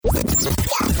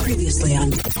Previously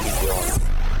on.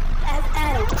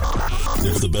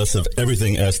 It's the best of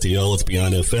everything STL. It's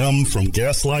Beyond FM from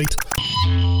Gaslight.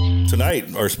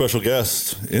 Tonight, our special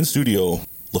guest in studio,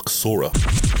 Luxora.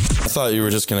 I thought you were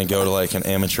just going to go to like an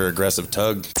amateur aggressive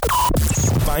tug.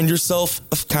 Find yourself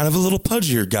kind of a little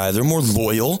pudgier guy. They're more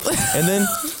loyal. And then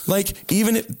like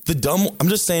even the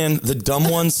dumb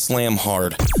ones slam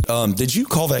hard. Did you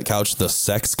call that couch the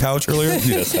sex couch earlier?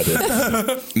 Yes, I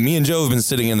did. Me and Joe have been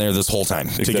sitting in there this whole time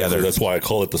together. That's why I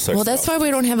call it the sex couch. Well, that's why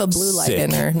we don't have a blue light in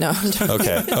there. No.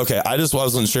 Okay. I just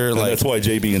wasn't sure. And that's why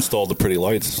JB installed the pretty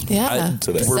lights. Yeah.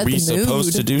 Today. Were we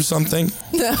supposed to do something?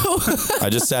 No. I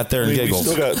just sat there and giggled.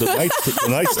 We still got the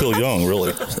night's still young,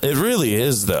 really. It really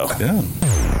is, though. Yeah.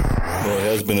 Well, it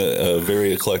has been a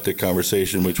very eclectic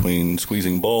conversation between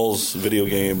squeezing balls, video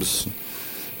games,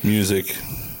 music.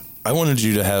 I wanted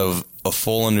you to have a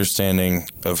full understanding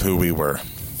of who we were.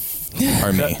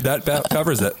 Or me. That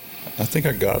covers it. I think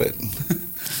I got it.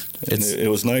 It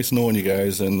was nice knowing you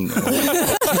guys, and best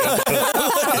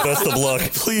of luck.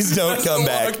 Please don't come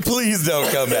back. Please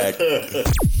don't come back.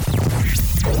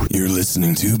 You're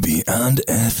listening to Beyond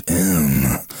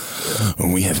FM.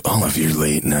 We have all of your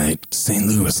late night St.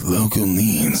 Louis local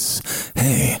needs.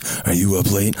 Hey, are you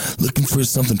up late looking for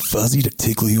something fuzzy to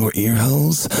tickle your ear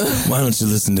holes? Why don't you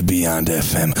listen to Beyond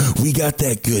FM? We got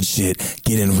that good shit.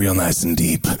 Get in real nice and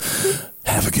deep.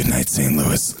 Have a good night, St.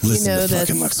 Louis. Listen to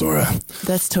fucking Luxora.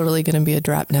 That's totally going to be a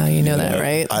drop now. You know that,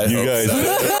 right?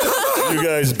 You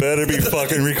guys better be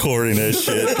fucking recording this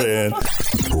shit, man.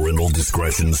 Parental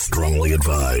discretion strongly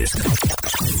advised.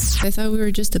 I thought we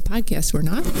were just a podcast. We're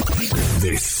not?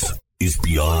 This is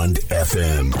Beyond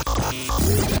FM.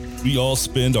 We all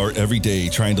spend our everyday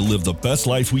trying to live the best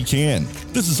life we can.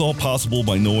 This is all possible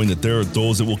by knowing that there are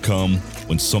those that will come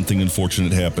when something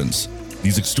unfortunate happens.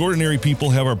 These extraordinary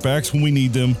people have our backs when we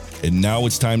need them, and now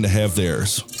it's time to have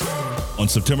theirs. On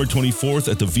September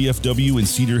 24th at the VFW in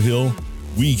Cedar Hill,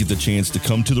 we get the chance to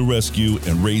come to the rescue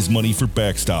and raise money for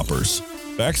Backstoppers.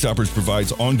 Backstoppers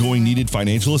provides ongoing needed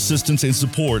financial assistance and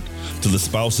support to the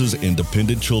spouses and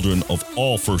dependent children of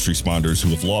all first responders who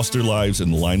have lost their lives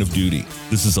in the line of duty.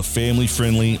 This is a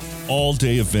family-friendly,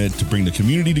 all-day event to bring the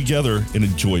community together and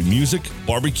enjoy music,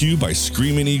 barbecue by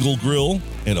Screaming Eagle Grill,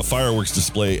 and a fireworks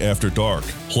display after dark.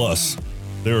 Plus,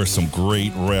 there are some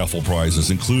great raffle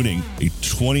prizes, including a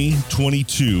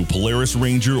 2022 Polaris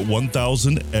Ranger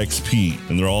 1000 XP.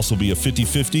 And there'll also be a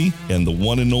 50/50, and the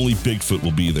one and only Bigfoot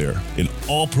will be there. And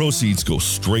all proceeds go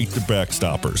straight to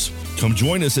Backstoppers. Come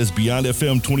join us as Beyond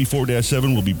FM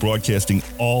 24/7 will be broadcasting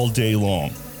all day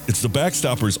long. It's the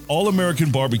Backstoppers All-American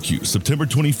Barbecue, September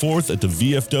 24th at the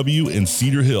VFW in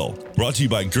Cedar Hill. Brought to you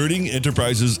by Girding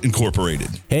Enterprises Incorporated.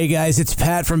 Hey guys, it's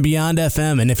Pat from Beyond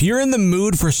FM, and if you're in the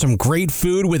mood for some great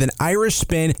food with an Irish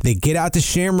spin, then get out to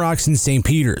Shamrocks in St.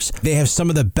 Peter's. They have some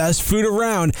of the best food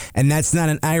around, and that's not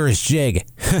an Irish jig.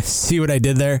 See what I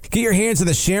did there? Get your hands on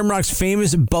the Shamrocks'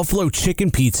 famous buffalo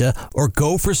chicken pizza, or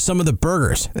go for some of the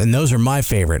burgers, and those are my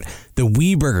favorite. The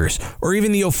Wee Burgers, or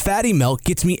even the O'Fatty Milk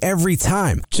gets me every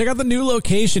time. Check out the new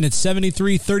location at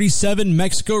 7337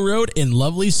 Mexico Road in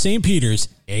lovely St. Peter's.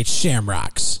 It's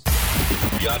Shamrocks.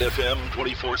 Beyond FM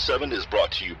 24/7 is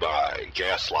brought to you by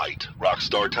Gaslight,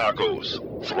 Rockstar Tacos,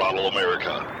 Throttle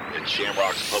America, and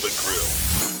Shamrock's Pub and Grill.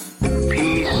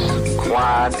 Peace,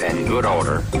 quiet, and good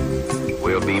order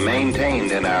will be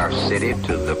maintained in our city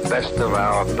to the best of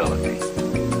our ability.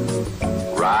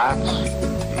 Riots,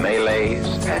 melees,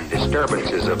 and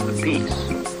disturbances of the peace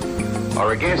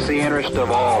are against the interest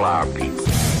of all our people,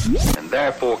 and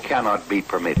therefore cannot be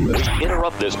permitted. We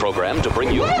interrupt this program to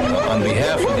bring you, on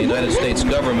behalf of the United States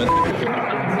government,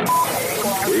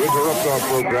 we interrupt our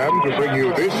program to bring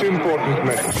you this important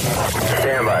message.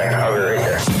 Stand by, I'll be right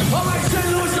there. All right, St.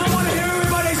 Louis, I want to hear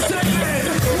everybody singing.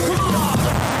 Come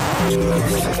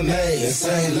on! Hey,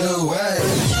 St. Louis.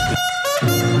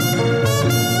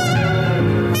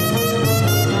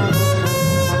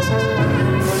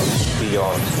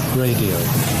 Beyond Radio.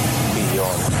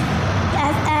 Beyond.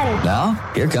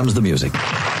 Now, here comes the music.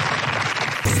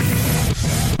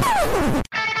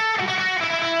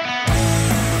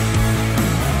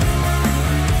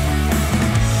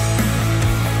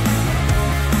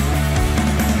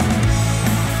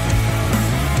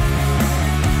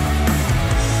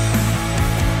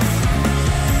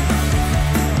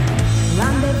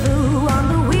 Rendezvous on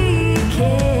the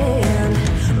weekend,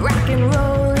 rock and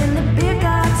roll in the big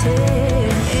hotel,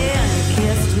 and you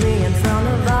kissed me in front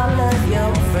of all of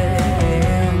your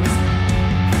friends.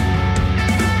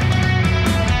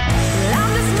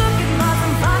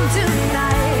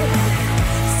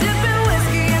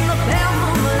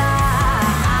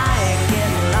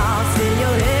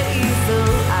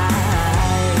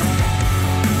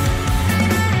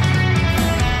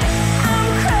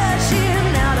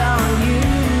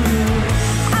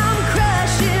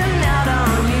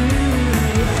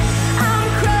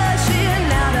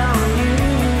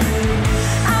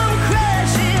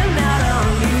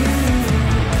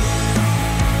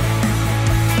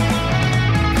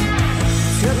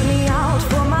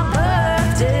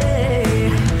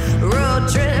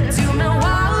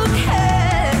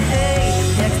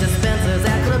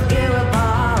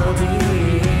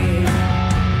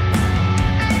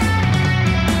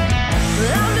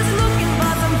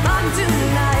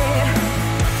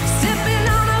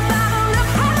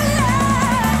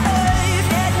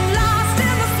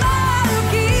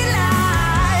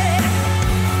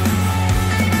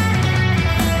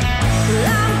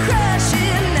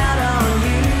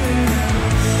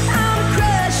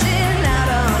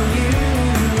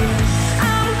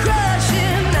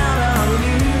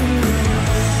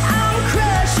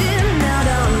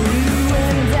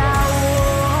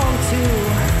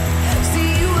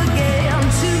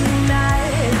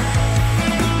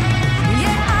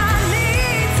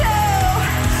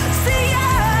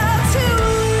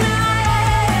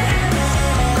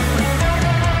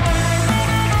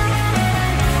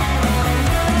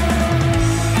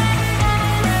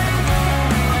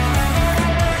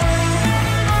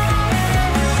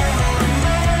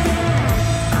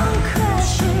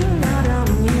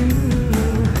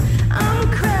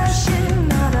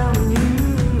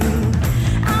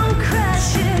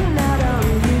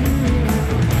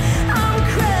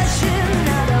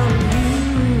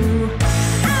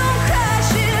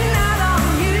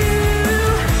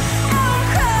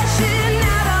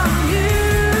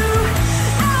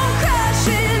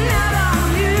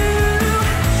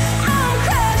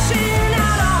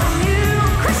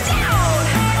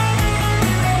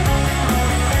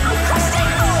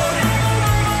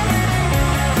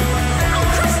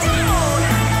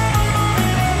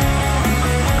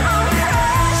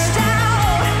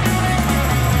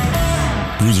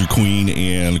 Queen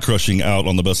and crushing out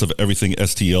on the best of everything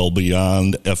STL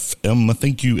Beyond FM.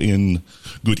 Thank you and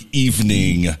good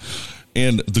evening.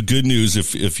 And the good news,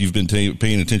 if you've been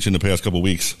paying attention the past couple of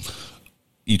weeks,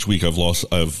 each week I've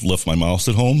left my mouse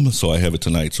at home, so I have it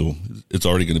tonight. So it's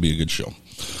already going to be a good show.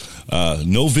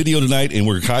 No video tonight, and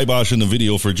we're kiboshing the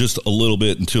video for just a little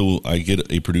bit until I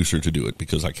get a producer to do it,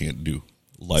 because I can't do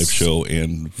live show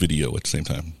and video at the same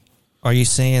time. Are you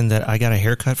saying that I got a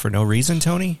haircut for no reason,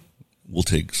 Tony? We'll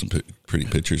take some pretty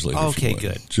pictures later. Okay,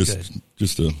 good.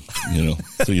 Just to,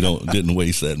 so you didn't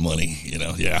waste that money,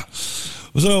 yeah.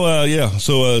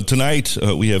 So tonight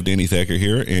we have Danny Thacker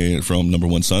here and from Number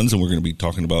One Sons, and we're going to be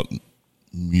talking about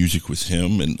music with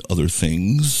him and other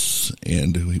things.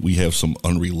 And we have some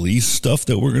unreleased stuff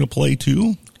that we're going to play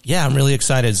too. Yeah, I'm really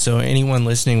excited. So anyone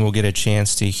listening will get a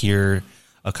chance to hear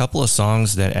a couple of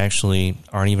songs that actually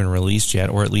aren't even released yet,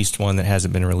 or at least one that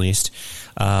hasn't been released.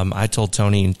 I told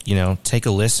Tony, take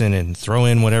a listen and throw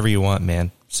in whatever you want,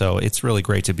 man. So it's really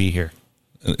great to be here.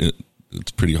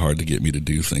 It's pretty hard to get me to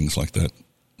do things like that.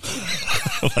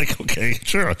 Like, okay,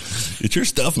 sure. It's your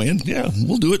stuff, man. Yeah,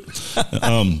 we'll do it.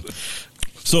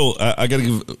 So I got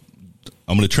to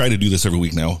I'm going to try to do this every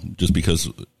week now, just because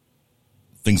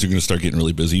things are going to start getting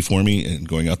really busy for me and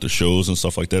going out to shows and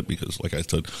stuff like that, because like I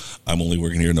said, I'm only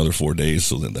working here another 4 days.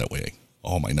 So then that way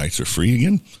all my nights are free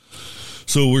again.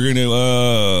 So we're going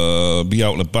to be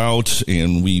out and about,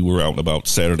 and we were out and about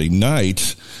Saturday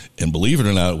night, and believe it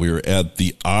or not, we were at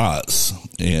the Oz,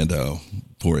 and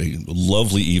for a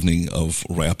lovely evening of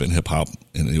rap and hip hop,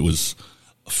 and it was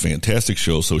a fantastic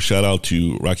show. So shout out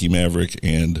to Rocky Maverick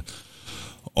and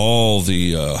all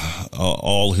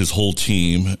his whole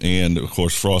team, and of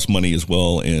course Frost Money as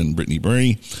well, and Brittany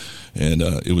Burney, and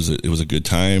it was a good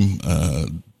time.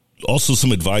 Also,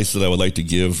 some advice that I would like to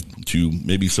give to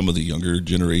maybe some of the younger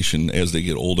generation as they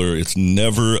get older: it's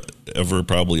never ever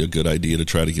probably a good idea to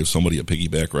try to give somebody a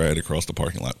piggyback ride across the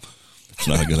parking lot. It's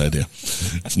not a good idea.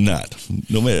 It's not.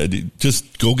 No matter,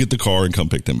 just go get the car and come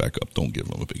pick them back up. Don't give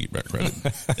them a piggyback ride.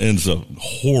 And it's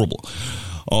horrible.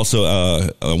 Also,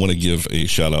 I want to give a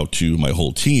shout out to my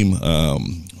whole team.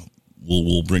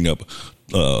 We'll bring up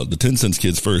the 10 Cents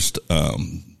kids first.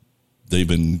 They've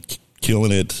been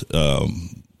killing it.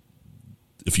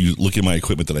 If you look at my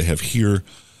equipment that I have here,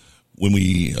 when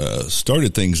we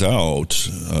started things out,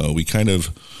 we kind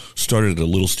of started at a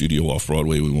little studio off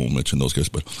Broadway. We won't mention those guys,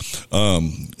 but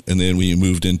and then we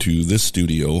moved into this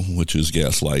studio, which is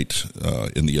Gaslight,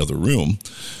 in the other room.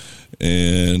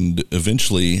 And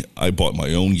eventually I bought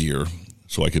my own gear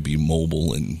so I could be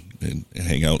mobile and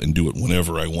hang out and do it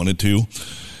whenever I wanted to.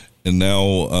 And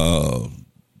now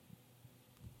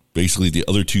basically the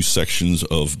other two sections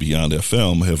of Beyond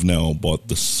FM have now bought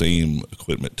the same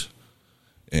equipment.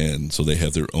 And so they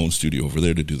have their own studio over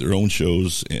there to do their own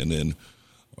shows. And then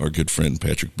our good friend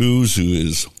Patrick Booz, who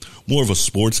is more of a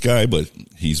sports guy, but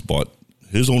he's bought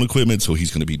his own equipment, so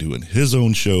he's going to be doing his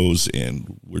own shows,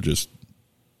 and we're just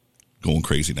going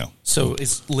crazy now. So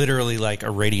it's literally like a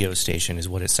radio station is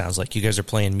what it sounds like. You guys are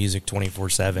playing music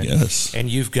 24/7. Yes. And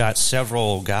you've got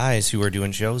several guys who are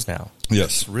doing shows now.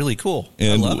 Yes. It's really cool.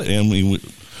 And, I love it. And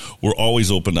we're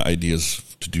always open to ideas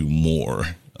to do more.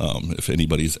 If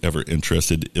anybody's ever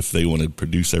interested, if they want to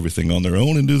produce everything on their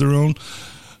own and do their own,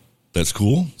 that's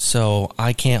cool. So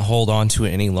I can't hold on to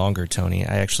it any longer, Tony.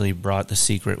 I actually brought the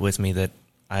secret with me that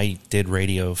I did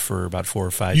radio for about 4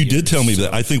 or 5 years. You did tell me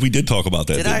that. I think we did talk about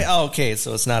that. Did I? Oh, okay,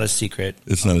 so it's not a secret.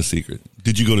 It's not a secret.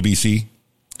 Did you go to BC?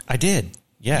 I did.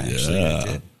 Yeah, actually I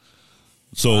did.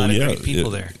 So, a lot of great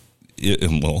people there.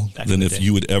 Well, then if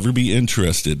you would ever be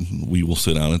interested, we will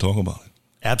sit down and talk about it.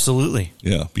 Absolutely.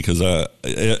 Yeah, because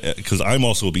I'm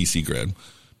also a BC grad.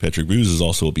 Patrick Booz is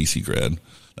also a BC grad.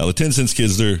 Now, the 10 Cents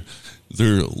kids, they're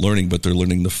learning, but they're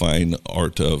learning the fine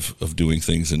art of doing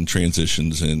things and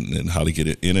transitions and how to get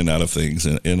it in and out of things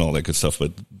and all that good stuff.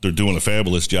 But they're doing a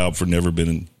fabulous job for never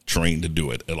been trained to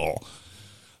do it at all.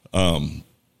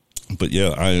 But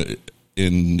yeah,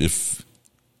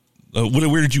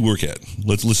 where did you work at?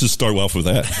 Let's just start off with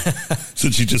that.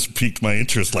 Since you just piqued my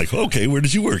interest, like, okay, where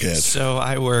did you work at? So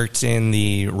I worked in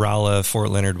the Rolla, Fort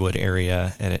Leonard Wood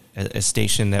area at a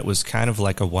station that was kind of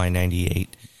like a Y98.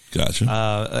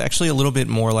 Gotcha. Actually, a little bit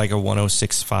more like a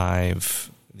 106.5,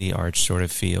 the Arch sort of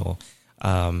feel.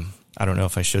 I don't know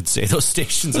if I should say those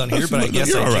stations on here, but I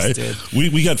guess I just did.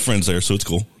 We got friends there, so it's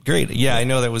cool. Great. Yeah, I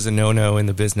know that was a no-no in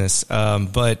the business.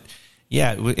 But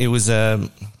yeah, it was a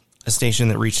station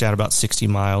that reached out about 60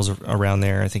 miles around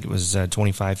there. I think it was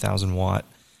 25,000 watt.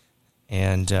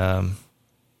 And I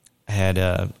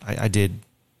did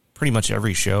pretty much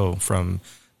every show from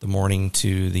the morning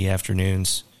to the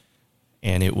afternoons.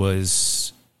 And it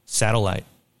was satellite.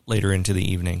 later into the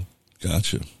evening.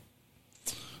 Gotcha.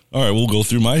 All right, we'll go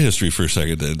through my history for a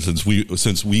second then,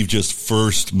 since we've just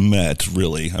first met.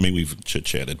 Really, I mean, we've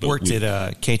chit-chatted. But worked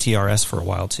at KTRS for a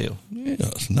while too.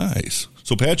 Yes, nice.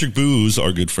 So Patrick Booz,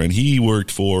 our good friend, he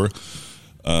worked for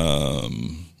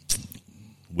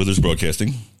Withers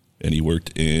Broadcasting, and he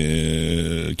worked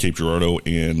in Cape Girardeau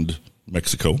and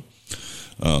Mexico.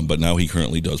 But now he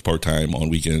currently does part-time on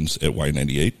weekends at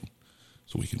Y98,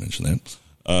 so we can mention that.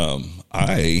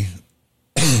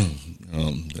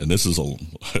 And this is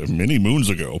many moons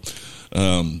ago.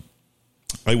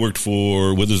 I worked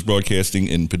for Withers Broadcasting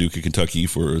in Paducah, Kentucky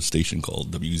for a station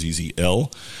called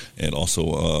WZZL, and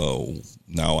also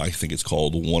now I think it's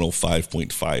called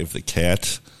 105.5 The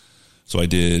Cat. So I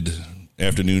did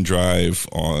afternoon drive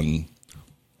on,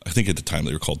 I think at the time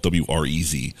they were called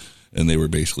WREZ, and they were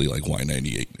basically like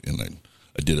Y98. And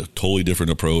I did a totally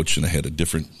different approach, and I had a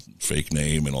different fake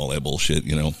name and all that bullshit,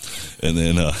 you know. And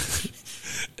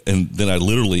then I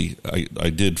literally I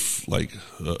did like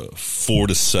 4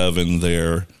 to 7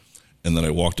 there, and then I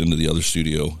walked into the other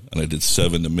studio and I did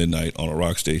 7 to midnight on a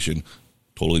rock station,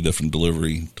 totally different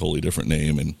delivery, totally different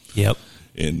name, and yep.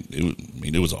 And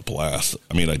it was a blast.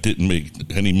 I mean, I didn't make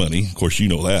any money. Of course, you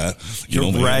know that. You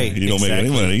don't make any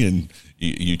money, and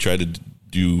you try to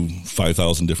do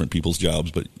 5,000 different people's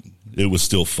jobs, but it was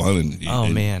still fun.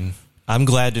 Man, I'm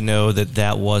glad to know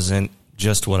that wasn't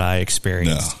just what I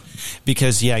experienced. No.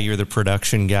 Because you're the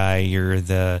production guy, you're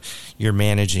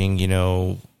managing, you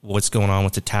know, what's going on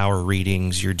with the tower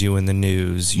readings, you're doing the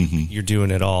news, you're doing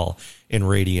it all in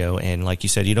radio, and like you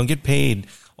said, you don't get paid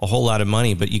a whole lot of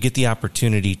money, but you get the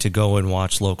opportunity to go and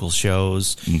watch local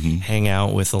shows, hang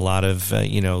out with a lot of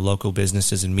local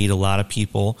businesses and meet a lot of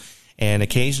people, and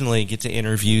occasionally get to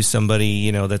interview somebody,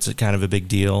 you know, that's a kind of a big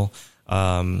deal.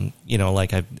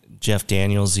 Like Jeff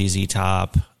Daniels, ZZ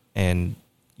Top, and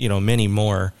many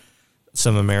more.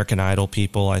 Some American Idol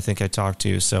people I think I talked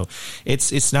to. So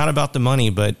it's not about the money,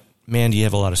 but man, do you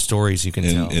have a lot of stories you can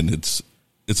tell. And it's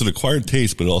an acquired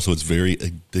taste, but also it's very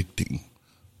addicting.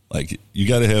 Like, you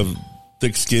got to have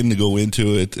thick skin to go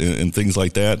into it and things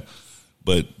like that.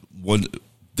 But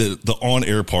the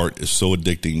on-air part is so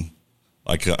addicting.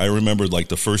 Like, I remember like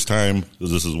the first time,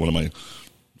 because this is one of my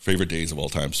favorite days of all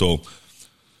time. So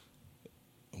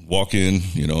walk in,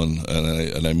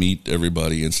 and I meet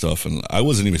everybody and stuff, and I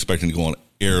wasn't even expecting to go on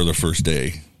air the first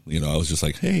day. I was just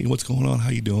like, hey, what's going on? How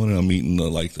you doing? And I'm meeting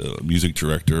the music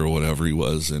director or whatever he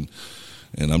was, and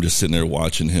I'm just sitting there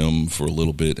watching him for a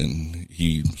little bit, and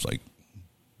he like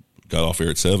got off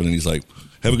air at 7, and he's like,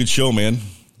 have a good show, man.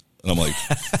 And I'm like,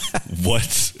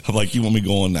 what? I'm like, you want me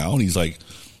going now? And he's like,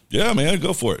 yeah, man,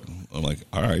 go for it. I'm like,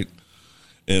 all right.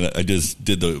 And I just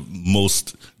did the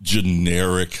most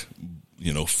generic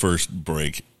first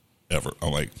break ever.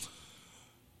 I'm like,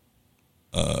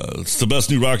 it's the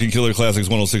best new Rock and Killer Classics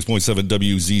 106.7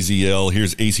 WZZL.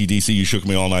 Here's AC/DC, You Shook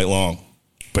Me All Night Long.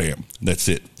 Bam. That's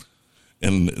it.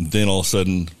 And then all of a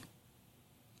sudden,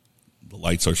 the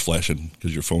light starts flashing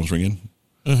because your phone's ringing.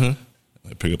 I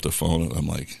pick up the phone and I'm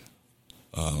like,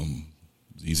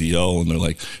 ZZL. And they're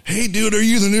like, hey, dude, are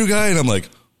you the new guy? And I'm like,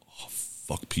 oh,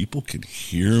 fuck, people can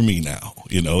hear me now.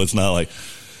 It's not like,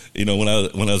 when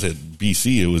I was at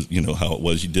BC, it was, how it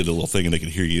was. You did a little thing and they could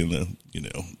hear you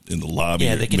in the lobby.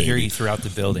 Yeah, they could hear you throughout the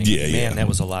building. Yeah, man, that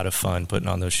was a lot of fun putting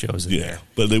on those shows in there.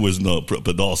 But there was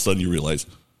but all of a sudden you realize,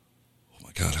 oh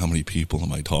my God, how many people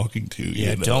am I talking to?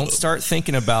 Yeah, don't start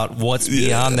thinking about what's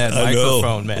beyond that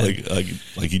microphone, man.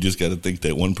 Like you just got to think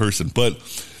that one person. But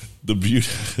the beauty,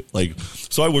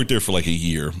 so I worked there for like a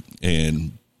year,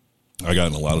 and I got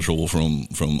in a lot of trouble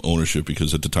from ownership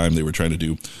because at the time they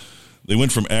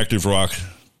went from active rock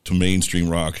to mainstream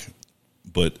rock,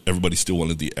 but everybody still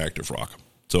wanted the active rock.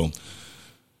 So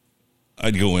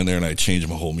I'd go in there and I'd change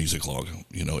my whole music log,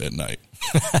 at night.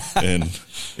 And,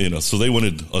 so they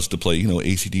wanted us to play,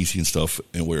 AC/DC and stuff,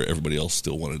 and where everybody else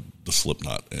still wanted the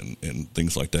Slipknot and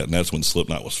things like that. And that's when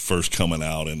Slipknot was first coming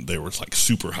out, and they were like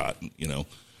super hot,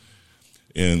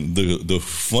 And the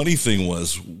funny thing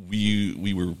was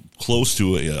we were close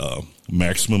to a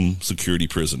maximum security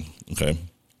prison, okay?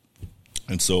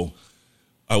 And so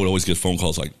I would always get phone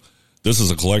calls like, this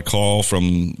is a collect call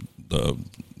from the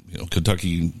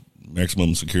Kentucky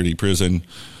maximum security prison.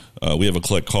 We have a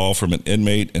collect call from an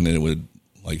inmate, and then it would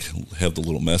like have the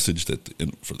little message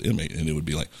for the inmate, and it would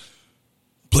be like,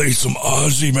 play some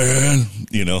Ozzy, man,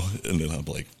 and then I'm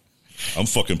like, I'm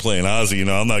fucking playing Ozzy,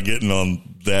 I'm not getting on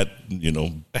that,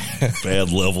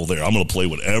 bad level there. I'm going to play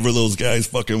whatever those guys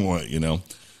fucking want,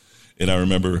 And I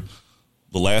remember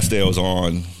the last day I was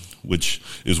on, which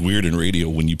is weird in radio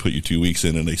when you put your 2 weeks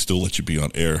in and they still let you be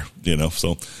on air,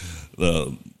 So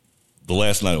the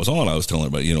last night I was on, I was telling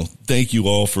everybody, you know, thank you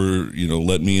all for, you know,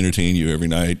 letting me entertain you every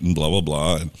night and blah, blah,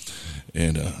 blah.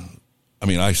 And I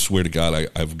mean, I swear to God,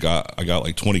 I got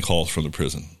like 20 calls from the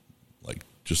prison. Like,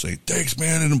 just saying, thanks,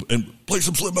 man, and play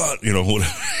some Slipknot, you know,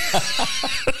 whatever.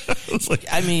 It's like,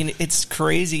 I mean, it's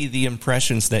crazy the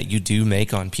impressions that you do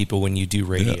make on people when you do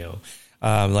radio.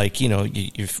 Like, you know,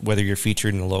 whether you're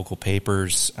featured in the local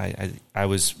papers, I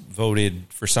was voted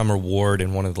for some award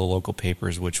in one of the local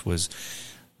papers, which was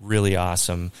really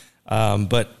awesome.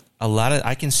 But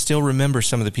I can still remember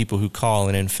some of the people who call.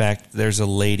 And in fact, there's a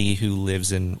lady who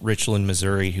lives in Richland,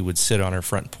 Missouri, who would sit on her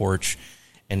front porch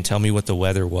and tell me what the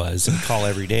weather was and call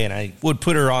every day. And I would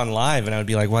put her on live and I would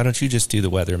be like, why don't you just do the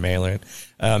weather, Marilyn?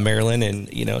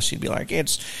 And, you know, she'd be like,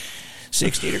 it's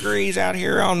 60 degrees out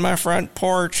here on my front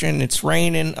porch and it's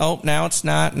raining. Oh, now it's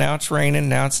not. Now it's raining.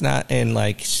 Now it's not. And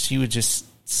like, she would just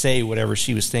say whatever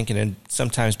she was thinking and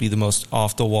sometimes be the most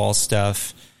off the wall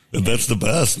stuff. And that's the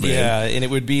best, man. Yeah. And it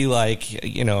would be like,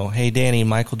 you know, hey, Danny,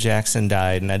 Michael Jackson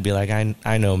died. And I'd be like,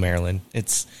 I know, Marilyn.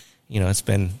 It's, you know, it's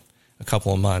been a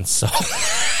couple of months. So,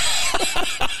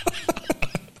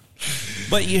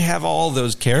 but you have all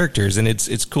those characters and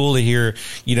it's cool to hear,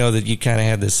 you know, that you kind of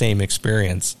had the same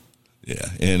experience. Yeah,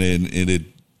 and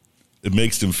it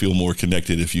makes them feel more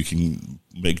connected if you can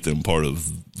make them part of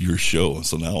your show.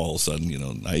 So now all of a sudden, you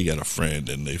know, now you got a friend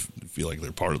and they feel like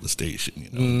they're part of the station.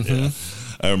 You know, Mm-hmm. Yeah.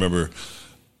 I remember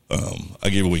I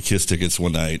gave away Kiss tickets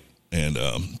one night, and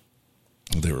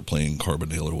they were playing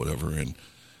Carbondale or whatever, and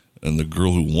the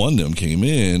girl who won them came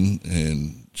in,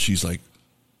 and she's like,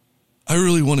 "I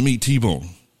really want to meet T-Bone.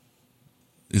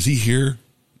 Is he here?"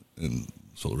 And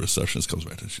so the receptionist comes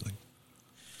back and she's like,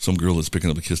 some girl that's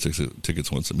picking up the Kiss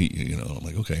tickets wants to meet you, you know. I'm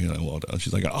like, okay. And I walk down.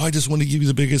 She's like, oh, I just want to give you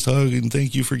the biggest hug and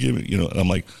thank you for giving, you know. And I'm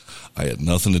like, I had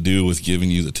nothing to do with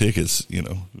giving you the tickets, you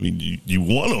know. I mean, you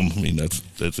won them. I mean,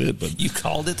 that's it. But you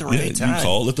called it the right time. You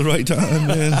called it the right time,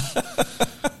 man.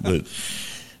 But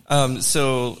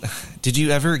so did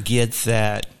you ever get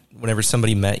that whenever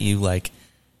somebody met you, like,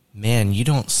 man, you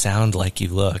don't sound like you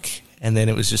look? And then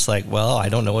it was just like, well, I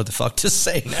don't know what the fuck to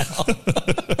say now.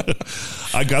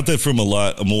 I got that from a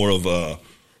lot more of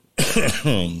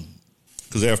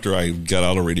because after I got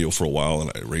out of radio for a while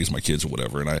and I raised my kids or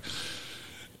whatever, and I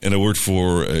worked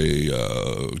for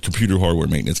a computer hardware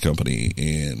maintenance company,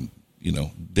 and you know,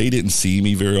 they didn't see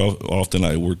me very often.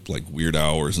 I worked like weird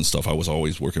hours and stuff. I was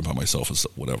always working by myself and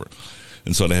stuff, whatever.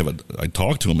 And so I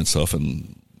talked to them and stuff,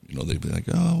 and you know, they'd be like,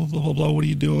 oh, blah blah blah, what are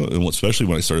you doing? And especially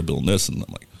when I started building this, and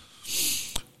I'm like.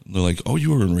 And they're like, oh,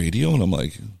 you were in radio? And I'm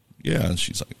like, yeah. And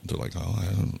they're like, oh,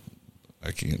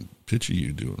 I can't picture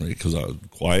you doing radio because I was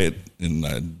quiet and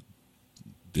I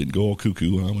didn't go all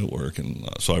cuckoo when I'm at work. And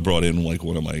so I brought in like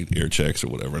one of my air checks or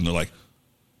whatever. And they're like,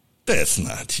 that's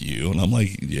not you. And I'm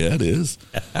like, yeah, it is.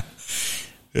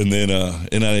 And then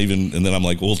I'm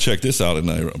like, well, check this out. And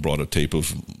I brought a tape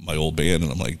of my old band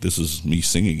and I'm like, this is me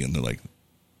singing. And they're like,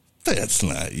 that's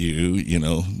not you, you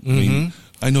know. Mm-hmm. I mean,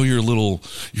 I know you're a little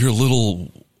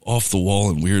off the wall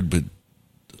and weird, but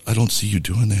I don't see you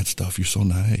doing that stuff. You're so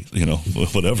nice, you know,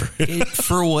 whatever.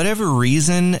 For whatever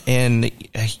reason, and,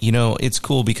 you know, it's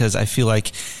cool because I feel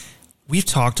like we've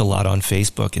talked a lot on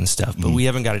Facebook and stuff, but we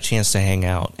haven't got a chance to hang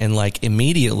out. And, like,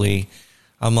 immediately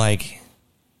I'm like,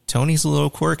 Tony's a little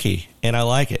quirky, and I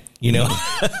like it, you know,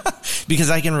 because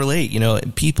I can relate, you know,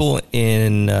 people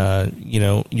in, you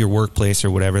know, your workplace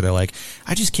or whatever, they're like,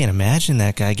 I just can't imagine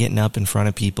that guy getting up in front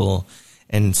of people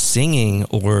and singing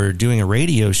or doing a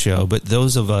radio show. But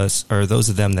those of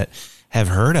them that have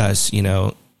heard us, you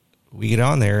know, we get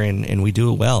on there and we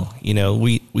do it well. You know,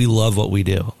 we love what we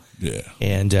do. Yeah.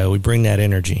 And we bring that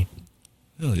energy.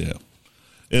 Hell yeah.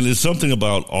 And there's something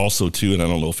about also, too, and I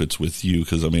don't know if it's with you,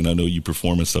 because, I mean, I know you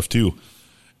perform and stuff, too,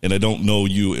 and I don't know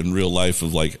you in real life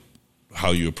of, like,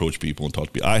 how you approach people and talk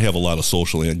to people. I have a lot of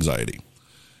social anxiety,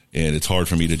 and it's hard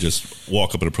for me to just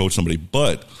walk up and approach somebody,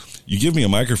 but you give me a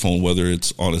microphone, whether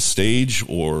it's on a stage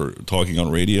or talking on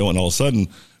radio, and all of a sudden,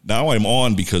 now I'm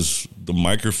on because the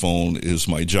microphone is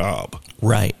my job.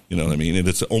 Right. You know what I mean? And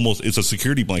it's a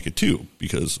security blanket, too,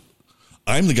 because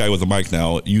I'm the guy with the mic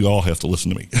now. You all have to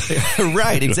listen to me.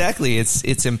 Right, exactly.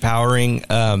 It's empowering,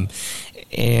 and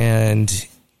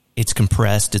it's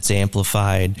compressed, it's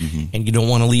amplified, and you don't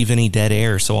want to leave any dead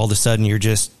air. So all of a sudden you're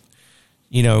just,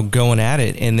 you know, going at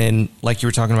it. And then, like you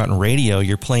were talking about in radio,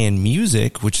 you're playing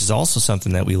music, which is also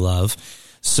something that we love.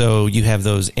 So you have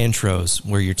those intros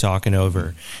where you're talking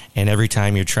over, and every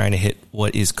time you're trying to hit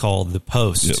what is called the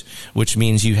post, which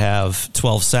means you have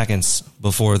 12 seconds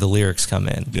before the lyrics come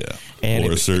in. Yeah. And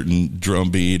or a certain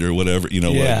drum beat or whatever, you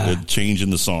know, like a change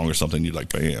in the song or something, you're like,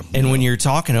 bam. And when you're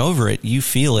talking over it, you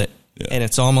feel it And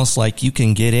it's almost like you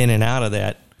can get in and out of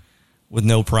that with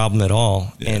no problem at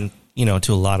all. Yeah. And,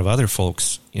 to a lot of other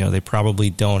folks, they probably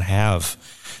don't have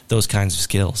those kinds of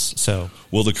skills. So,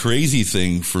 well, the crazy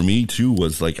thing for me too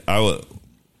was like, what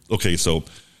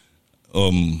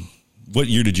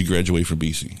year did you graduate from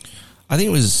BC? I think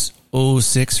it was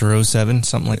 06 or 07,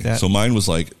 something like that. So mine was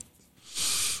like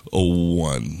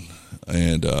 01.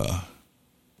 And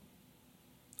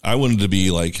I wanted to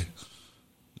be like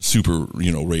super,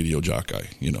 radio jock guy.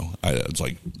 It's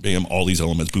like, bam, all these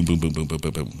elements, boom, boom, boom, boom, boom,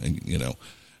 boom, boom. And,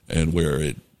 and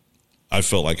where I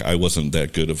felt like I wasn't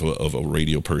that good of a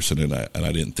radio person. And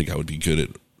I didn't think I would be good at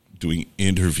doing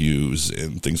interviews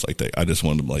and things like that. I just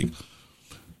wanted to like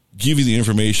give you the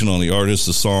information on the artist,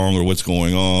 the song, or what's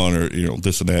going on, or,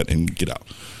 this and that, and get out,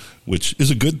 which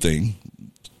is a good thing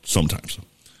sometimes.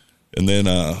 And then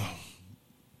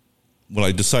when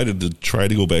I decided to try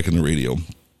to go back in the radio,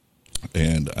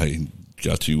 and I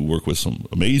got to work with some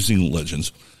amazing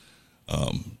legends,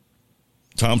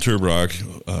 Tom Turbrock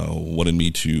wanted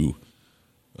me to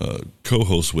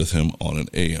co-host with him on an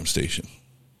AM station.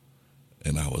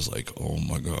 And I was like, oh,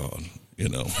 my God.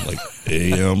 Like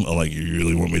AM, I'm like, you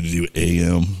really want me to do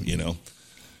AM,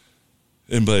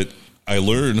 but I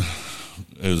learned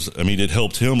it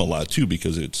helped him a lot too,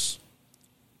 because it's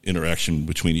interaction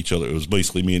between each other. It was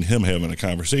basically me and him having a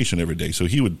conversation every day. So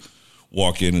he would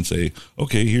walk in and say,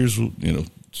 okay, here's,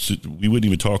 we wouldn't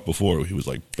even talk before. He was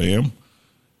like, bam,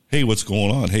 hey, what's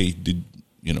going on? Hey, did,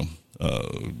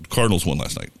 Cardinals won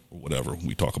last night or whatever.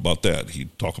 We talk about that.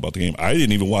 He'd talk about the game. I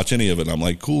didn't even watch any of it. I'm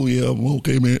like, cool. Yeah. Well,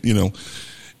 okay, man.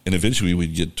 And eventually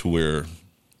we'd get to where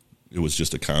it was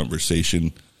just a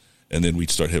conversation, and then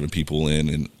we'd start having people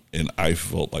in, and I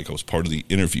felt like I was part of the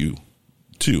interview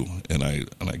too. And I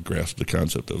grasped the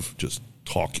concept of just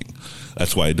talking.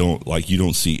 That's why you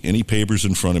don't see any papers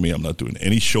in front of me. I'm not doing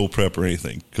any show prep or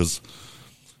anything,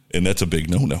 and that's a big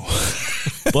no-no.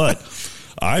 But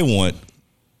I want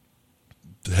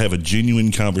to have a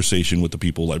genuine conversation with the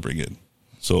people I bring in.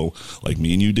 So, like,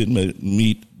 me and you didn't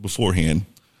meet beforehand.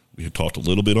 We had talked a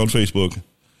little bit on Facebook,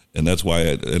 and that's why.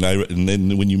 And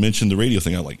then when you mentioned the radio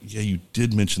thing, I'm like, yeah, you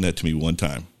did mention that to me one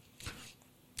time.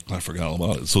 I forgot all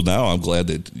about it. So now I'm glad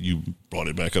that you brought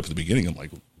it back up at the beginning. I'm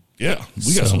like, yeah,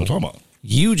 we got something to talk about.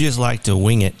 You just like to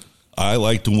wing it. I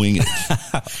like to wing it.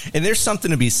 And there's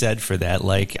something to be said for that.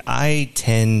 Like, I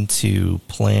tend to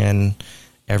plan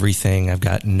everything. I've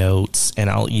got notes, and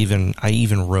I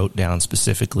even wrote down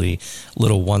specifically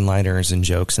little one-liners and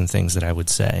jokes and things that I would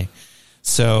say.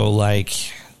 So, like,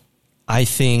 I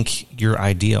think your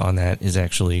idea on that is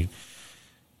actually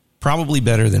probably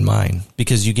better than mine,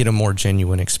 because you get a more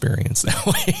genuine experience that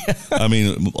way. I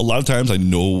mean, a lot of times I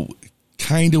know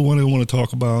kind of what I want to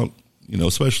talk about,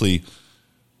 especially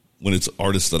when it's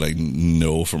artists that I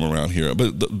know from around here.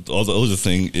 But the other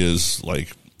thing is,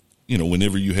 like,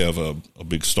 whenever you have a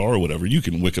big star or whatever, you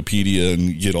can Wikipedia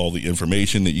and get all the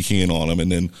information that you can on them,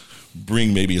 and then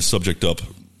bring maybe a subject up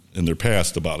in their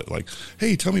past about it. Like,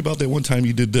 hey, tell me about that one time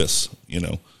you did this.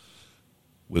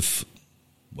 With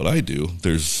what I do,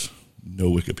 there's no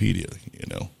Wikipedia.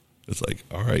 It's like,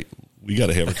 all right, we got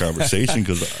to have a conversation,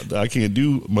 because I can't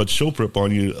do much show prep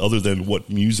on you other than what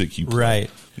music you play.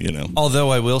 Right. Although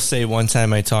I will say, one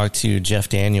time I talked to Jeff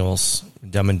Daniels,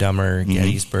 Dumb and Dumber,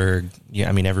 Gettysburg. Yeah,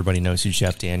 I mean, everybody knows who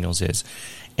Jeff Daniels is.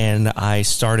 And I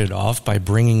started off by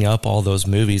bringing up all those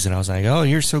movies, and I was like, oh,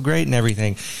 you're so great and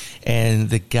everything. And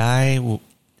the guy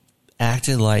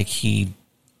acted like he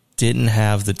didn't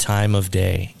have the time of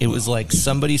day. It was like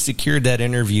somebody secured that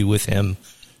interview with him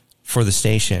for the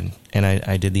station, and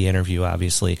I did the interview,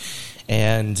 obviously.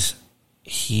 And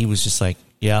he was just like,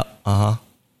 yeah,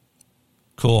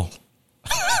 cool.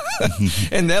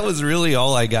 And that was really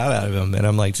all I got out of him. And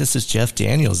I'm like, this is Jeff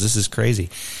Daniels. This is crazy.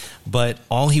 But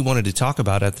all he wanted to talk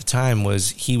about at the time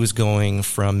was he was going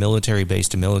from military base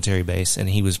to military base, and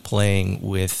he was playing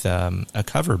with a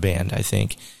cover band, I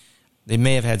think. They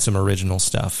may have had some original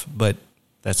stuff, but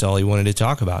that's all he wanted to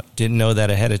talk about. Didn't know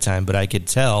that ahead of time, but I could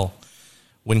tell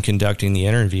when conducting the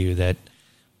interview that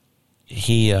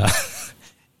he,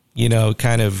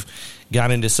 kind of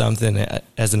got into something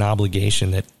as an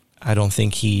obligation that I don't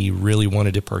think he really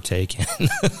wanted to partake in.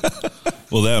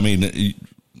 Well,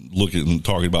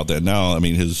 talking about that now, I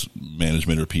mean, his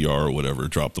management or PR or whatever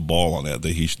dropped the ball on that.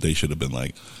 They should have been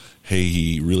like, hey,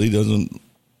 he really doesn't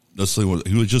necessarily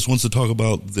he just wants to talk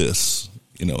about this,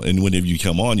 and whenever you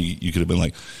come on, you could have been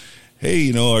like,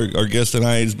 hey, our guest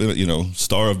tonight has been,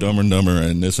 star of Dumber and Dumber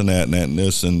and this and that and that and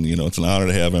this, and, it's an honor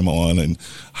to have him on, and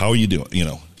how are you doing,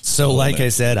 So like I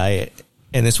said,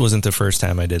 and this wasn't the first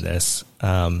time I did this,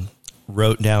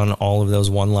 wrote down all of those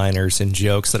one-liners and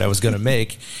jokes that I was going to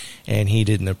make, and he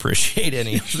didn't appreciate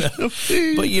any of them.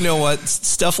 But you know what?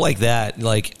 Stuff like that,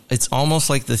 like, it's almost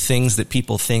like the things that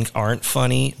people think aren't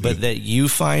funny, but that you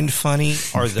find funny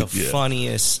are the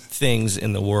funniest things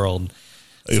in the world.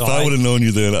 If So I would have known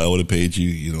you then, I would have paid you,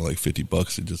 you know, like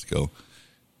 $50 to just go,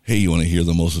 hey, you want to hear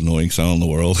the most annoying sound in the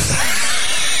world?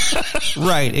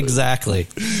 Right, exactly.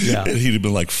 Yeah. And he'd have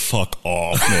been like, fuck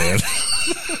off, man.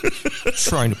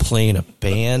 Trying to play in a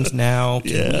band now.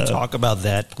 Can Yeah. we talk about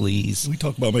that, please? We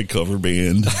talk about my cover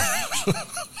band.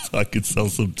 So I could sell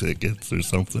some tickets or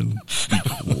something. Be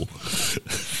cool.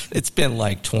 It's been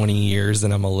like 20 years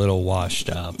and I'm a little washed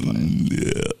up.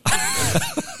 Yeah.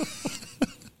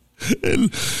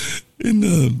 and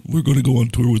we're going to go on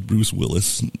tour with Bruce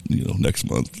Willis, you know, next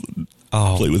month.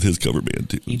 Oh, play with his cover band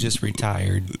too. He just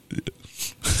retired.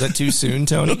 Is that too soon,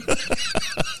 Tony?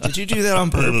 Did you do that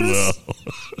on purpose?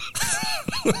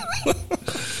 I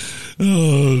don't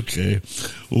know. Okay,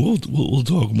 we'll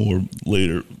talk more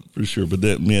later for sure. But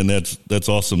that's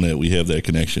awesome that we have that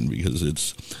connection, because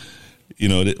it's, you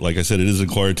know, like I said, it is an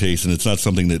acquired taste, and it's not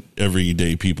something that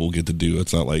everyday people get to do.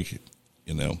 It's not like,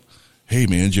 you know, hey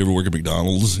man, did you ever work at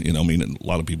McDonald's? You know, I mean, a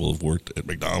lot of people have worked at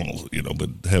McDonald's, you know, but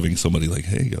having somebody like,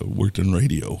 hey, I worked in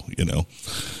radio, you know,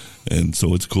 and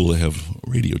so it's cool to have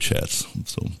radio chats.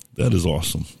 So that is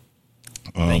awesome.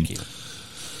 Thank you.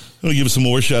 I'm going to give some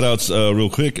more shout outs real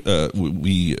quick.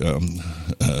 We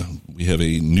have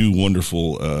a new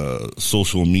wonderful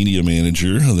social media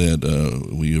manager that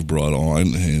we have brought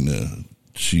on, and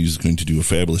she's going to do a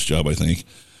fabulous job, I think.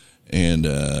 And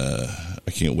I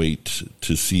can't wait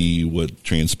to see what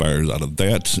transpires out of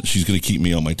that. She's going to keep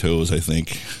me on my toes, I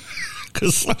think,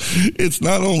 because it's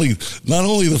not only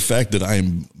the fact that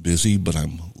I'm busy, but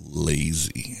I'm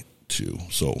lazy too.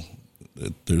 So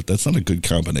that's not a good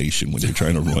combination when you're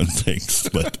trying to run things.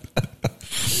 But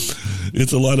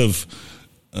it's a lot of.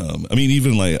 I'm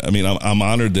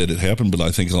honored that it happened, but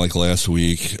I think like last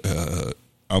week.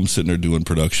 I'm sitting there doing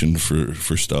production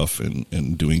for stuff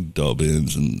and doing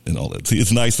dub-ins and all that. See,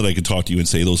 it's nice that I could talk to you and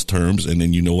say those terms, and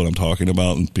then you know what I'm talking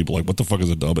about, and people are like, what the fuck is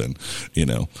a dub-in? You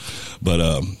know? But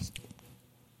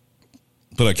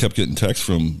I kept getting texts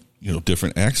from, you know,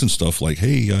 different acts and stuff like,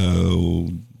 hey,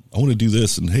 I want to do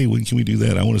this, and hey, when can we do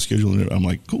that? I want to schedule it. I'm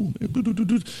like, cool.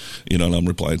 You know, and I'm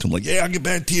replying to them like, yeah, I'll get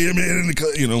back to you, man,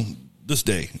 you know, this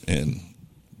day. And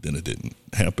then it didn't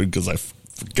happen because I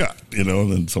forgot, you know,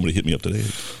 and then somebody hit me up today.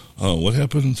 What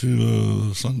happened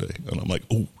to Sunday? And I'm like,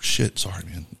 oh shit, sorry,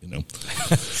 man, you know.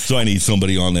 So I need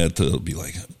somebody on that to be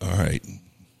like, all right,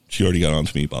 she already got on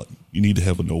to me about, you need to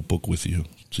have a notebook with you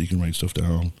so you can write stuff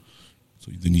down,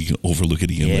 so then you can overlook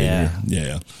it again later.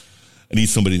 Yeah, I need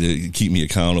somebody to keep me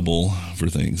accountable for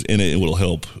things, and it will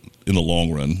help in the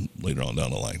long run later on down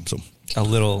the line. So a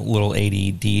little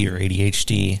ADD or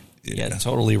ADHD. Yeah,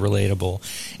 totally relatable.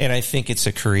 And I think it's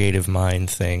a creative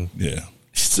mind thing. Yeah.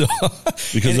 So,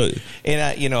 because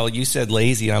you know, you said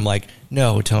lazy, and I'm like,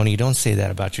 no, Tony, don't say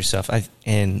that about yourself.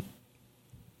 And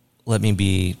let me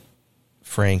be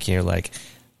frank here. Like,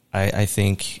 I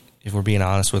think if we're being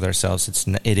honest with ourselves,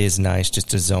 it is nice just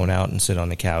to zone out and sit on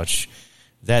the couch.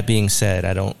 That being said,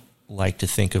 I don't like to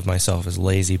think of myself as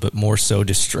lazy, but more so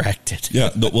distracted.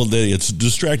 Yeah. Well, it's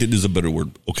distracted is a better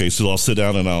word. Okay. So I'll sit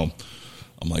down and I'm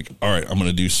like, all right, I'm going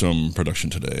to do some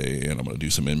production today, and I'm going to do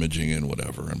some imaging and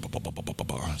whatever, and blah, blah, blah, blah,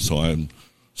 blah, blah. So I'm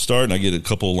starting, I get a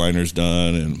couple liners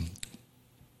done,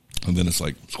 and then it's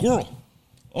like, squirrel.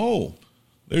 Oh,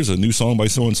 there's a new song by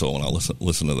so-and-so, and I'll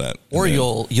listen to that. Or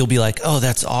you'll be like, oh,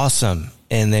 that's awesome.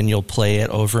 And then you'll play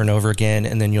it over and over again,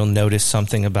 and then you'll notice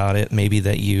something about it, maybe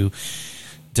that you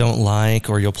don't like,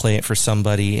 or you'll play it for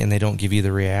somebody, and they don't give you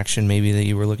the reaction maybe that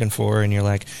you were looking for, and you're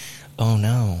like, oh,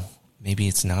 no. Maybe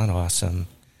it's not awesome.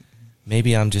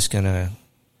 Maybe I'm just going to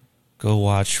go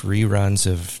watch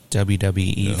reruns of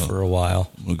WWE for a while.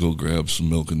 We'll go grab some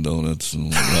milk and donuts and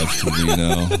watch TV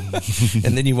now.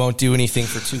 And then you won't do anything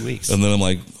for 2 weeks. And then I'm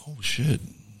like, oh, shit.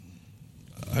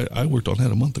 I worked on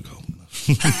that a month ago.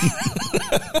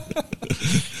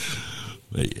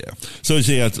 But yeah. So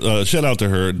yeah, shout out to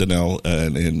her, Danelle,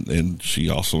 and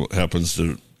she also happens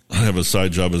to have a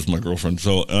side job as my girlfriend.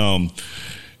 So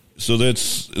so that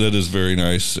is very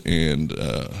nice, and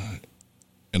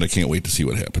I can't wait to see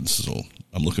what happens. So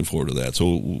I'm looking forward to that.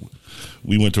 So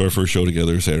we went to our first show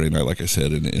together Saturday night, like I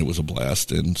said, and it was a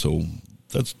blast. And so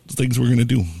that's the things we're going to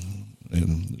do,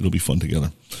 and it'll be fun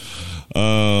together.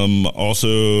 Also,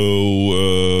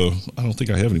 I don't think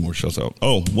I have any more shouts out.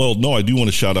 Oh, well, no, I do want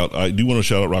to shout out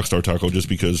Rockstar Taco just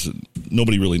because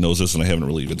nobody really knows this, and I haven't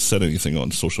really even said anything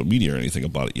on social media or anything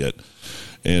about it yet.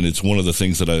 And it's one of the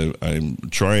things that I'm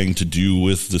trying to do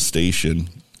with the station,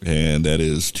 and that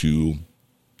is to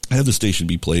have the station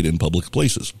be played in public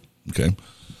places. Okay.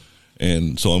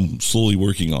 And so I'm slowly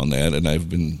working on that, and I've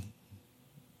been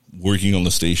working on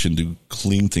the station to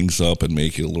clean things up and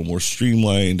make it a little more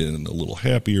streamlined and a little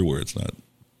happier, where it's not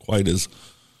quite as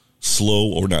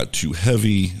slow or not too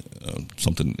heavy,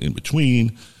 something in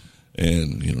between,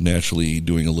 and naturally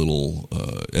doing a little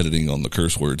editing on the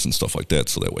curse words and stuff like that,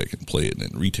 so that way I can play it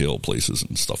in retail places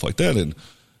and stuff like that. And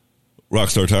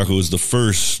Rockstar Taco is the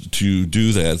first to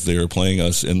do that. They're playing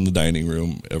us in the dining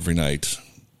room every night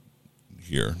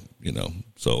here,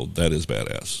 so that is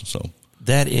badass. So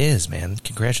that is, man.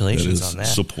 Congratulations on that.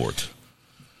 Support.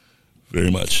 Very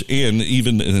much. And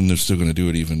they're still going to do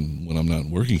it even when I'm not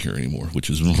working here anymore, which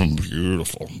is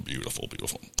beautiful, beautiful,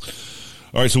 beautiful.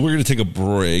 All right, so we're going to take a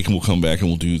break, and we'll come back and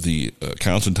we'll do the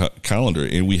calendar.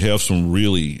 And we have some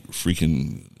really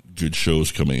freaking good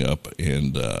shows coming up,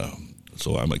 and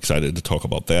so I'm excited to talk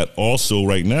about that. Also,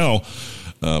 right now,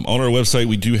 on our website,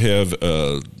 we do have...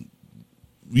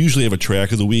 we usually have a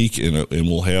track of the week, and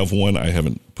we'll have one. I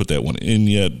haven't put that one in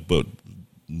yet, but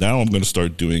now I'm going to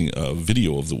start doing a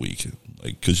video of the week,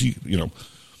 because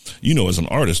as an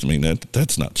artist, I mean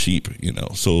that's not cheap,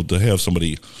 So to have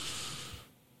somebody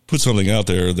put something out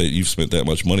there that you've spent that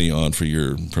much money on for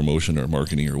your promotion or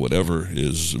marketing or whatever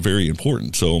is very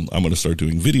important. So I'm going to start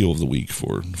doing video of the week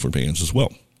for bands as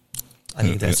well. I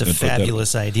think that's a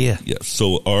fabulous idea. Yes.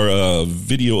 So our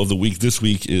video of the week this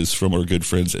week is from our good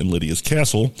friends in Lydia's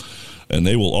Castle, and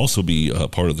they will also be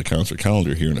part of the concert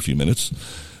calendar here in a few minutes.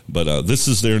 But this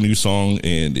is their new song,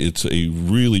 and it's a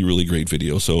really, really great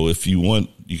video. So if you want,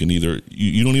 you can either,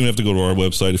 you don't even have to go to our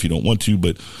website if you don't want to,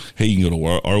 but hey, you can go to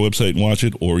our website and watch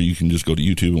it, or you can just go to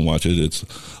YouTube and watch it. It's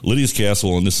Lydia's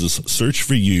Castle, and this is Search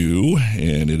for You,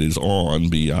 and it is on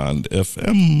Beyond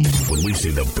FM. When we say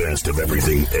the best of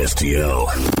everything STL,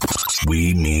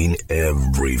 we mean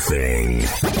everything.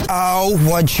 Oh,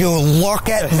 would you look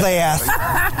at this?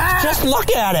 Just look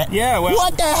at it. Yeah, well.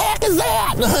 What the heck is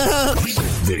that?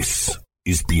 This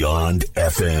is Beyond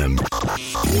FM.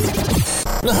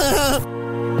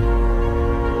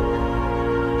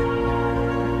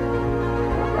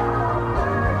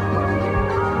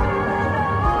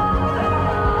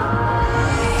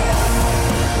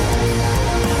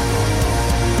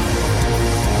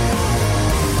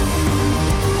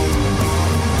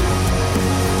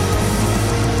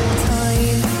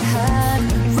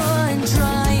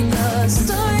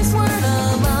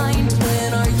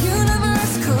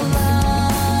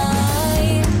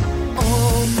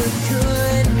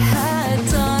 Had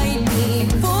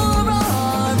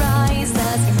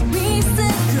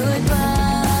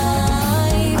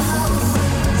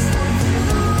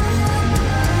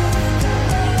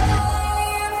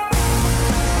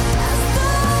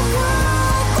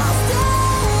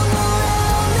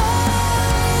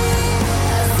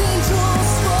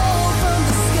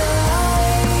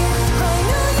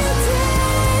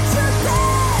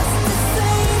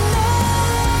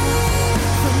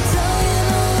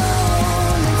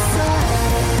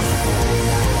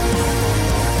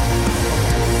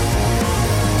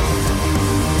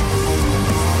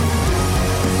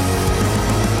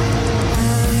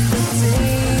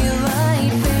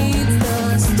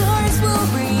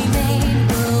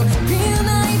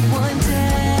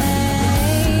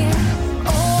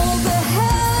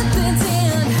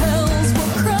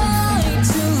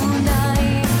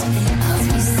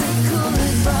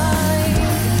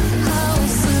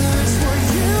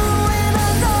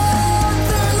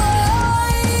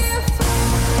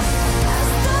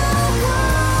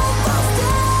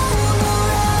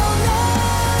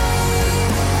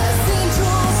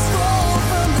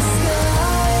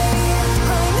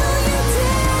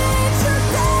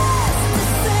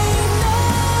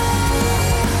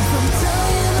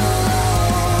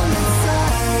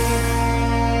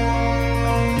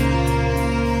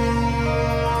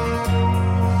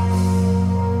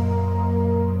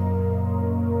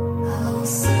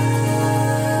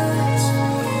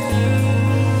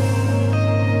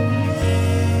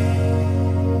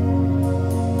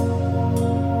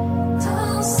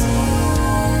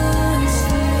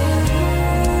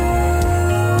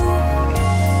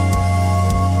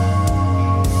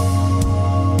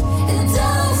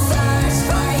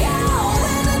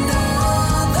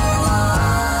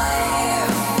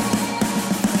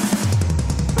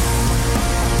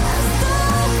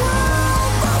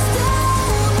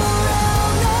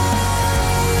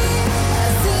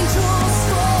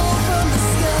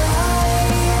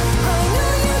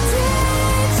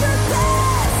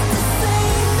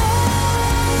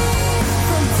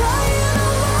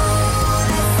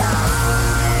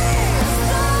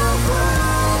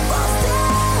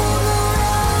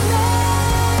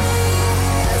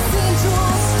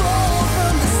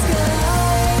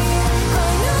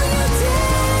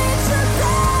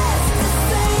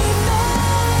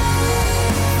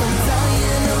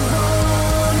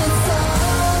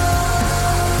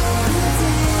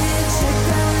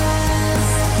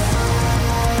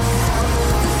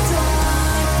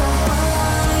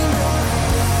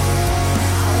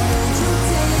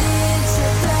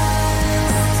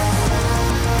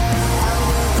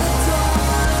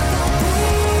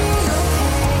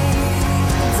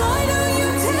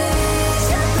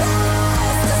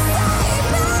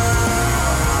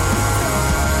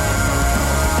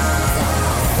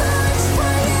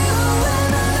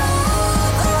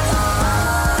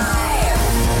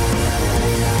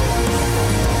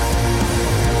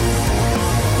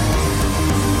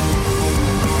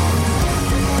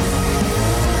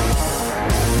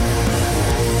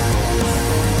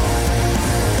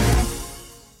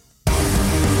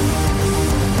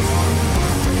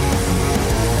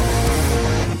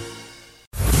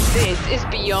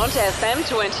FM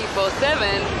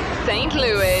 24/7, St.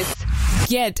 Louis.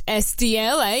 Get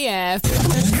STLAF.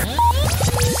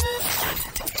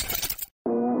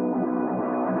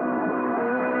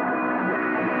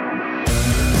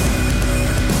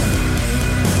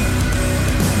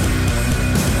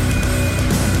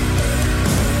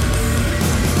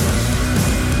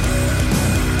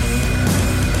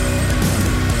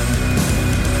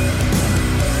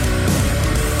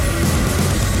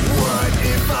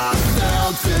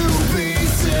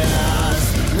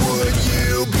 Would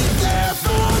you be there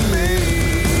for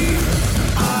me?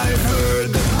 I've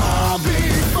heard that all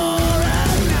before,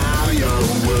 and now your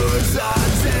words are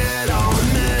dead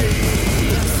on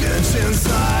me. Tensions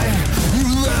high, you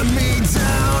let me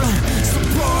down,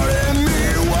 supporting me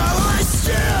while I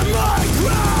stand my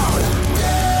ground.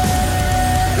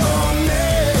 Dead on me,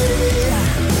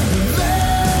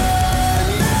 then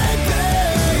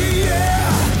maybe,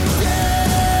 yeah.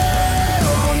 Dead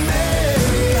on me.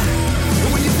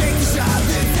 When you take the shot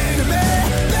that's into me,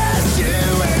 that's you,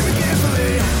 aim it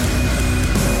carefully.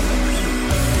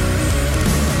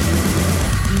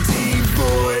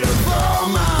 Devoid of all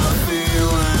my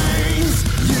feelings,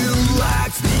 you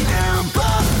lacked the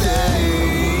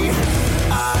empathy.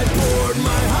 I poured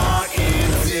my heart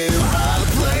into a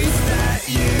place that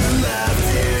you left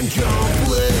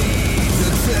incomplete. The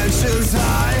tension's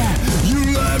high, you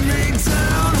let me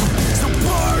down,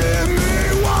 supporting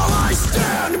me while I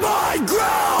stand my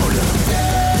ground.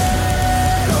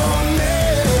 Dead on me,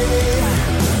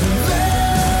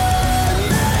 then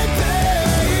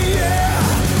maybe, yeah.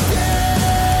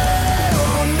 Dead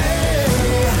on me.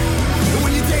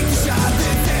 When you take the shot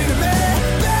that's into me,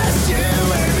 that's you,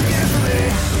 aim it carefully.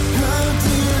 How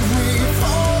did we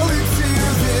fall into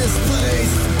this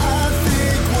place? I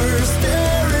think we're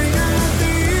staring at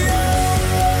the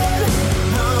end.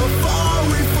 How far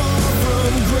we fall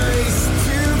from grace,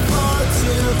 too far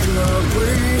to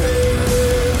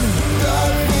comprehend. The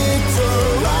victor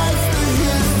writes the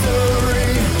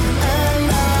history,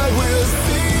 and I will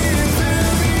see into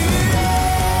the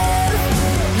end.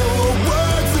 Your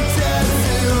words are dead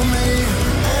to me,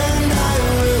 and I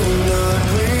will not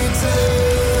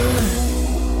pretend.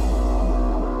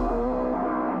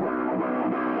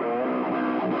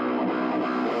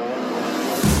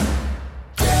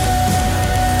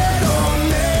 Dead on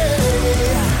me,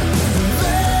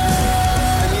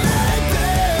 then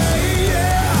maybe,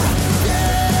 yeah.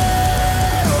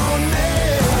 Dead on me.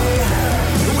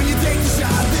 When you take the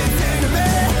shot that's into me,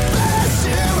 that's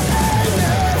you, aim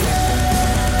it.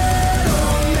 Dead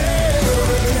on me,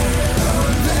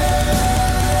 then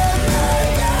maybe.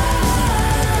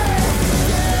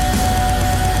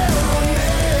 Dead on me.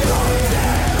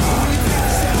 When you take the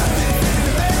shot that's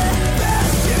into me,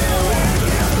 that's you, aim it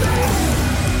carefully.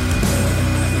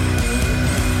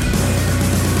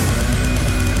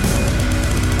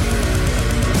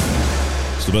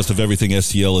 It's the best of everything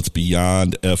STL. It's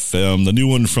Beyond FM. The new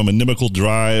one from Inimical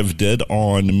Drive, Dead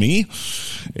on Me.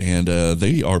 And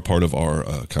they are part of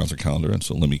our concert calendar. And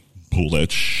so let me pull that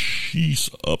cheese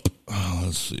up.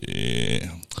 Let's see.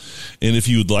 And if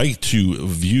you would like to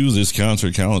view this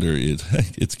concert calendar,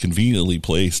 it's conveniently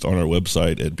placed on our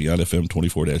website at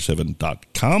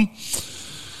beyondfm24-7.com.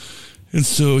 And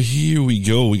so here we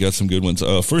go. We got some good ones.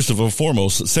 First of all,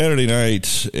 foremost, Saturday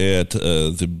night at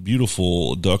the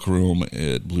beautiful Duck Room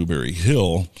at Blueberry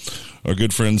Hill, our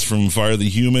good friends from Fire the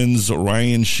Humans,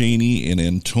 Ryan Shaney and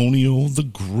Antonio the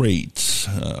Great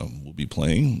will be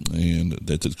playing, and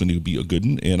that's going to be a good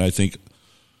one. And I think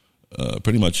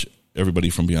pretty much everybody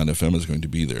from Beyond FM is going to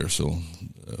be there, so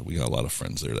we got a lot of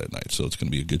friends there that night. So it's going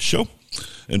to be a good show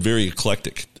and very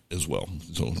eclectic as well.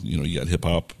 So, you got hip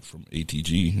hop from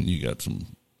ATG, and you got some,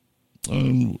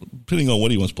 depending on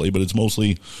what he wants to play, but it's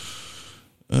mostly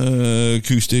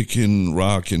acoustic and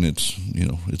rock, and it's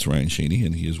Ryan Shaney,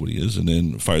 and he is what he is. And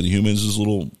then Fire the Humans is a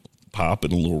little pop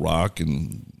and a little rock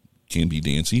and can be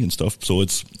dancey and stuff. So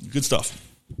it's good stuff.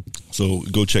 So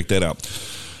go check that out.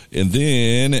 And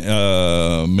then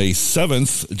May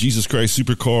 7th, Jesus Christ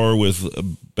Supercar with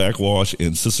Backwash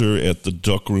and Sisser at the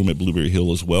Duck Room at Blueberry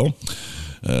Hill as well.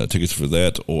 Tickets for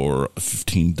that or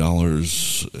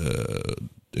 $15,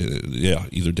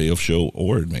 either day of show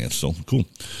or advance. So cool.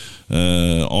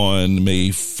 On May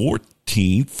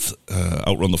 14th,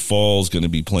 Outrun the Fall is going to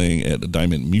be playing at the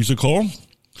Diamond Music Hall.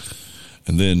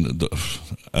 And then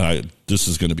this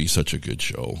is going to be such a good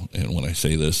show. And when I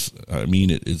say this, I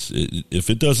mean it. If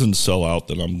it doesn't sell out,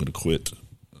 then I'm going to quit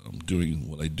doing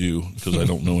what I do, because I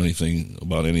don't know anything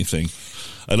about anything.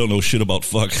 I don't know shit about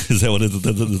fuck. Is that what it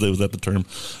is? Was that the term?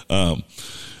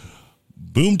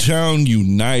 Boomtown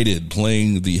United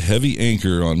playing the Heavy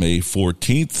Anchor on May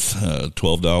 14th,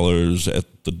 $12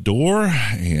 at the door,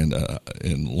 and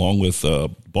along with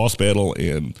Boss Battle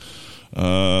and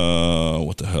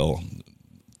what the hell,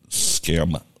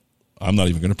 Scam. I'm not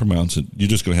even going to pronounce it. You're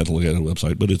just going to have to look at the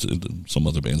website, but it's some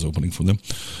other bands opening for them.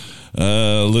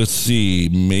 Let's see,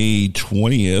 May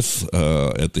 20th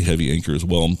at the Heavy Anchor as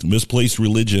well. Misplaced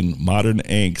Religion, Modern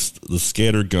Angst, The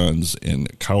Scatterguns,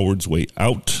 and Coward's Way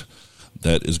Out.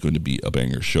 That is going to be a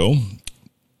banger show.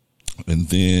 And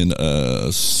then,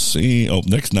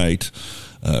 next night,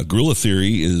 Gorilla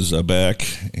Theory is back,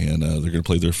 and they're going to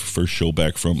play their first show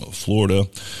back from Florida,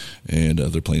 and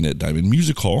they're playing at Diamond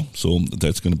Music Hall, so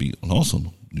that's going to be an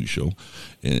awesome new show.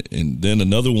 And then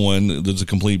another one that's a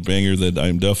complete banger that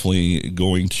I'm definitely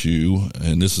going to,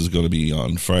 and this is going to be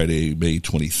on Friday, May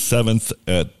 27th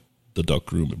at the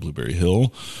Duck Room at Blueberry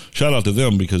Hill. Shout out to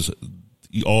them, because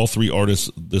all three artists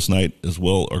this night as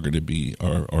well are going to be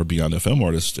our Beyond FM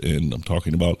artists, and I'm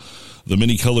talking about the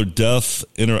Many Colored Death,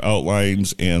 Inner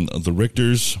Outlines, and the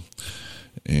Richters.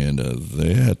 And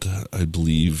that, I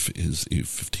believe, is a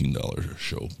 $15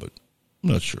 show, but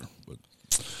I'm not sure. But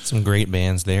some great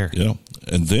bands there. Yeah.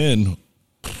 And then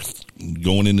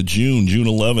going into June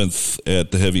 11th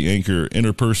at the Heavy Anchor,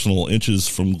 Interpersonal Inches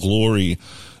from Glory,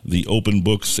 The Open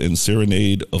Books and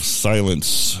Serenade of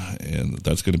Silence, and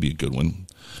that's going to be a good one.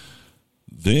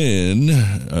 Then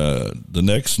the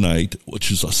next night,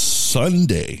 which is a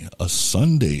Sunday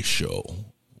show,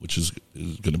 which is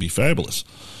going to be fabulous.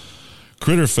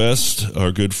 Critter Fest,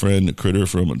 our good friend Critter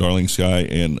from Darling Sky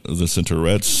and the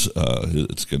Centaurettes,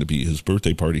 it's going to be his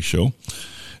birthday party show.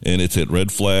 And it's at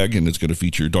Red Flag, and it's going to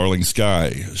feature Darling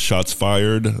Sky, Shots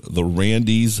Fired, the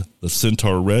Randys, the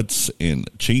Centaurettes, and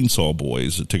Chainsaw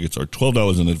Boys. The tickets are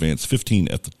 $12 in advance,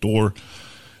 $15 at the door,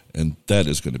 and that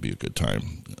is going to be a good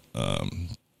time.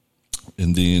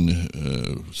 And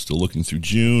then, still looking through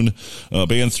June,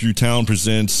 Band Through Town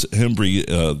presents Hembry.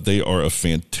 They are a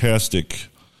fantastic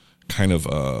kind of,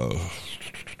 how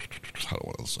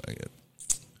do I say it?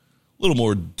 A little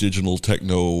more digital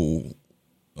techno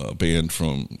band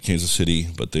from Kansas City,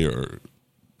 but they are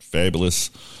fabulous.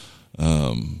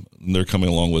 They're coming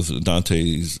along with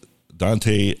Dante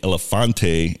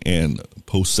Elefante and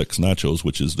Post Sex Nachos,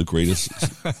 which is the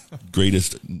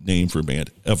greatest name for a band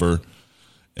ever.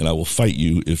 And I will fight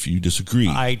you if you disagree.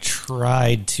 I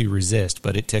tried to resist,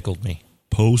 but it tickled me.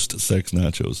 Post Sex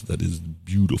Nachos. That is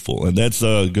beautiful. And that's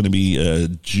going to be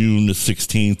June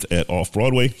 16th at Off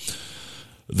Broadway.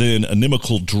 Then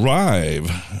Inimical Drive,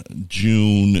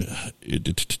 June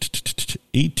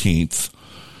 18th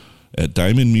at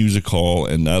Diamond Music Hall.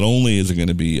 And not only is it going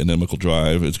to be Inimical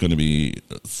Drive, it's going to be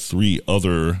 3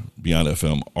 other Beyond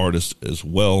FM artists as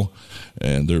well.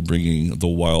 And they're bringing The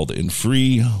Wild and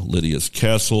Free, Lydia's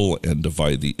Castle, and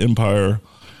Divide the Empire.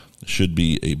 Should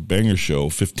be a banger show,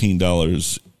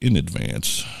 $15 in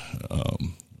advance.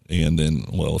 And then,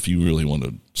 well, if you really want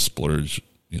to splurge,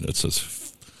 it says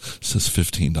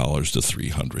 $15 to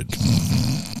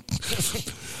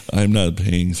 $300. I'm not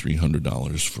paying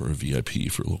 $300 for a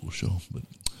VIP for a local show. But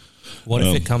what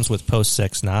if it comes with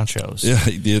post-sex nachos? Yeah,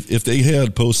 if they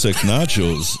had post-sex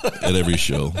nachos at every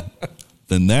show,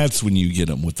 then that's when you get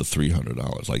them with the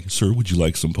 $300. Like, sir, would you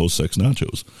like some post-sex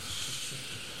nachos?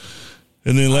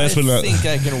 And then last but not, I think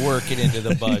I can work it into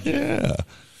the budget. Yeah,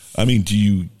 I mean, do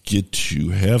you get to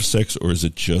have sex, or is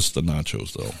it just the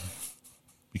nachos though?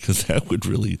 Because that would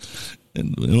really,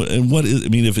 and what is, I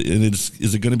mean,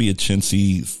 is it going to be a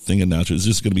chintzy thing of nachos? Is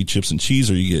this going to be chips and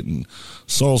cheese? Or are you getting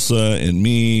salsa and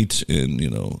meat and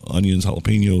onions,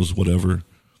 jalapenos, whatever?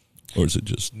 Or is it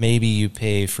just maybe you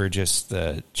pay for just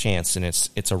the chance, and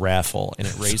it's a raffle, and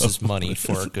it raises money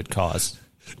for a good cause.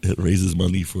 It raises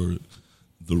money for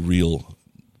the real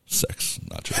sex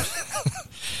nachos.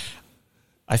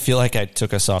 I feel like I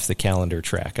took us off the calendar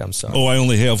track. I'm sorry. Oh, I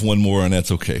only have one more, and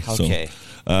that's okay. Okay.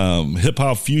 So, Hip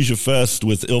Hop Fusion Fest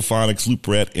with Ilphonics, Loop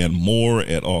Rat, and more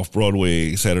at Off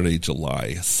Broadway Saturday,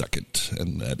 July 2nd,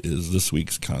 and that is this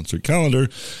week's concert calendar.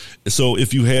 So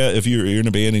if you're in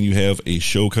a band and you have a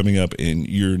show coming up and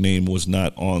your name was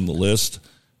not on the list,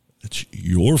 it's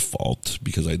your fault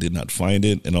because I did not find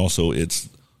it, and also it's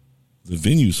the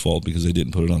venue's fault because they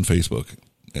didn't put it on Facebook.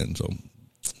 And so,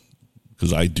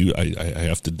 because I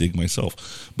have to dig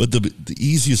myself. But the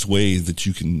easiest way that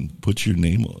you can put your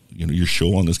name, your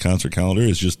show on this concert calendar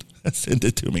is just send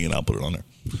it to me and I'll put it on there.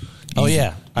 Oh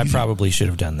yeah, I probably should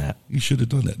have done that. You should have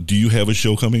done that. Do you have a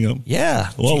show coming up?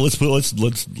 Yeah. Well, let's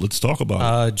talk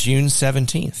about it. June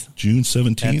 17th. June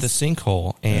 17th at the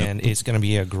Sinkhole, and it's going to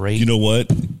be a great. You know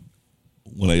what?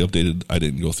 When I updated, I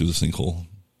didn't go through the Sinkhole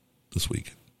this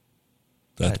week.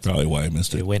 That's probably why I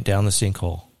missed it. It went down the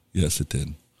sinkhole. Yes, it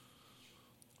did.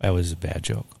 That was a bad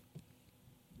joke.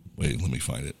 Wait, let me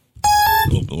find it.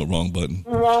 Oh, wrong button.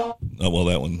 Oh, well,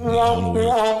 that one will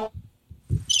work.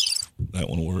 That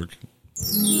one will work.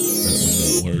 That one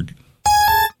doesn't work.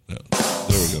 There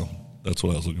we go. That's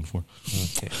what I was looking for.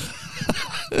 Okay.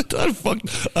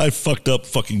 I fucked up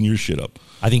fucking your shit up.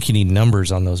 I think you need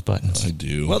numbers on those buttons. I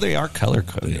do. Well, they are color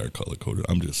coded. They are color coded.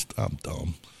 I'm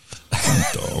dumb. I'm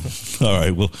dumb. All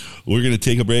right. Well, we're going to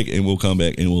take a break and we'll come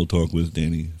back and we'll talk with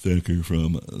Danny Thacker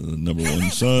from Number One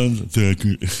Sons.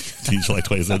 Thacker. He's like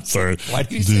twice that. Sorry. Why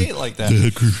do you say it like that?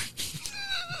 Thacker.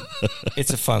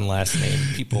 It's a fun last name.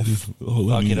 People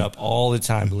fuck it up all the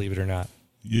time, believe it or not.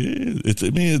 Yeah.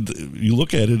 You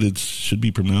look at it, it should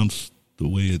be pronounced the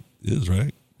way it is,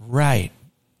 right? Right.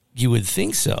 You would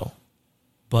think so.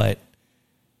 But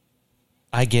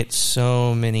I get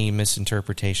so many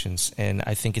misinterpretations, and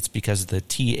I think it's because the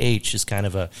TH is kind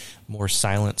of a more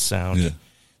silent sound. Yeah.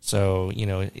 So,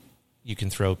 you can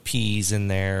throw P's in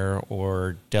there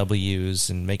or W's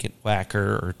and make it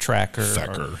whacker or tracker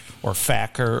or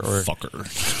facker or fucker.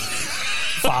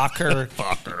 Focker.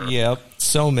 Fucker. Yep.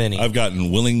 So many. I've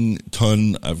gotten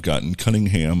Willington. I've gotten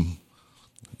Cunningham.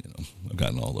 I've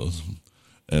gotten all those.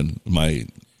 And my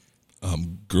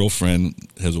girlfriend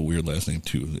has a weird last name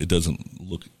too. It doesn't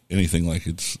look anything like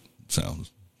it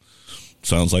sounds.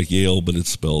 Sounds like Yale, but it's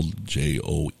spelled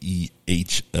Joehl.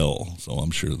 So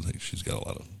I'm sure that she's got a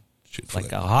lot of shit for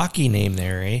like that. a hockey name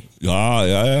there, eh?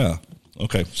 Yeah.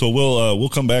 Okay, so we'll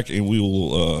come back and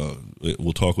we'll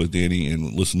talk with Danny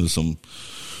and listen to some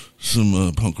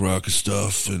punk rock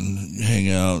stuff and hang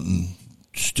out and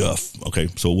stuff. Okay,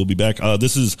 so we'll be back.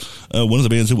 This is one of the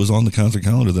bands that was on the concert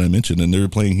calendar that I mentioned, and they're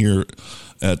playing here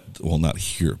not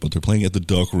here, but they're playing at the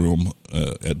Duck Room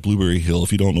at Blueberry Hill.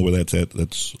 If you don't know where that's at,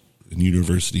 that's in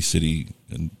University City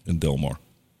in Del Mar.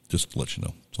 Just to let you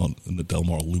know, it's in the Del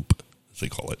Mar Loop, as they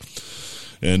call it.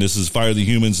 And this is Fire the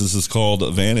Humans. This is called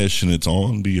Vanish, and it's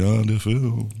on Beyond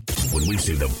FM. When we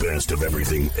say the best of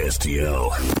everything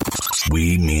STL,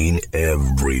 we mean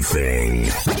everything.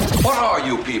 What are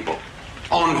you people?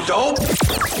 On dope?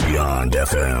 Beyond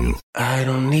FM. I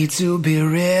don't need to be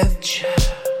rich.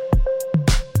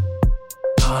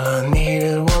 All I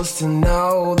needed was to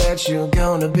know that you're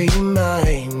gonna be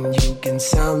mine. You can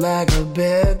sound like a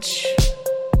bitch,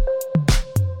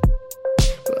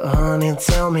 but honey,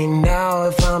 tell me now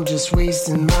if I'm just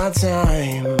wasting my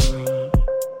time.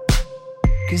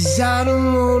 'Cause I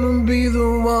don't wanna be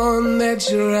the one that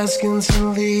you're asking to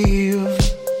leave.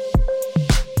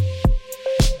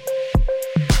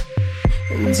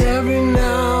 And every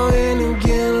now and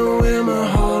again I wear my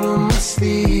heart on my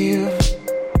sleeve.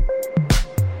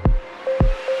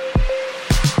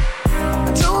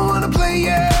 I don't wanna play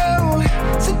you,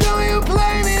 so don't you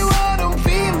play me. What I'm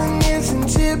feeling isn't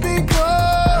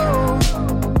typical.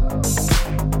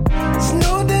 There's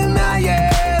no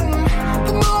denying,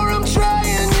 the more I'm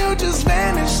trying, you just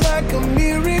vanish like a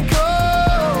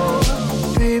miracle.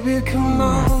 Baby, come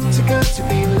on, you got to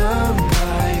be loved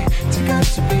by, you got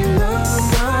to be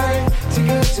loved by, you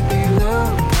got to be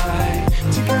loved by,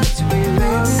 you got to be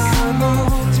loved by. Come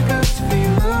on, you got to be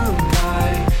loved by,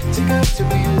 you got to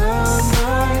be loved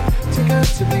by, you got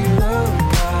to be loved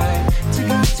by, you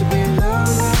got to be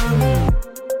loved by.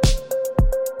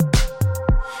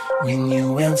 When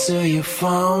you answer your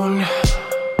phone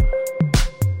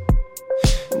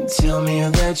and tell me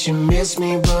that you miss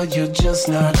me, but you're just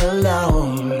not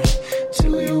alone.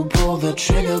 Till you pull the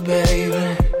trigger,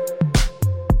 baby,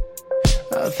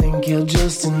 I think you're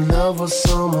just in love with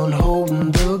someone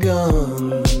holding the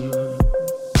gun.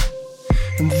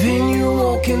 And then you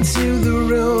walk into the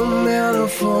room and I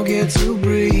forget to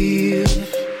breathe.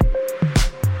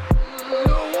 I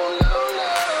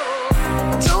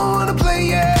don't wanna play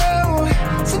you,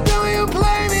 so don't you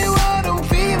play me. What I'm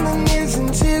feeling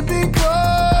isn't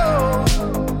typical.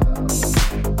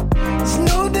 There's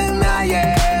no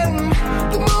denying,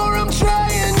 the more I'm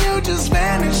trying, you just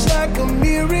vanish like a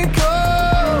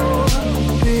miracle.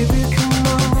 Baby, come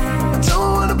on, I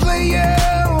don't wanna play you,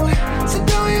 so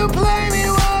don't you play me.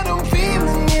 What I'm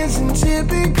feeling isn't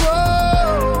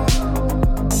typical.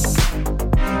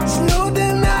 There's no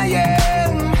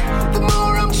denying, the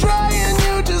more I'm trying,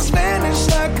 you just vanish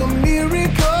like a miracle.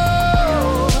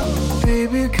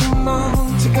 Baby, come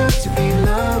on, you got to be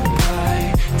loved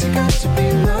by, you got to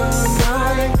be loved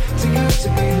by, you got to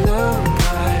be loved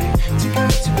by, you got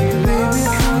to be loved. Baby,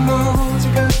 come on, you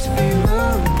got to be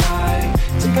loved by,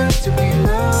 you got to be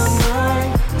loved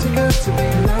by, you got to be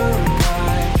loved by,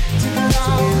 you got to be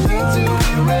loved by,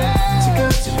 you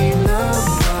got to be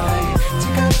loved by, you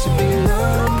got to be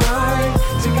loved by,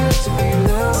 you got to be loved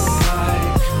by.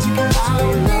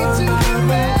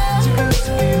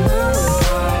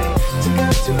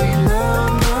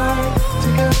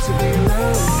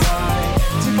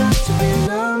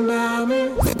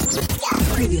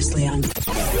 Previously on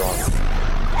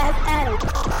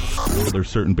There's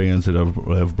certain bands that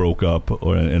have broke up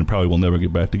and probably will never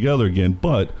get back together again,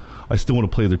 but I still want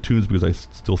to play their tunes because I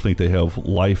still think they have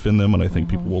life in them, and I think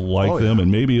people will like them,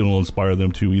 and maybe it'll inspire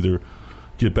them to either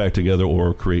get back together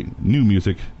or create new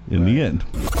music in the end.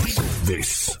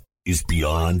 This is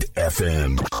Beyond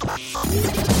FM.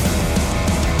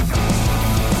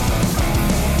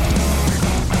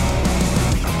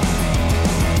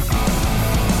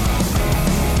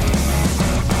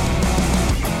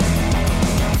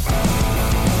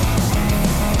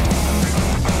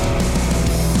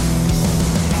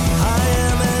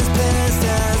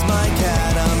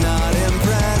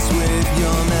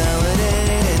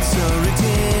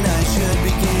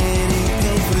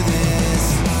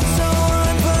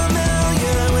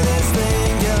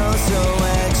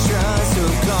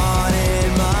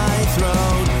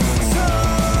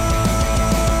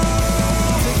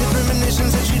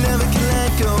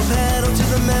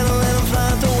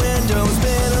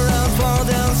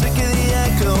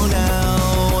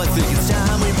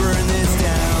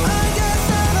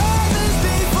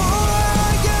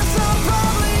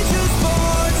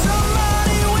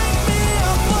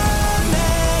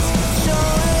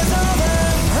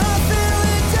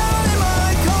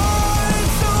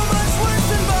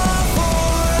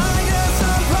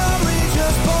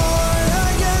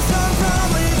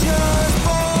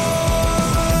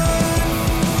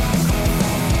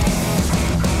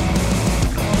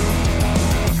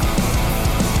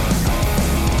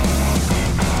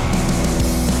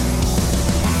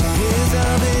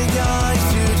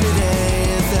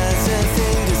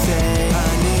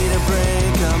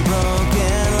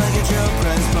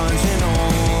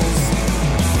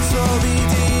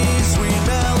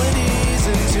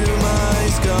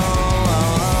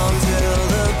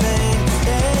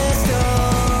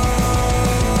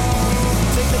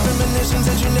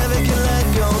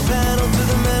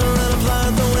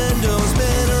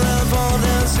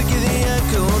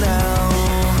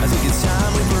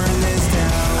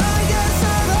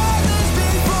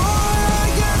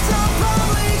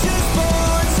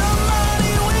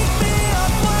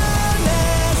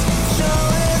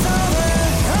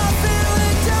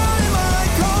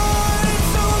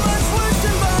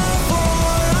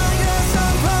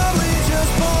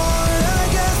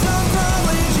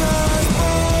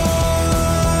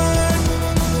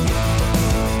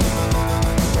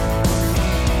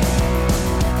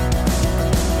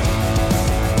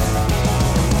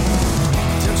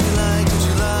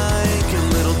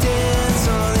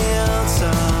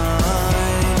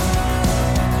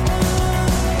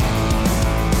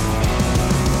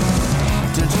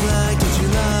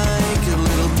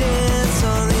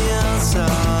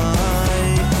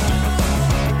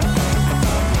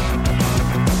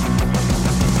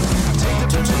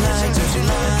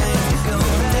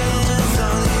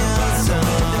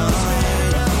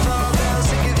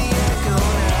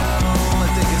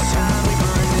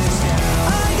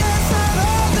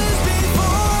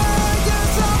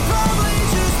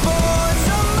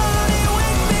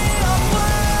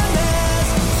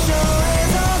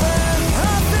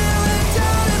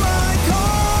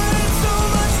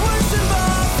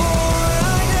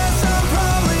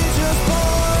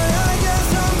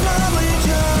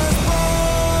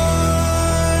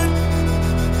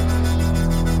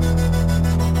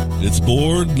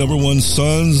 Bored, number one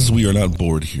sons. We are not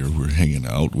bored here. We're hanging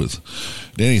out with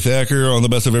Danny Thacker on the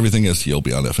Best of Everything STL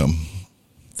Beyond FM.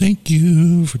 Thank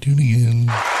you for tuning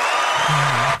in.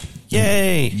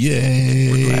 Yay.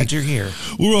 Yay. We're glad you're here.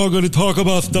 We're all going to talk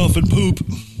about stuff and poop.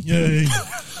 Yay.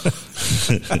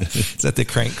 Is that the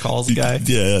crank calls guy?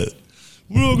 Yeah.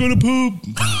 We're all going to poop.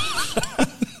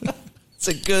 It's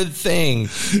a good thing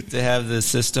to have the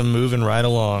system moving right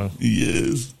along.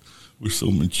 Yes. We're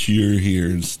so mature here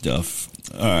and stuff.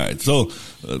 All right. So,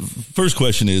 first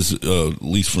question is, at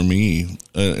least for me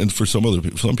and for some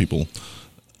people,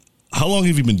 how long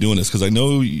have you been doing this? Because I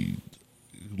know,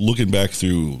 looking back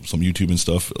through some YouTube and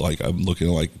stuff, like I'm looking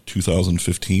at like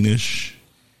 2015-ish.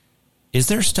 Is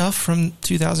there stuff from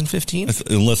 2015?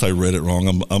 Unless I read it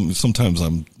wrong. Sometimes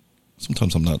I'm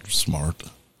not smart.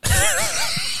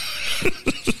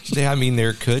 Yeah, I mean,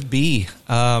 there could be.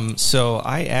 So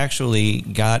I actually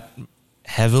got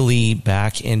heavily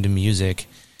back into music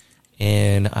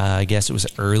in, I guess it was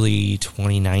early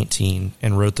 2019,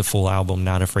 and wrote the full album,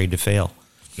 Not Afraid to Fail.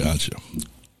 Gotcha.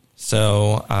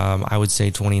 So I would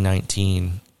say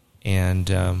 2019, and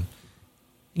it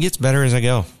gets better as I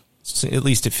go. So at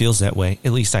least it feels that way.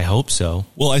 At least I hope so.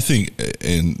 Well, I think,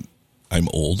 and I'm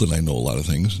old and I know a lot of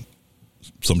things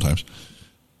sometimes.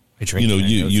 drink.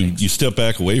 You step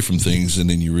back away from things, and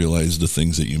then you realize the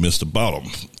things that you missed about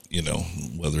them.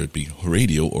 Whether it be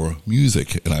radio or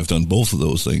music, and I've done both of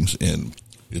those things, and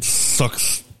it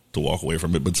sucks to walk away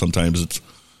from it. But sometimes it's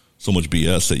so much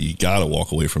BS that you got to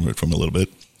walk away from it from a little bit.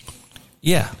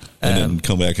 Yeah, and then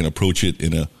come back and approach it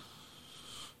in a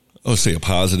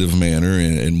positive manner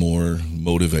and more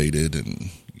motivated, and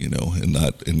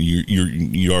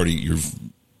you're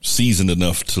seasoned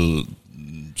enough to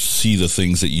see the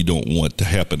things that you don't want to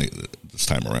happen this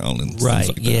time around, and right,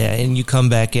 things like yeah, and you come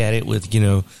back at it with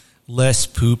less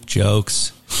poop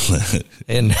jokes,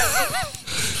 and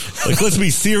let's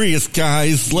be serious,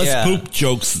 guys, less poop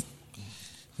jokes.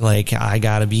 Like, I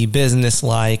gotta be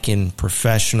businesslike and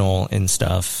professional and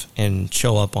stuff, and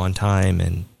show up on time,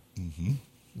 and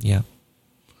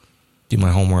do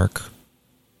my homework.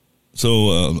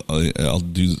 So I'll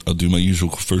do my usual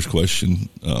first question.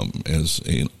 As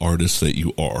an artist that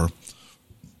you are,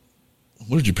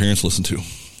 what did your parents listen to?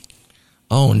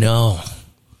 Oh no!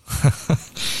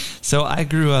 So I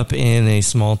grew up in a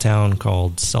small town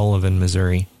called Sullivan,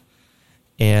 Missouri,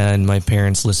 and my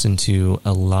parents listened to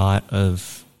a lot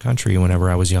of country whenever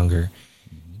I was younger.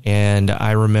 And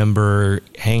I remember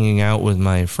hanging out with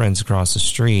my friends across the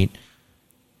street,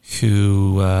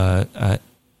 who one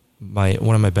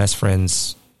of my best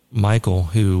friends, Michael,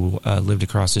 who lived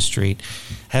across the street,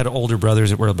 had older brothers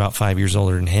that were about 5 years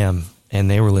older than him, and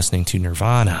they were listening to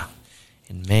Nirvana.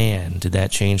 And man, did that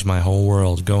change my whole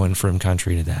world, going from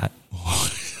country to that.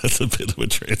 That's a bit of a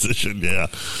transition, yeah.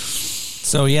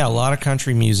 So yeah, a lot of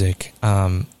country music.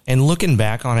 And looking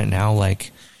back on it now,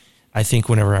 like, I think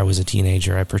whenever I was a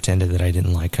teenager, I pretended that I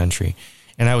didn't like country,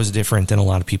 and I was different than a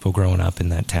lot of people growing up in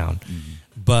that town.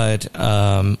 But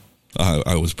I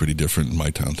was pretty different in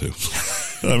my town too.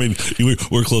 I mean,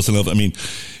 we're close enough. I mean,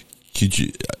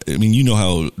 you know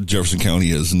how Jefferson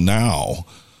County is now.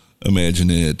 Imagine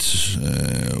it.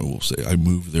 We'll say I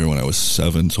moved there when I was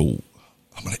 7, so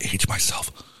I'm going to age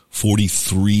myself.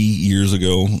 43 years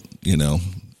ago,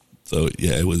 So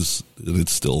yeah,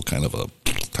 it's still kind of a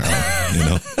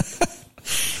town,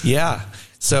 Yeah.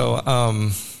 So,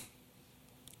 I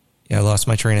lost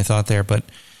my train of thought there, but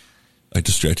I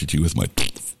distracted you with my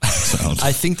sound.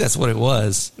 I think that's what it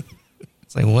was.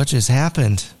 It's like, what just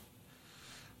happened?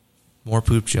 More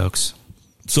poop jokes.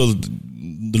 So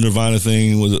the Nirvana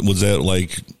thing, was that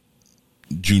like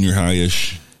junior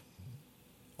high-ish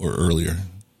or earlier?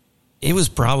 It was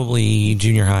probably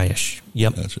junior high-ish.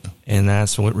 Yep. Gotcha. And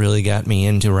that's what really got me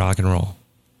into rock and roll.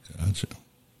 Gotcha.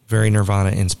 Very Nirvana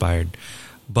inspired.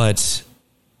 But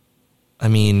I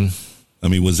mean,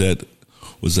 was that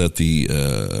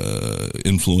the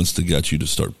influence that got you to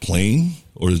start playing,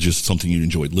 or is it just something you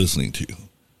enjoyed listening to?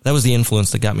 That was the influence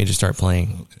that got me to start playing.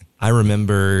 Okay. I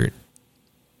remember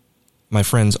my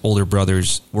friends' older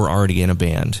brothers were already in a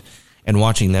band, and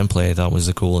watching them play I thought was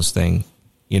the coolest thing,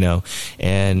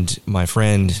 and my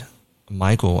friend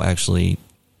Michael actually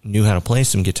knew how to play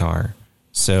some guitar.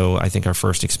 So I think our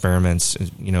first experiments,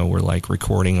 were like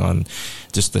recording on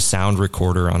just the sound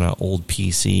recorder on an old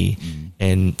PC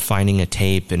and finding a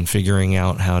tape and figuring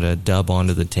out how to dub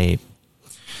onto the tape.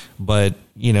 But,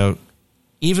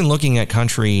 even looking at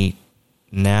country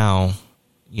now,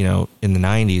 in the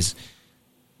 90s,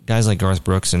 guys like Garth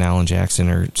Brooks and Alan Jackson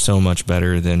are so much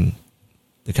better than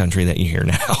the country that you hear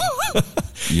now.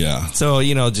 Yeah. So,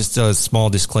 just a small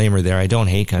disclaimer there. I don't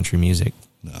hate country music.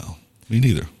 No, me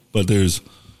neither. But there's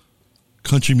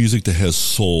country music that has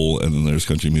soul, and then there's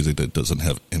country music that doesn't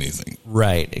have anything.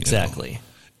 Right, exactly.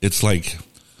 It's like,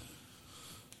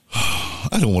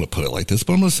 I don't want to put it like this,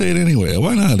 but I'm going to say it anyway.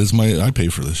 Why not? I pay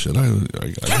for this shit. I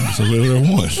can say whatever I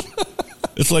want.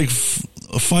 It's like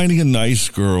finding a nice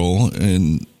girl,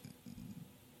 and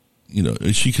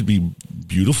she could be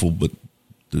beautiful, but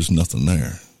there's nothing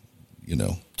there.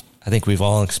 I think we've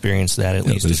all experienced that at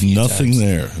least. There's nothing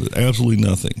there. Absolutely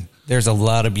nothing. There's a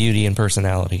lot of beauty and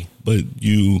personality. But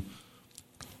you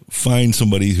find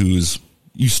somebody who's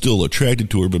you still attracted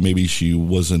to her, but maybe she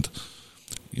wasn't,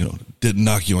 didn't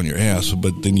knock you on your ass,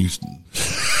 but then you're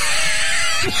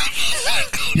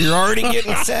already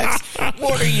getting sex.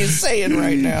 What are you saying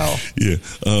right now? Yeah.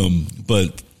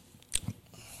 But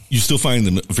you still find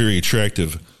them very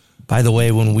attractive. By the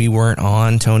way, when we weren't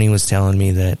on, Tony was telling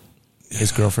me that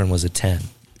his girlfriend was a 10.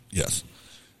 Yes,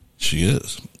 she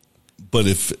is. But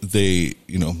if they,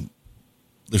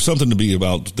 there's something to be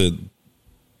about that.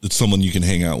 It's someone you can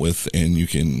hang out with and you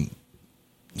can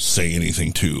say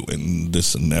anything to, and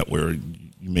this and that. Where you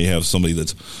may have somebody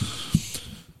that's,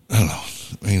 I don't know.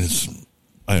 I mean,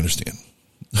 I understand.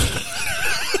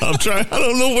 I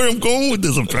don't know where I'm going with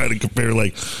this. I'm trying to compare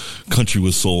like country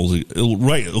with soul.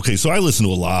 Right. Okay. So I listen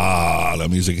to a lot of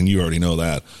music, and you already know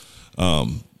that.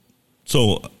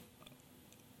 So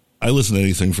I listen to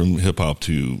anything from hip hop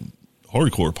to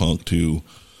hardcore punk to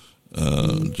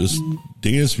just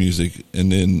dance music,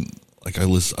 and then like I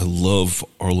love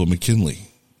Arlo McKinley,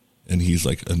 and he's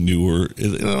like a newer. I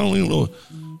don't even know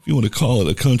if you want to call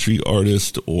it a country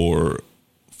artist or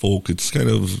folk. It's kind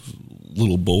of a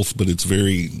little both, but it's to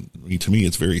me,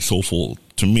 it's very soulful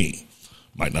to me.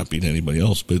 Might not be to anybody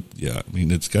else, but yeah, I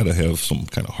mean, it's got to have some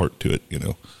kind of heart to it, you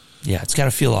know? Yeah, it's got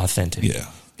to feel authentic. Yeah.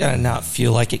 Got to not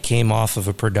feel like it came off of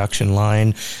a production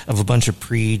line of a bunch of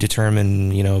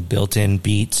predetermined, built-in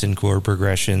beats and chord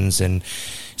progressions and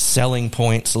selling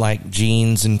points like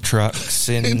jeans and trucks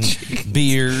and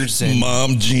beers and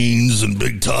mom jeans and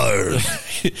big tires,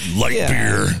 light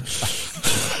beer.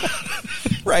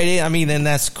 Right. I mean, and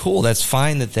that's cool. That's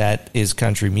fine that is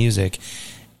country music,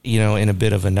 in a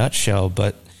bit of a nutshell.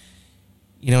 But,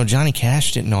 Johnny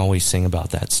Cash didn't always sing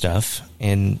about that stuff.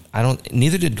 And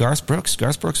neither did Garth Brooks.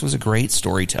 Garth Brooks was a great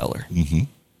storyteller. Mm-hmm.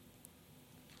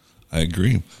 I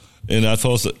agree. And I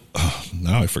thought that,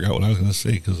 now I forgot what I was going to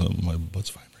say because my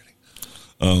butt's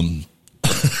vibrating.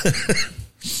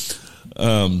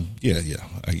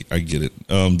 I get it.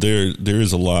 There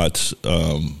is a lot.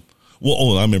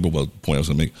 I remember what point I was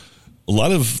going to make. A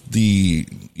lot of the,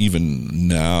 even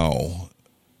now,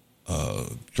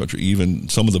 country, even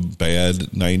some of the bad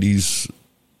 90s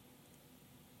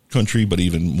country, but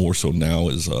even more so now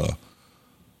is a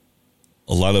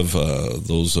lot of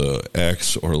those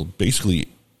acts are basically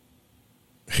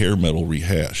hair metal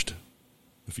rehashed,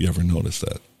 if you ever noticed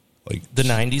that. Like the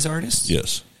 90s artists?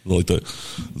 Yes. Like the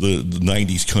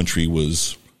 90s country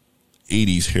was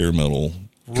 80s hair metal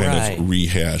kind of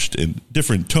rehashed in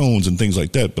different tones and things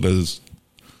like that, but as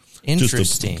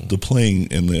interesting. Just the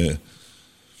playing and the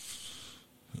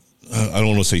I don't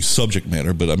want to say subject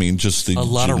matter, but I mean just the a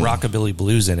lot of rockabilly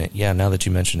blues in it. Yeah, now that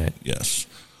you mention it. Yes.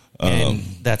 And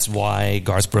that's why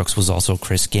Garth Brooks was also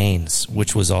Chris Gaines,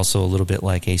 which was also a little bit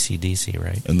like AC/DC,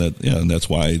 right? And that's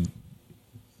why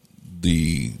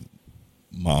the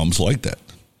moms like that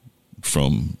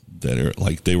from that era.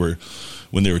 Like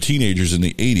when they were teenagers in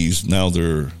the 80s, now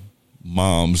they're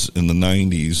moms in the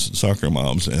 90s, soccer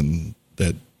moms, and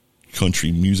that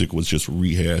country music was just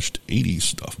rehashed 80s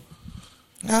stuff.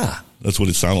 That's what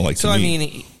it sounded like to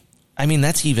me. I mean,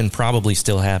 that's even probably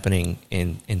still happening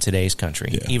in today's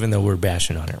country, even though we're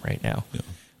bashing on it right now. Yeah.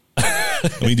 I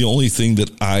mean, the only thing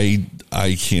that I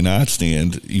cannot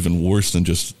stand, even worse than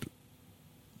just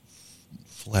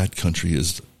flat country,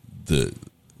 is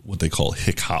what they call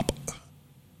hick hop.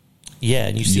 Yeah,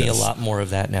 and you see a lot more of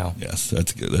that now. Yes,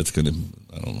 that's going to,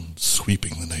 I don't know,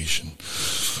 sweeping the nation,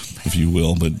 if you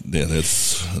will. But yeah,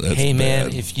 that's hey, man,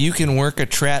 bad. if you can work a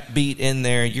trap beat in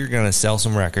there, you're going to sell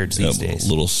some records these days. A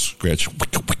little scratch,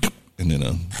 and then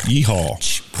a yeehaw.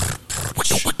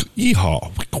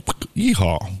 Yeehaw.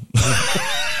 Yeehaw.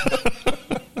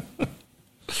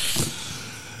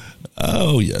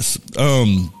 Oh, yes.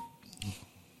 Man,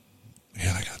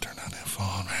 I got to turn on that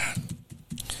phone, man.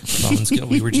 Phones go.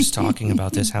 We were just talking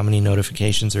about this. How many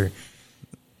notifications are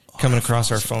coming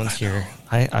across our phones here?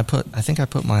 I think I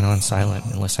put mine on silent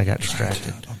unless I got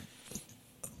distracted. I'm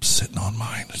sitting on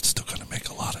mine. It's still going to make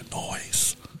a lot of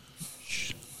noise.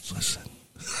 Shh, listen.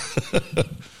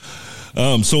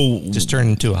 So just turned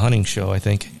into a hunting show, I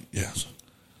think. Yes.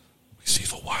 We see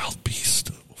the wild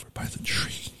beast over by the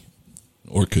tree,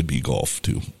 or it could be golf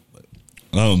too.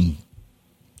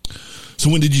 So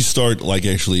when did you start, like,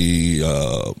 actually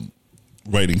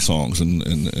writing songs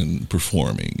and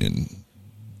performing? And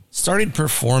started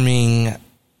performing,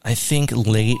 I think,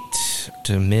 late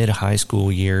to mid high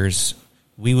school years.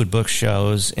 We would book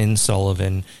shows in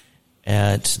Sullivan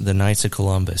at the Knights of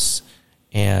Columbus,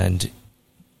 and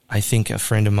I think a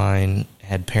friend of mine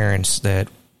had parents that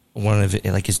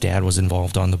his dad was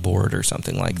involved on the board or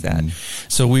something like that.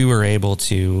 So we were able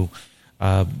to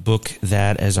book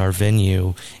that as our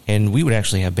venue, and we would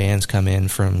actually have bands come in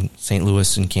from St.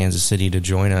 Louis and Kansas City to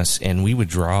join us, and we would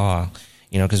draw,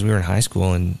 because we were in high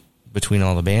school, and between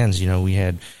all the bands, we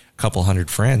had a couple hundred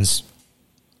friends.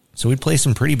 So we'd play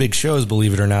some pretty big shows,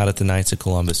 believe it or not, at the Knights of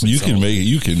Columbus. You can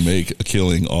make a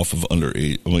killing off of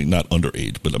underage. I mean, not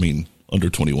underage, but I mean under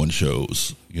 21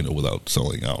 shows. Without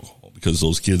selling alcohol, because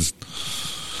those kids,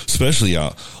 especially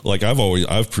like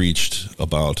I've preached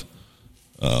about,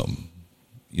 the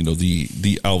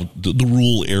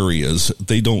rural areas.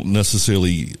 They don't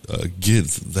necessarily get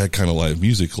that kind of live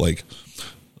music. Like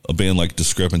a band like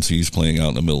Discrepancies playing out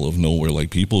in the middle of nowhere,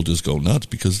 like people just go nuts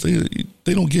because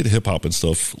they don't get hip hop and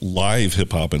stuff, live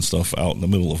hip hop and stuff out in the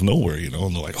middle of nowhere, and they're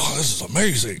like, oh, this is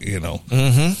amazing,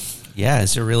 Mm-hmm. Yeah,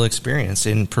 it's a real experience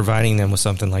in providing them with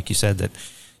something, like you said, that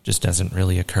just doesn't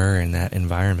really occur in that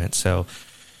environment. So,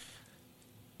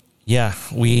 yeah,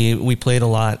 we played a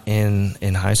lot in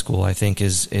high school, I think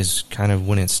is kind of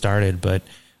when it started. But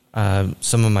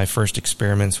some of my first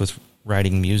experiments with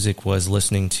writing music was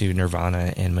listening to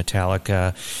Nirvana and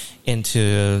Metallica,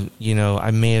 into,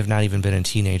 I may have not even been a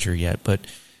teenager yet, but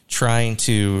trying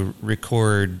to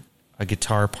record a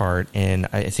guitar part. And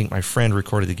I think my friend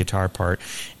recorded the guitar part,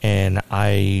 and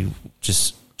I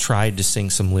just tried to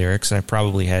sing some lyrics, and I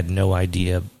probably had no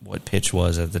idea what pitch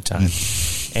was at the time.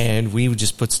 And we would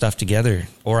just put stuff together.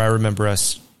 Or I remember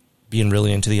us being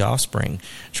really into the Offspring,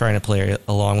 trying to play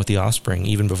along with the Offspring,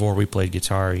 even before we played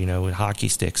guitar, with hockey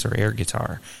sticks or air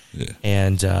guitar. Yeah.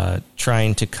 And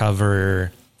trying to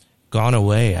cover Gone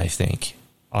Away, I think,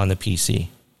 on the PC,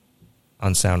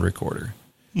 on Sound Recorder.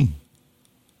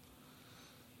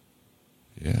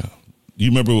 Yeah. You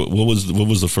remember what was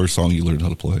the first song you learned how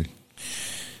to play?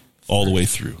 All the way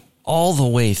through. All the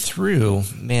way through,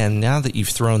 man, now that you've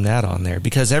thrown that on there,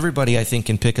 because everybody, I think,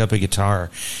 can pick up a guitar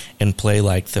and play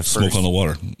like the first... Smoke on the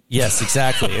Water. Yes,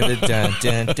 exactly. And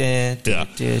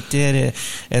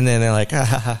then they're like,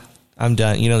 I'm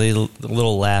done. They a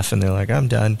little laugh, and they're like, I'm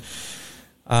done.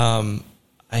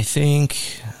 I think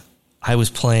I was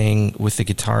playing with the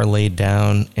guitar laid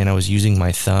down, and I was using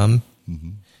my thumb. Mm-hmm.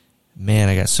 Man,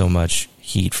 I got so much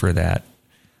heat for that.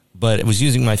 But it was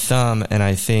using my thumb, and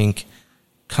I think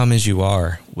Come As You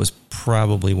Are was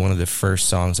probably one of the first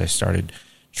songs I started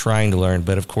trying to learn,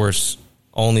 but of course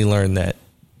only learned that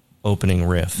opening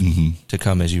riff to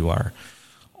Come As You Are.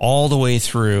 All the way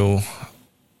through,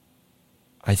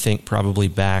 I think probably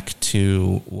back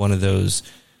to one of those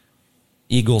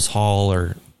Eagles Hall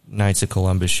or Knights of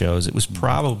Columbus shows. It was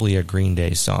probably a Green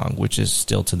Day song, which is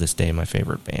still to this day my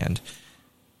favorite band.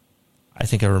 I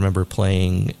think I remember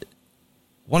playing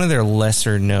one of their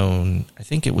lesser known, I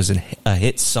think it was a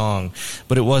hit song,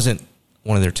 but it wasn't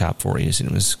one of their top 40s, and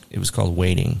it was called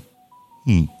Waiting.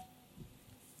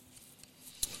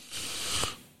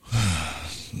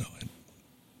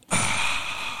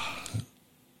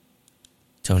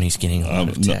 Tony's getting a lot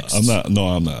of texts. I'm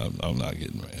not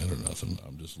getting mad or nothing.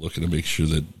 I'm just looking to make sure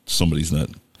that somebody's not.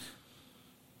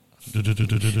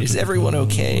 Is everyone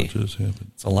okay? What just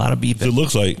happened? It's a lot of beeping. It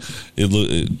looks like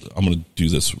I'm going to do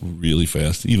this really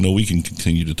fast. Even though we can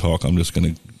continue to talk, I'm just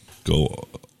going to go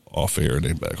off air and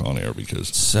then back on air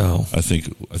because I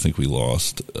think we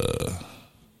lost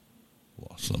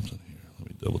something here. Let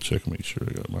me double check and make sure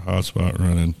I got my hotspot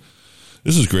running.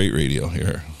 This is great radio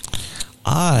here.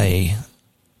 I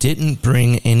didn't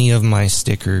bring any of my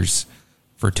stickers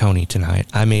for Tony tonight.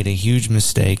 I made a huge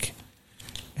mistake.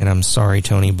 And I'm sorry,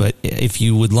 Tony, but if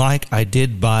you would like, I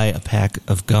did buy a pack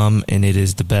of gum, and it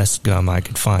is the best gum I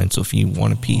could find. So if you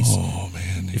want a piece,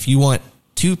 if you want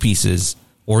 2 pieces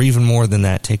or even more than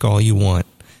that, take all you want.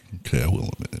 Okay, I will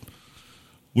admit.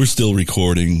 We're still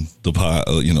recording the pod,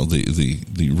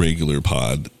 the regular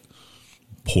pod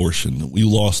portion. We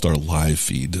lost our live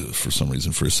feed for some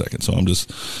reason for a second, so I'm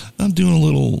doing a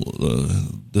little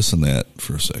this and that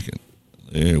for a second.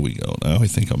 There we go. Now I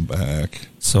think I'm back.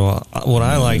 So what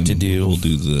I like to do, we'll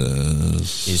do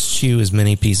this, is chew as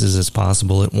many pieces as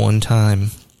possible at one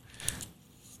time.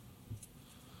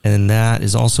 And that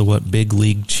is also what Big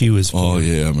League Chew is for. Oh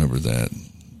yeah, I remember that.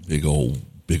 Big old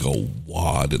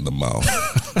wad in the mouth.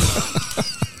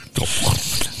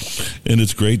 And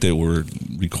it's great that we're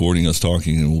recording us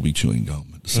talking and we'll be chewing gum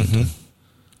at the same time.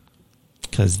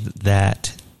 Because the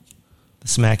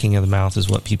smacking of the mouth is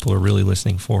what people are really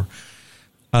listening for.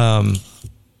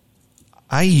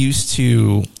 I used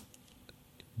to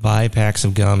buy packs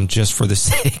of gum just for the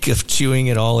sake of chewing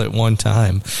it all at one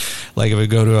time. Like if I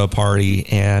go to a party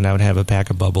and I would have a pack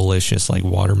of Bubblicious, like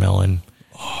watermelon.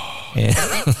 And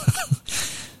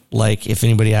like if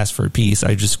anybody asked for a piece,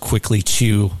 I just quickly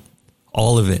chew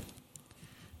all of it.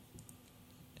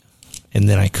 And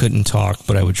then I couldn't talk,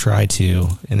 but I would try to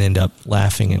and end up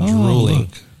laughing and drooling.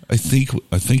 Look. I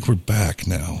think we're back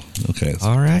now. Okay.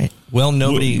 All right. Well,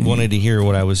 nobody wanted to hear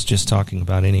what I was just talking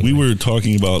about anyway. We were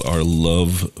talking about our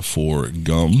love for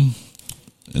gum,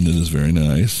 and it is very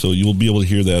nice. So you will be able to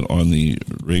hear that on the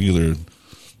regular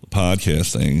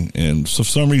podcast thing. And so for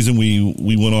some reason we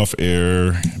went off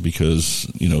air because,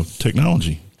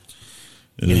 technology.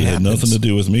 It had nothing to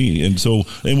do with me. And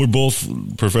we're both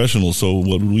professionals. So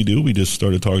what did we do? We just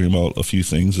started talking about a few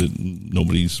things that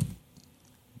nobody's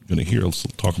going to hear us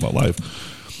talk about live.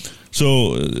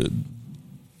 So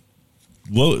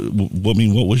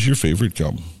What was your favorite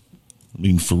gum? I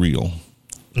mean, for real.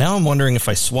 Now I'm wondering if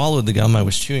I swallowed the gum I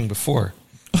was chewing before,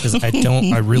 because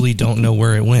I really don't know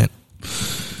where it went.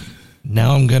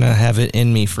 Now I'm going to have it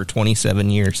in me for 27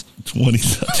 years.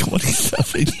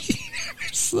 27 years.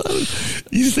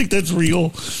 You think that's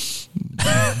real?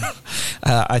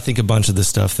 I think a bunch of the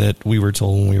stuff that we were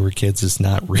told when we were kids is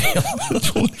not real.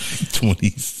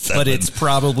 27. But it's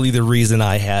probably the reason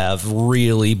I have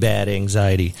really bad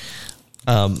anxiety.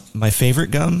 My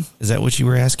favorite gum, is that what you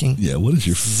were asking? Yeah, what is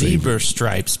your favorite? Zebra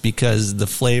Stripes, because the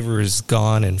flavor is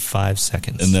gone in 5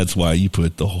 seconds. And that's why you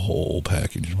put the whole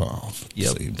package off at the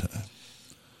same time.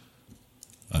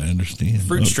 I understand.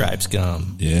 Fruit Stripes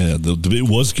gum. Yeah, it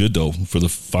was good, though, for the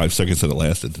 5 seconds that it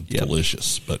lasted.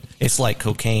 Delicious. But it's like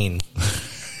cocaine.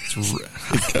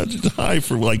 It got you high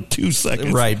for like 2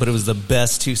 seconds. Right, but it was the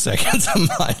best 2 seconds of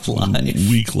my life. A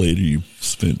week later, you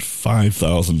spent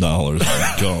 $5,000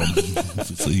 on gum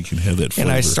so you can have that flavor.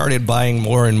 And I started buying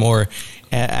more and more.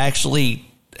 I actually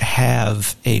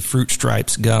have a Fruit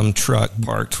Stripes gum truck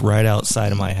parked right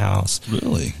outside of my house.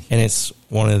 Really? And it's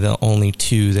one of the only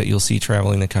 2 that you'll see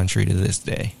traveling the country to this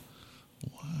day.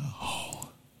 Wow.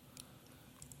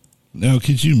 Now,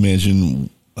 could you imagine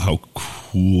how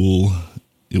cool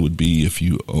it would be if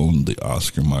you owned the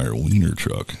Oscar Mayer wiener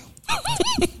truck?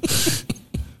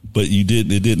 But it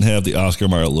didn't have the Oscar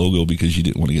Mayer logo because you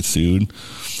didn't want to get sued.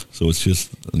 So it's just,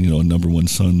 a number one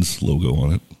Sons logo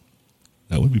on it.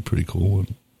 That would be pretty cool.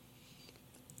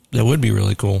 That would be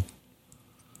really cool.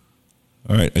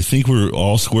 All right, I think we're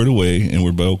all squared away and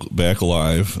we're back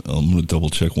alive. I'm going to double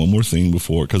check one more thing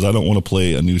before, because I don't want to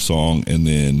play a new song and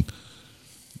then,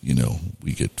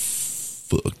 we get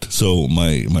fucked. So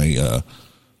my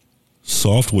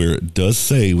software does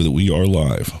say that we are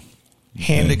live.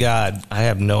 Hand to God, I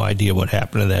have no idea what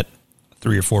happened to that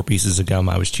 3 or 4 pieces of gum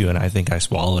I was chewing. I think I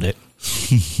swallowed it.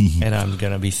 And I'm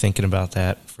going to be thinking about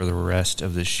that for the rest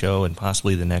of the show and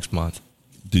possibly the next month.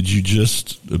 Did you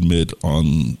just admit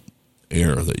on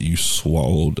air that you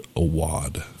swallowed a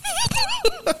wad?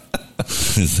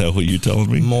 Is that what you're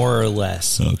telling me? More or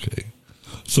less. Okay.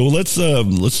 So let's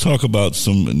talk about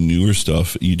some newer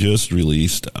stuff you just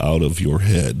released, Out of Your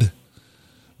Head.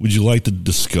 Would you like to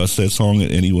discuss that song in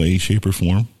any way, shape, or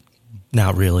form?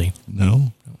 Not really.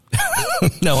 No?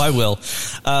 No, I will.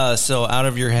 So Out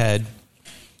of Your Head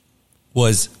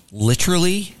was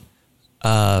literally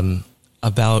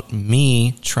about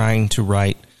me trying to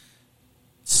write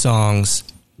songs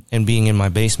and being in my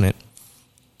basement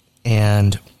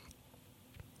and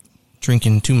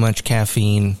drinking too much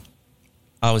caffeine.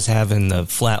 I was having the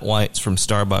flat whites from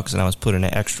Starbucks, and I was putting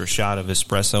an extra shot of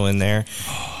espresso in there.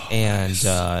 And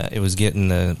it was getting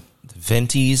the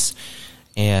venties,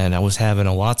 and I was having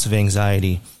lots of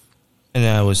anxiety. And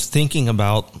I was thinking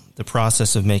about the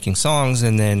process of making songs,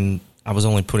 and then I was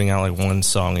only putting out like 1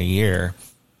 song a year.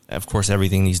 Of course,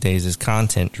 everything these days is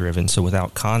content driven. So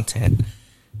without content,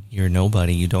 you're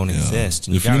nobody. You don't exist.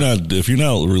 And if you're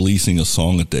not releasing a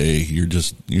song a day,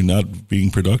 you're not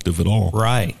being productive at all.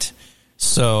 Right.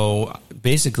 So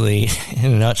basically,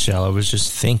 in a nutshell, I was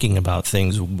just thinking about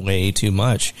things way too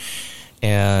much.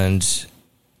 And,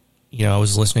 I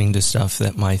was listening to stuff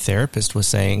that my therapist was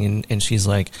saying, and she's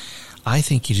like, I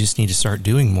think you just need to start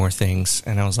doing more things.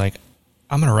 And I was like,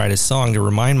 I'm going to write a song to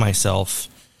remind myself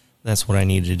that's what I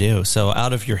needed to do. So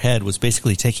Out of Your Head was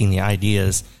basically taking the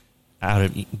ideas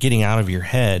getting out of your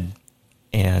head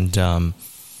and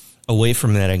away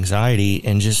from that anxiety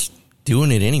and just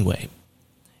doing it anyway.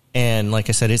 And like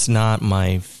I said, it's not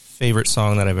my favorite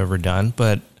song that I've ever done,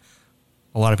 but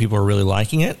a lot of people are really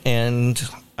liking it. And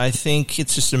I think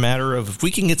it's just a matter of if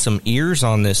we can get some ears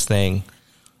on this thing,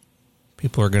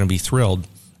 people are going to be thrilled.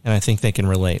 And I think they can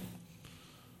relate.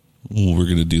 Well, we're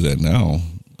going to do that now.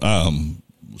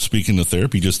 Speaking of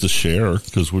therapy, just to share,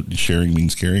 because sharing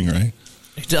means caring, right?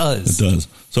 It does. It does.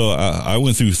 So I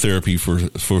went through therapy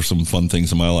for some fun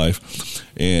things in my life.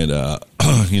 And,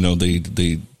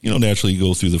 they naturally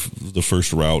go through the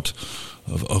first route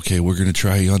of, okay, we're going to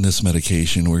try you on this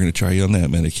medication. We're going to try you on that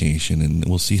medication, and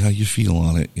we'll see how you feel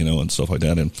on it, and stuff like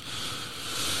that. And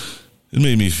it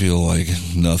made me feel like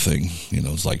nothing.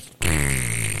 It's like,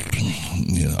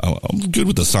 I'm good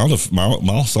with the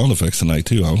mouth sound effects tonight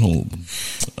too. I don't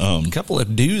know. A couple of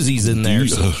doozies in there.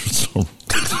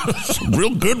 Some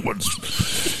real good ones.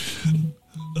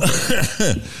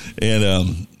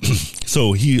 And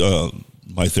so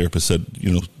my therapist said,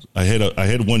 I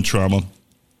had one trauma.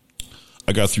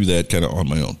 I got through that kind of on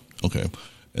my own. Okay.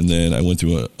 And then I went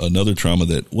through another trauma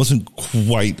that wasn't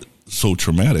quite so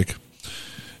traumatic.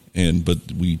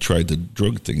 But we tried the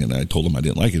drug thing, and I told him I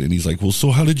didn't like it. And he's like, well,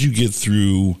 so how did you get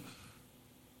through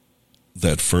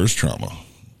that first trauma.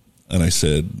 And I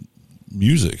said,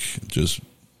 music, just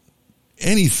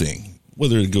anything,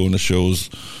 whether it go into shows,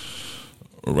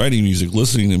 or writing music,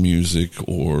 listening to music,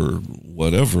 or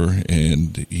whatever.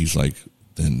 And he's like,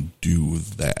 then do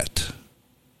that.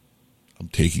 I'm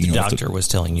taking you off. The doctor was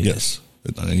telling you this.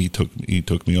 And he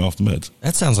took me off the meds.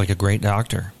 That sounds like a great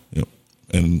doctor. Yep.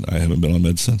 And I haven't been on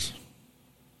meds since.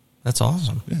 That's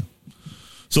awesome. Yeah.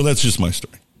 So that's just my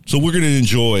story. So we're going to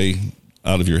enjoy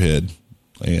Out of Your Head,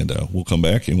 and we'll come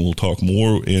back and we'll talk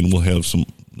more, and we'll have some,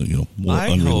 more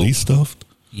unreleased stuff.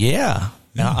 Yeah.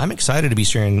 Now, I'm excited to be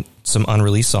sharing some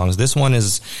unreleased songs. This one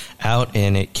is out,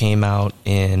 and it came out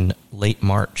in late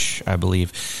March, I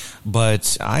believe.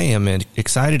 But I am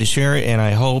excited to share it, and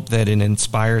I hope that it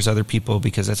inspires other people,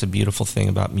 because that's a beautiful thing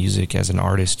about music as an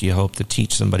artist. You hope to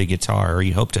teach somebody guitar, or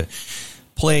you hope to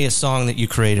play a song that you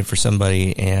created for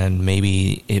somebody, and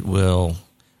maybe it will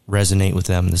resonate with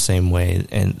them the same way,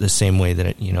 and the same way that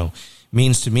it,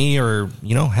 means to me, or,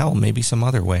 hell, maybe some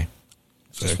other way.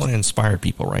 Exactly. Just want to inspire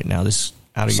people right now. This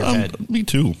Out of Your Head. Me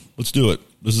too. Let's do it.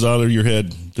 This is Out of Your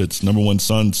Head. That's number one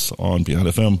Sons on Beyond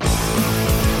FM.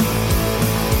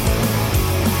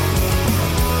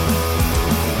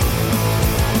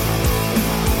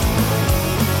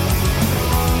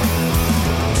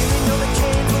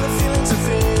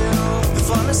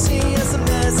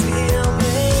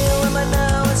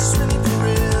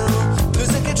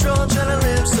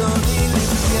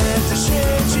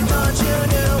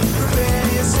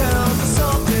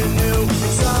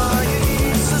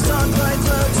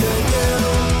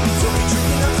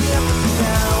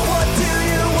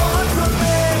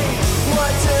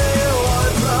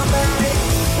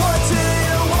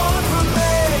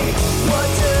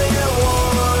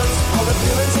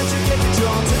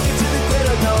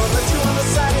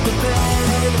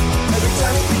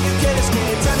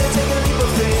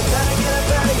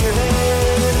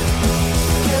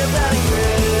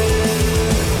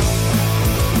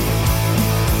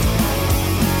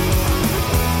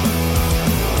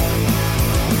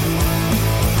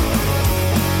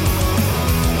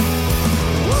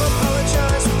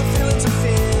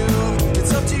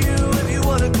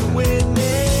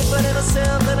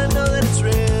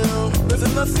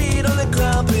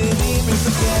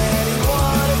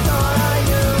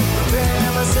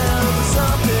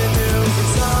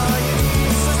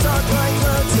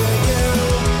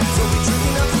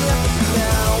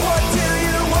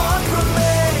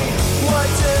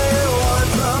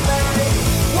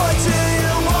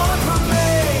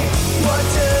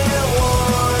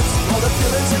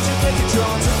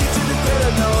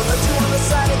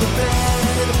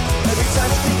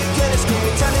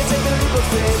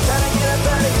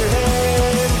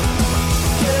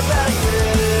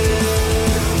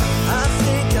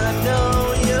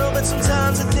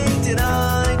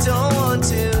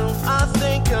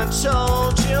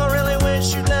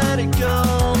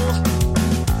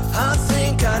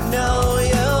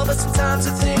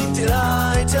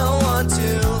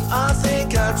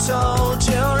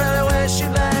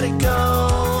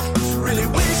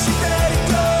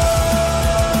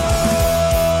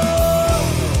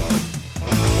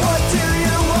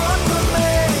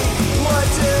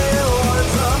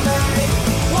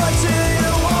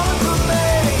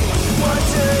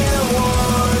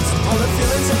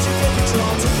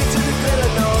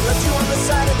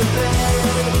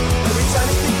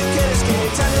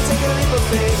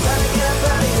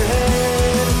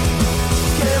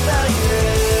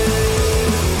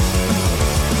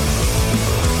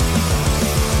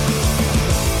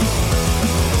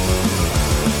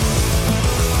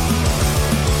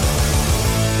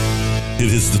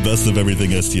 It is the best of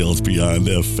everything STL's Beyond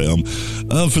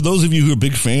FM. For those of you who are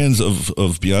big fans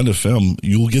of Beyond FM,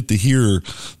 you'll get to hear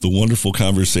the wonderful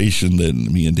conversation that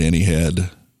me and Danny had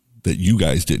that you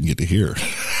guys didn't get to hear.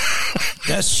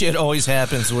 That shit always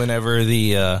happens whenever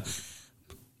the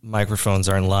microphones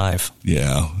aren't live.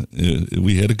 Yeah,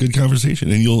 we had a good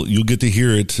conversation, and you'll get to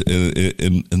hear it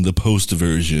in the post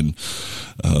version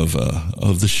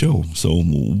of the show. So,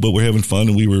 but we're having fun,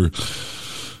 and we were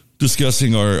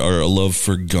discussing our love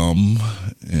for gum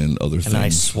and other things. And I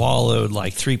swallowed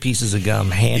like 3 pieces of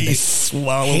gum. Hand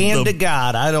to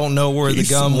God. I don't know where the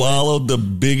gum swallowed the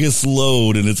biggest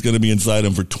load, and it's going to be inside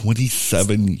him for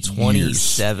 27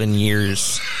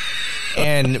 years.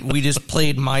 And we just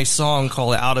played my song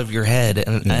called Out of Your Head.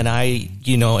 And I,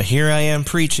 here I am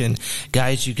preaching,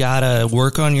 guys, you got to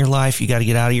work on your life. You got to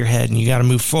get out of your head, and you got to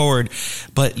move forward.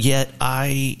 But yet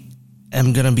I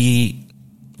am going to be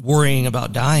worrying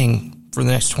about dying for the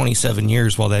next 27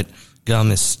 years while that gum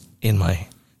is in my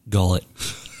gullet.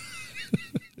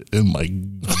 In my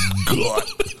gut.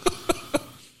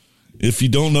 If you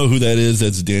don't know who that is,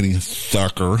 that's Danny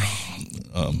Thacker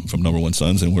from Number One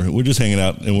Sons, and we're just hanging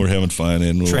out and we're having fun.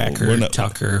 And Tracker,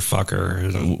 Tucker,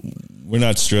 fucker. We're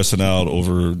not stressing out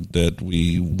over that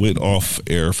we went off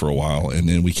air for a while and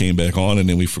then we came back on and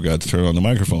then we forgot to turn on the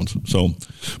microphones. So,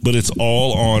 but it's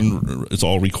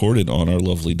all recorded on our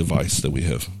lovely device that we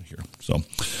have here. So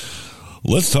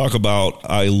let's talk about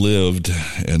I Lived,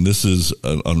 and this is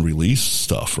an unreleased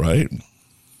stuff, right?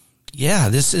 Yeah,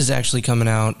 this is actually coming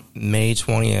out May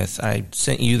 20th. I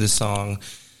sent you the song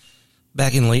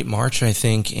back in late March, I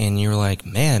think, and you were like,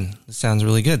 man, this sounds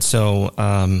really good. So,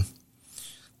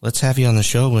 let's have you on the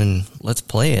show and let's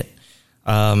play it.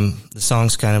 The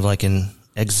song's kind of like an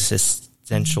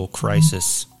existential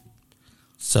crisis.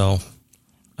 So,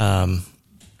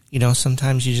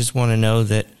 sometimes you just want to know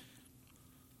that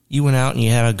you went out and you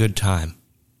had a good time.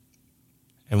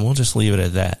 And we'll just leave it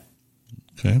at that.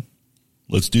 Okay.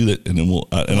 Let's do that. And then we'll,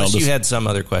 unless you had some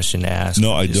other question to ask.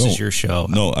 No, I don't. This is your show.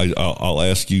 No, I'll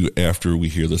ask you after we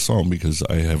hear the song, because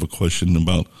I have a question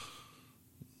about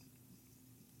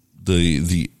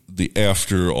the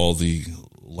after all the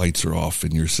lights are off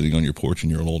and you're sitting on your porch and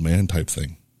you're an old man type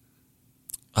thing.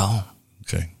 Oh.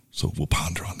 Okay. So we'll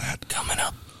ponder on that. Coming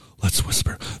up. Let's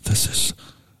whisper. This is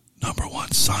Number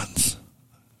One Sons.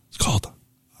 It's called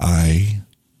I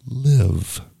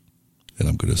Live. And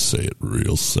I'm going to say it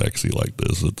real sexy like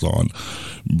this. It's on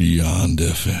Beyond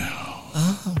FM.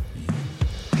 Oh.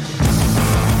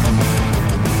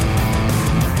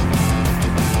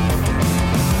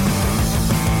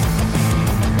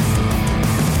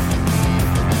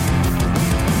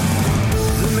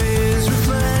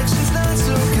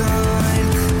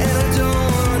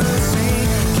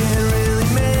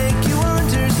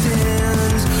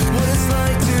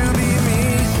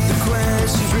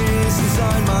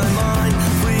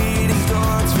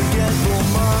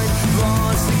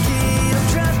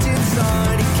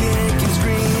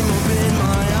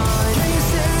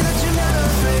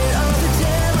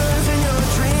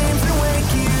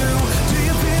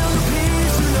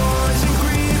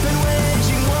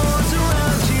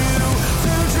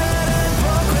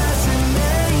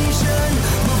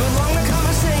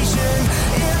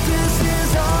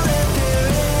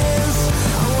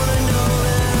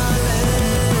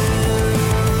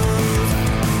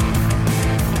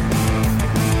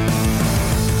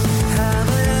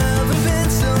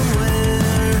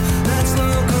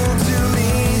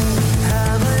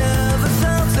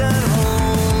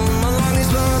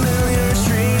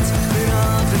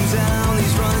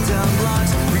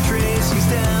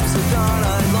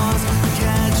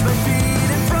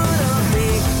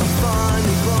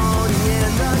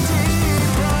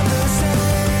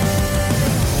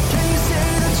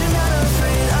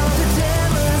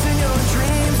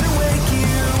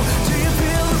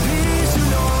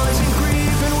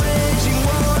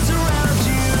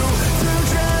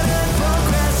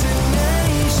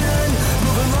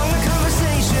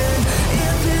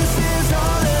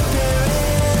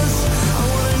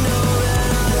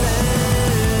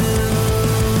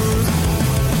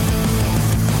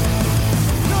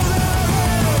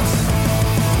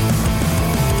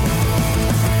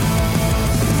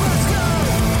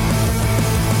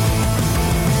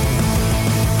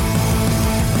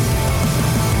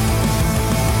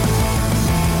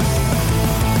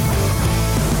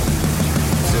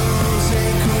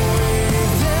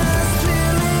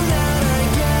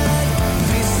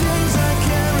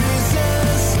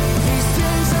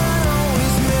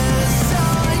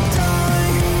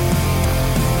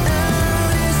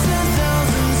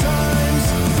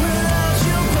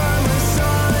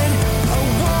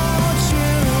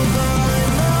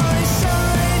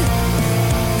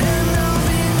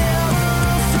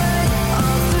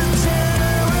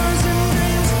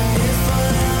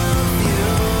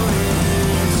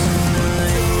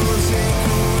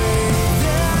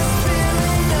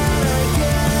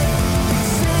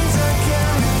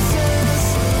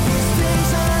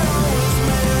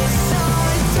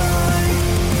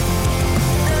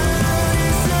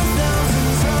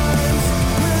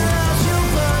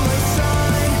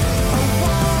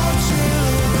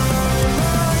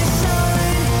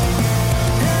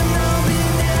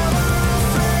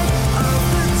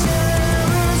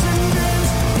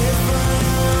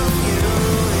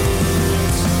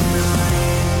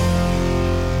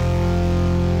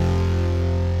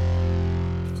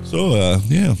 So,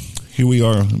 here we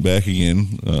are back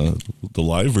again. The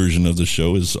live version of the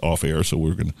show is off air, so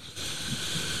we're going to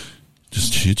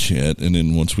just chit chat. And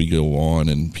then once we go on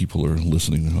and people are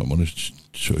listening, I'm going to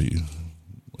show you.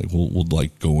 Like we'll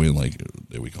like go in like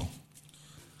there we go.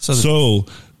 So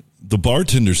the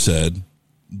bartender said,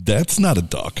 "That's not a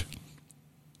duck."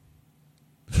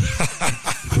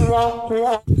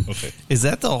 Okay. Is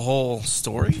that the whole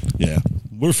story? Yeah.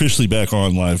 We're officially back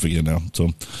on live again now. So,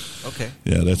 okay.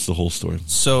 Yeah, that's the whole story.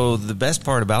 So the best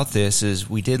part about this is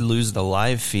we did lose the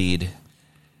live feed,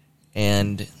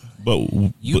 and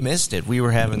you missed it. We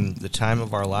were having the time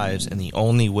of our lives, and the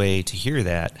only way to hear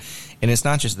that, and it's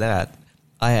not just that,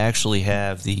 I actually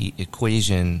have the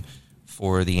equation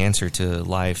for the answer to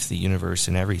life, the universe,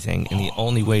 and everything, and the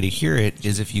only way to hear it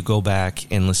is if you go back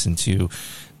and listen to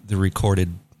the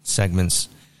recorded segments.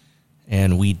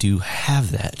 And we do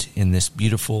have that in this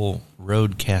beautiful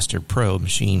Rodecaster Pro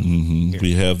machine. Mm-hmm.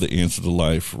 We have the answer to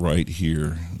life right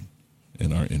here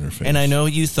in our interface. And I know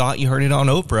you thought you heard it on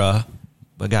Oprah,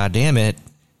 but God damn it,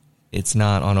 it's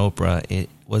not on Oprah. It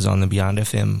was on the Beyond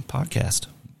FM podcast.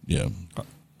 Yeah.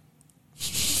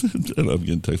 And I'm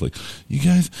getting texts like, you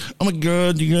guys, oh my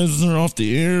God, you guys are off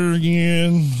the air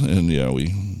again. And yeah,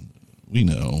 we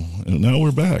know. And now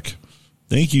we're back.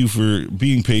 Thank you for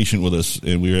being patient with us,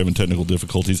 and we were having technical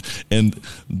difficulties. And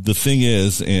the thing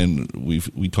is, and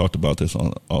we talked about this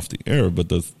off the air, but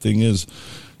the thing is,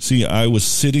 see, I was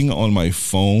sitting on my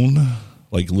phone,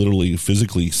 like literally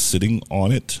physically sitting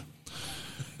on it.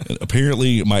 And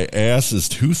apparently, my ass is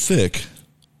too thick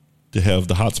to have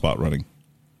the hotspot running.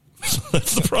 So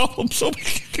that's the problem. So we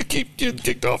keep getting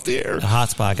kicked off the air. The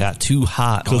hotspot got too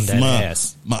hot on that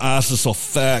ass. My ass is so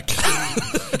thick.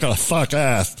 I got a fuck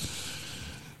ass.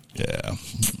 Yeah.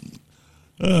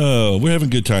 We're having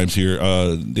good times here.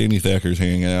 Danny Thacker's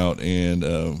hanging out, and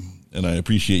I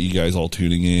appreciate you guys all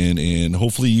tuning in, and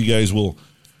hopefully you guys will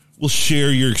share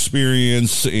your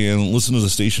experience and listen to the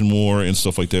station more and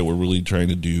stuff like that. We're really trying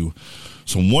to do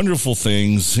some wonderful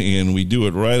things, and we do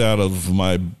it right out of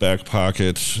my back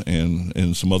pocket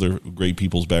and some other great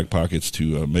people's back pockets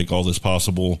to make all this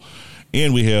possible.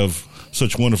 And we have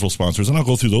such wonderful sponsors, and I'll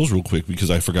go through those real quick because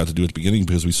I forgot to do it at the beginning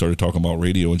because we started talking about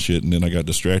radio and shit, and then I got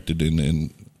distracted,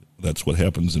 and that's what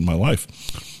happens in my life.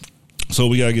 So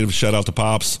we got to give a shout out to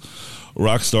Pops,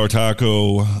 Rockstar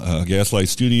Taco, Gaslight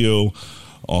Studio,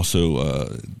 also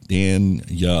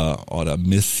Danya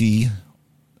Automissy.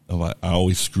 I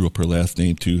always screw up her last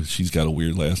name too. She's got a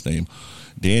weird last name.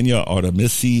 Danya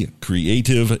Automissy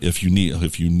Creative. If you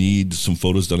need some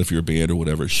photos done, if you're a band or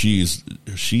whatever, she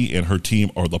and her team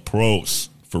are the pros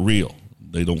for real.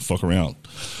 They don't fuck around.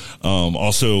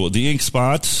 Also the Ink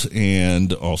Spot,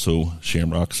 and also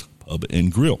Shamrock's Pub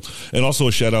and Grill. And also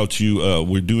a shout out to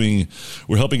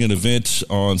we're helping an event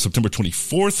on September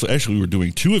 24th. Actually, we're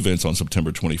doing two events on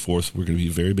September 24th. We're going to be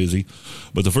very busy,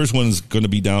 but the first one is going to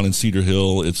be down in Cedar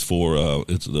Hill. It's for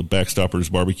it's the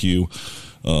Backstoppers Barbecue.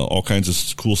 All kinds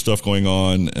of cool stuff going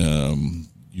on.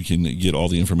 You can get all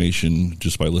the information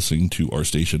just by listening to our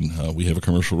station. We have a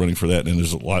commercial running for that, and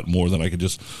there's a lot more than I could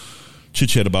just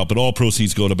chit-chat about. But all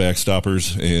proceeds go to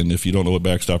Backstoppers, and if you don't know what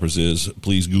Backstoppers is,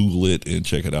 please Google it and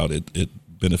check it out. It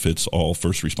benefits all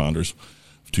first responders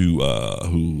to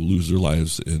who lose their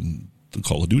lives in the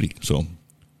Call of Duty. So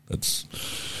that's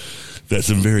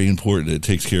very important. It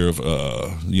takes care of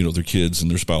their kids and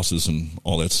their spouses and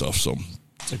all that stuff. So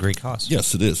it's a great cause.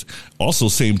 Yes, it is. Also,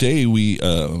 same day,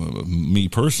 me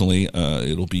personally,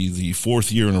 it'll be the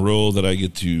fourth year in a row that I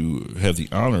get to have the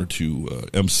honor to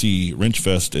MC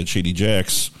Wrenchfest at Shady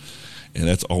Jack's, and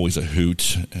that's always a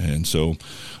hoot. And so,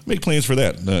 make plans for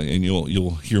that, and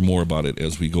you'll hear more about it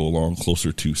as we go along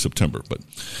closer to September. But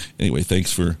anyway,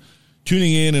 thanks for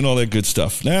tuning in and all that good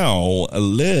stuff. Now,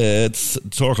 let's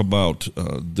talk about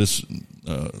this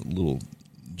little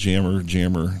jammer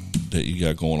that you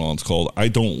got going on. It's called I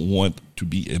Don't Want to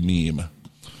Be a Meme.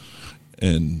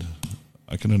 And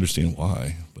I can understand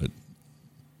why, but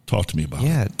talk to me about it.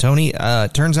 Yeah, Tony,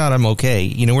 turns out I'm okay.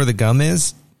 You know where the gum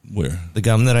is? Where? The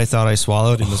gum that I thought I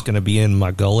swallowed and was going to be in my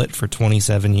gullet for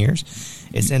 27 years.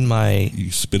 It's in my...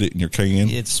 You spit it in your can?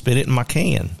 Spit it in my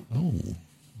can. Oh.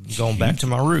 Going back to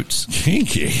my roots.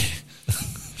 Kinky.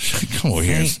 Come over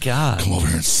here. Thank God. Come over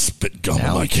here and spit gum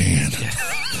in my can.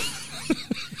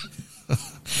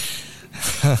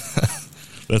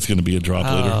 That's going to be a drop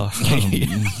later.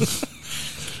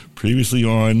 Previously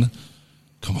on,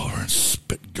 come over and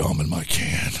spit gum in my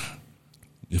can,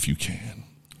 if you can.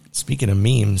 Speaking of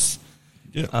memes,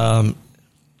 yeah.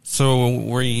 So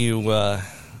were you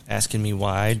asking me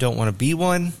why I don't want to be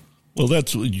one? Well,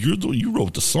 you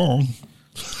wrote the song.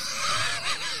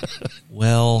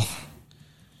 Well,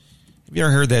 have you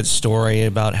ever heard that story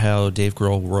about how Dave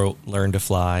Grohl wrote Learn to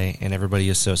Fly, and everybody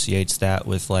associates that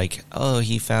with like, oh,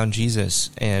 he found Jesus,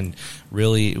 and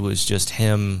really it was just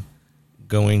him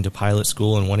going to pilot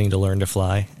school and wanting to learn to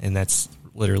fly, and that's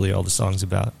literally all the song's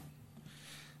about.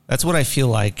 That's what I feel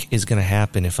like is going to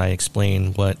happen if I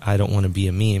explain what I don't want to be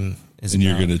a meme is and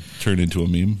you're about. going to turn into a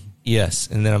meme? Yes,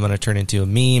 and then I'm going to turn into a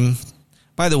meme.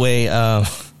 By the way, it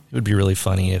would be really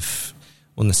funny if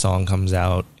when the song comes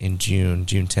out in June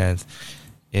 10th,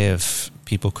 if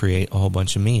people create a whole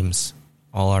bunch of memes,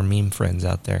 all our meme friends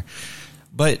out there.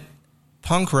 But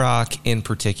punk rock in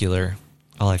particular,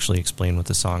 I'll actually explain what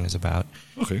the song is about.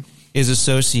 Okay. Is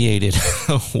associated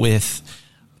with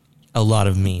a lot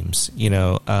of memes,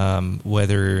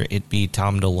 whether it be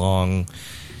Tom DeLonge,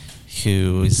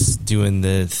 who is doing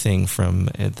the thing from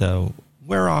the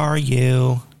 "Where are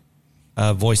you?"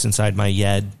 Voice inside my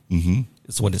head. Mm-hmm.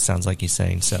 Is what it sounds like he's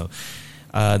saying. So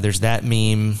there's that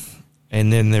meme,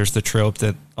 and then there's the trope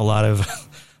that a lot of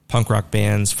punk rock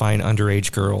bands find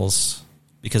underage girls,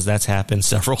 because that's happened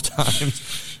several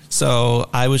times. So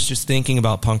I was just thinking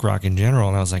about punk rock in general,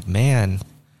 and I was like, man,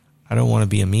 I don't want to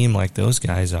be a meme like those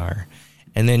guys are.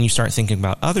 And then you start thinking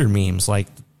about other memes, like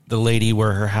the lady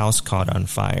where her house caught on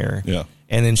fire. Yeah.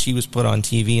 And then she was put on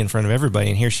TV in front of everybody,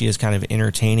 and here she is kind of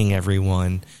entertaining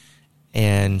everyone.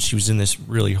 And she was in this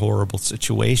really horrible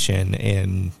situation,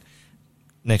 and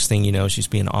next thing you know, she's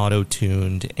being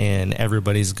auto-tuned, and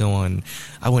everybody's going,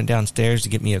 I went downstairs to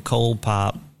get me a cold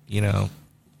pop,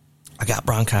 I got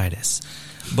bronchitis.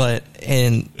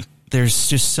 And there's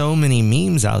just so many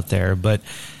memes out there, but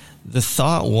the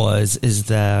thought is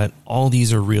that all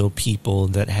these are real people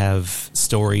that have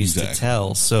stories to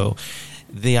tell. So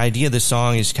the idea of the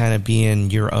song is kind of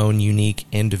being your own unique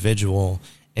individual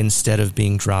instead of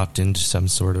being dropped into some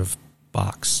sort of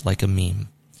box like a meme.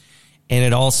 And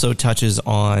it also touches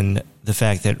on the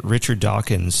fact that Richard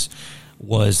Dawkins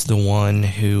was the one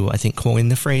who I think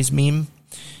coined the phrase meme.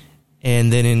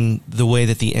 And then in the way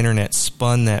that the internet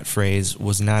spun that phrase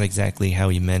was not exactly how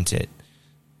he meant it.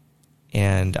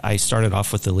 And I started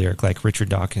off with the lyric like Richard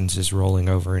Dawkins is rolling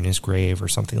over in his grave or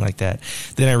something like that.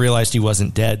 Then I realized he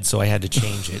wasn't dead, so I had to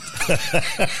change it.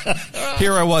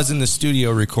 Here I was in the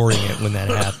studio recording it when that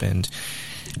happened.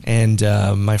 And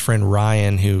my friend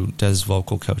Ryan, who does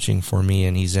vocal coaching for me,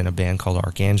 and he's in a band called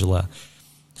Archangela,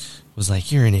 was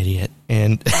like, you're an idiot.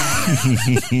 And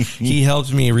he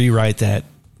helped me rewrite that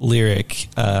lyric,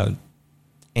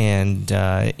 and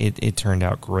it turned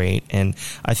out great. And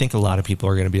I think a lot of people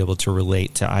are going to be able to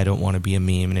relate to I Don't Want to Be a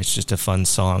Meme, and it's just a fun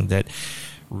song that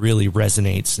really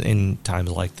resonates in times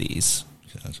like these.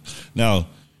 Now,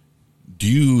 do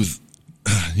you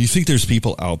think there's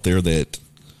people out there that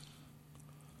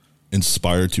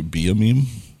inspire to be a meme?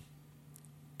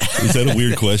 Is that a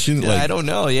weird question? I don't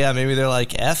know. Yeah, maybe they're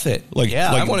like, F it.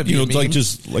 I want to be a meme.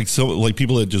 Like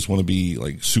people that just want to be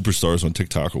like superstars on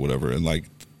TikTok or whatever, and like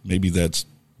maybe that's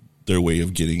their way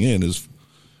of getting in is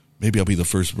maybe I'll be the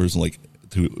first person like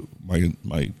to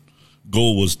my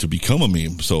goal was to become a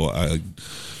meme. So I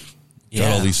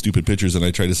got all these stupid pictures and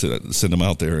I try to send them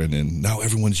out there, and then now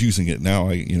everyone's using it. Now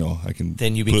I can.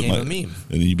 Then you became a meme,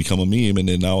 and then you become a meme, and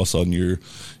then now all of a sudden you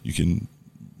can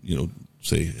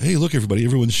say, hey, look,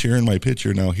 everyone's sharing my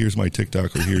picture. Now here's my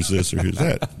TikTok, or here's this, or here's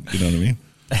that. You know what I mean?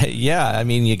 Yeah, I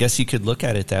mean, I guess you could look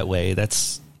at it that way.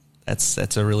 That's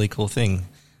a really cool thing.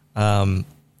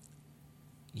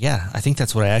 Yeah, I think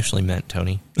that's what I actually meant,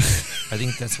 Tony. I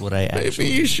think that's what I actually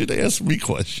Maybe you should ask me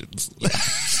questions.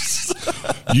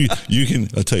 You can,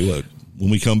 I'll tell you what,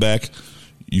 when we come back,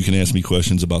 you can ask me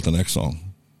questions about the next song.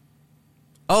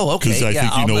 Oh, okay. Because I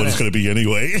think you know what it's going to be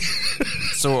anyway.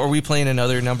 So are we playing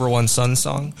another Number One Sun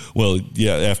song? Well,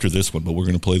 yeah, after this one, but we're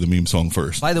going to play the meme song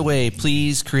first. By the way,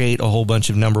 please create a whole bunch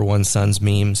of Number One Suns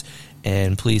memes,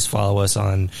 and please follow us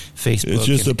on Facebook. It's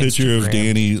just and a picture Instagram. of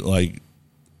Danny, like,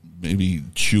 maybe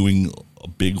chewing a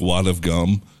big wad of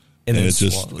gum, and it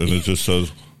just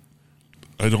says,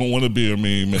 I don't want to be a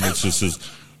meme, and it's just this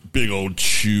big old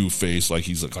chew face, like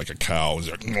he's like a cow.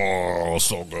 He's like, oh,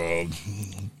 so good.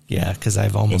 Yeah, because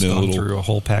I've almost gone through a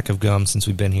whole pack of gum since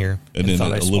we've been here. And then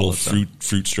a little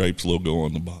fruit stripes logo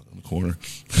on the bottom the corner.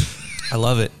 I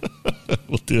love it.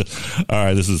 We'll do it. All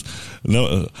right, this is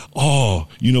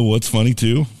you know what's funny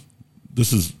too?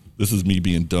 This is me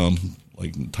being dumb,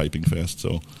 like typing fast.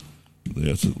 So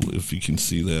if you can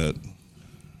see that,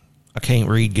 I can't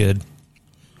read good.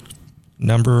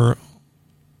 Number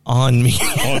on me.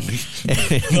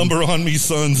 Number on me,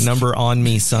 sons. Number on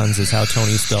me, sons is how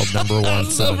Tony spelled Number One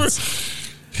Sons.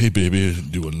 Hey, baby,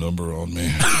 do a number on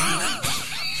me.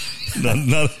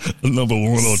 not a number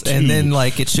one or two. And then,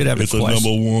 like, it should have it's a question. It's a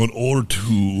number one or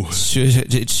two.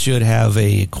 It should have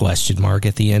a question mark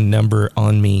at the end. Number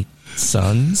on me,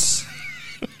 sons.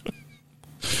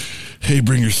 Hey,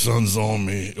 bring your sons on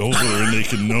me over and they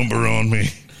can number on me.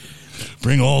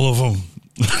 Bring all of them.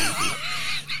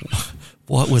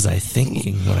 What was I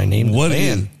thinking when I named the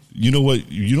band? You know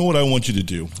what I want you to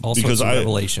do? All sorts of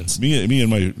revelations. Me and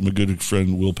my good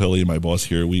friend Will Pelly, my boss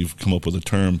here, we've come up with a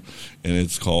term, and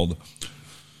it's called,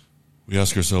 we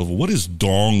ask ourselves, what is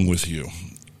dong with you?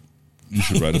 You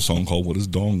should write a song called "What Is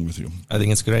Dong With You." I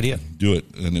think it's a good idea. Do it,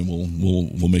 and then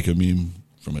we'll make a meme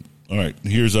from it. All right,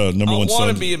 here's number one. I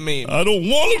want to be a meme. I don't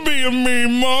want to be a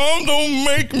meme, Mom. Don't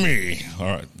make me. All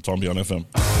right, it's on Beyond FM.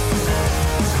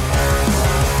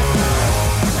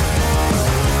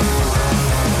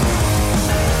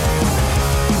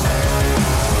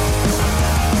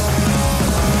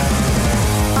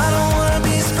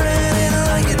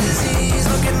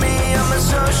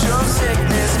 Social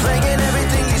sickness, plaguing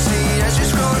everything you see as you're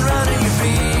scrolling around in your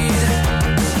feed.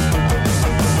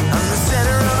 I'm the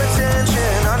center of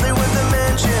attention, hardly worth a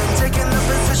mention, taking the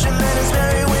position that is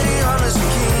very witty, honest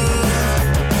and keen.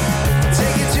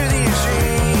 Take it to the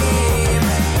extreme.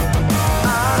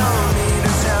 I don't need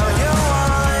to tell you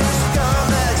why.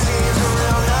 Scumbag seems a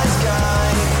real nice guy.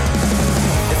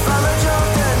 If I'm a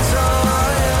joke, then so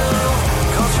are you.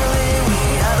 Culturally, we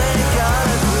haven't got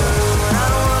a clue. And I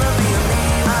don't wanna be a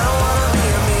meme. I don't wanna be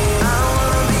a meme. I don't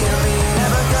wanna be a meme.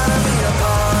 Never gonna be a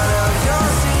part of your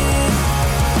scene.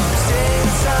 Stay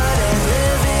inside and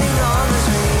living on the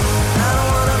screen. I don't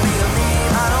wanna be a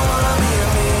meme. I don't wanna be a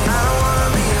meme. I don't wanna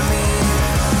be a meme.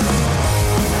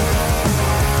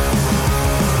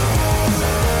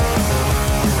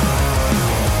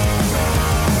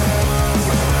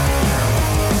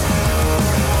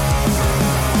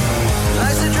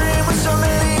 Life's a dream with so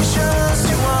many shows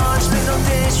to watch. Spend all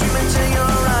day streaming till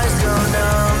your eyes go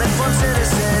numb. If one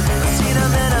citizen, I've seen a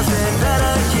benefit that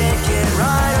I can't get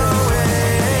right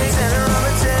away. Center of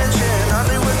attention,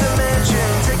 hardly worth a mention.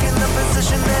 Taking the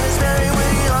position that is very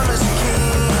witty, honest and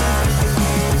keen.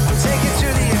 Take it to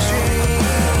the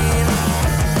extreme.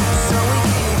 So we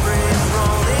keep it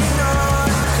rolling on,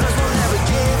 'cause we'll never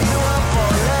give you up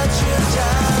or let you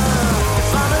down.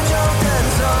 If I'm a joke, then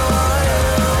so are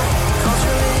you.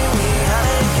 Culturally, we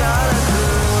haven't got a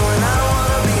clue. And I don't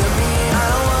wanna be a meme. I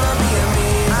don't wanna be a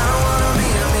meme. I don't wanna be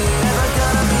a meme. Never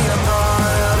gonna be a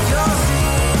part of your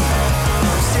scene.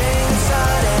 I'm staying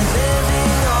inside and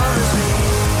living on the screen.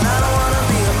 I don't wanna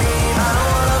be a meme. I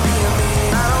don't wanna be a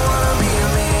meme. I don't wanna be a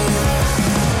meme.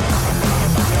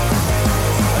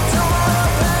 I don't wanna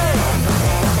pay. I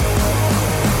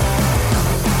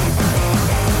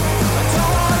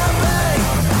don't wanna pay.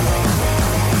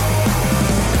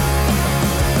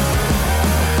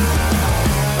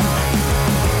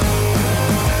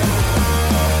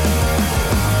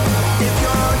 If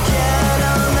you're a kid,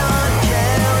 I'm not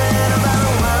caring about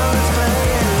the world that's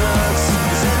playing us.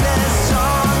 'Cause in this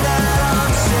song that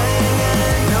I'm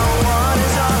singing, no one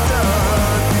is off the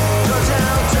hook. Go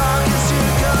down darkest to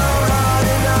go right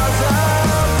another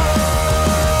book.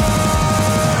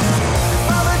 If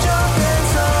I'm a joke, then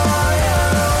so are you.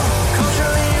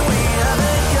 Culturally, we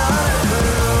haven't got a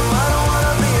clue. I don't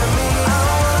wanna be a meme. I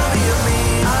don't wanna be a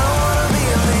meme. I don't wanna be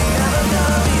a meme. Never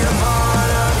gonna be a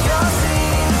part of your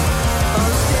scene.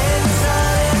 I'm staying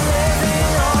inside and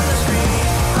living on the screen.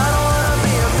 I don't wanna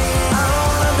be a meme. I don't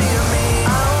wanna be a meme.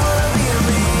 I don't wanna be a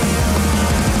meme.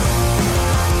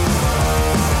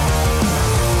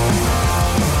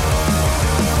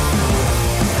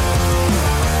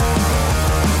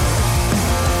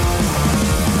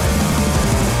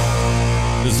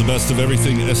 This is the best of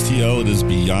everything STL. It is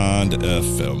Beyond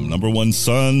FM. Number one,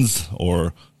 sons,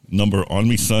 or number on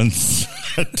me, sons.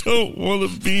 I don't want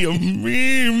to be a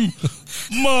meme.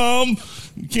 Mom,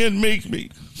 you can't make me.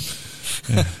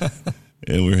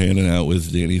 And we're hanging out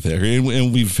with Danny Thacker.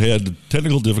 And we've had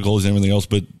technical difficulties and everything else,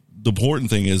 but the important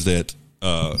thing is that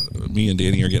me and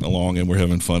Danny are getting along and we're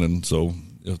having fun. And so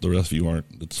if the rest of you aren't,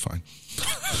 it's fine.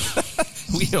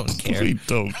 We don't care. We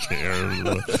don't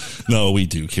care. No, we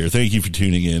do care. Thank you for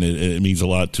tuning in. It means a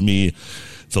lot to me.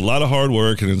 It's a lot of hard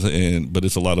work, but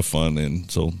it's a lot of fun, and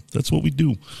so that's what we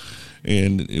do.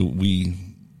 And we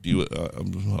do.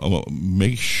 I'm gonna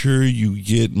make sure you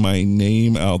get my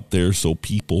name out there so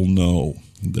people know.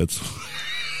 That's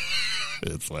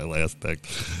my last text.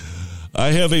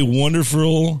 I have a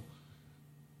wonderful,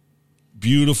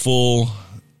 beautiful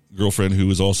girlfriend who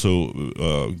is also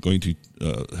going to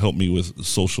help me with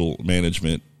social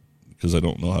management, because I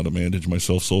don't know how to manage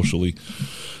myself socially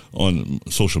on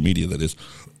social media, that is.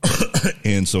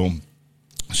 And so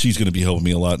she's going to be helping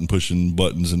me a lot and pushing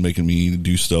buttons and making me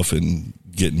do stuff and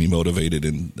getting me motivated,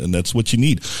 and that's what you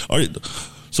need.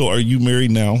 So are you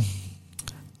married now?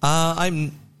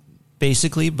 I'm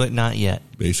basically, but not yet.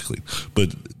 Basically.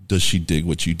 But does she dig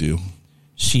what you do?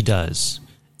 She does.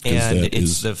 And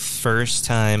it's the first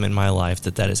time in my life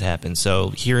that has happened. So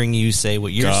hearing you say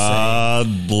what you're saying.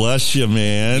 God bless you,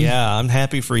 man. Yeah, I'm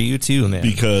happy for you too, man.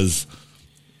 Because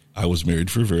I was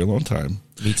married for a very long time.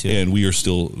 Me too. And we are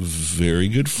still very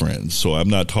good friends. So I'm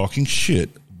not talking shit,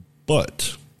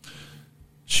 but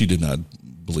she did not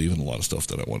believe in a lot of stuff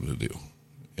that I wanted to do.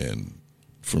 And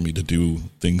for me to do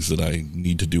things that I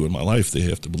need to do in my life, they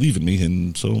have to believe in me.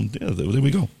 And so, yeah, there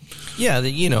we go. Yeah,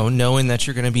 knowing that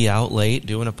you're going to be out late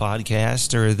doing a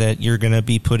podcast, or that you're going to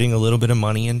be putting a little bit of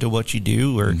money into what you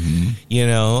do, or,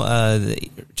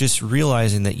 just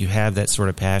realizing that you have that sort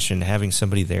of passion, having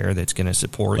somebody there that's going to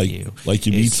support you. Like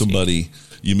you meet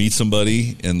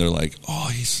somebody and they're like, oh,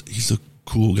 he's a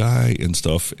cool guy and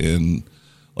stuff. And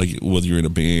like, whether you're in a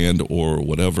band or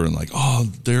whatever, and like, oh,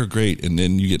 they're great. And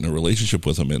then you get in a relationship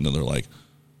with them, and then they're like,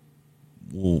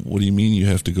 well, what do you mean you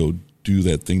have to go do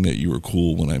that thing that you were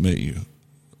cool when I met you?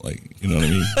 Like, you know what I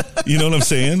mean? You know what I'm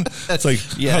saying? It's like,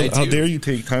 how dare you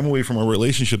take time away from our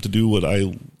relationship to do what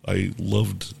I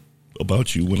loved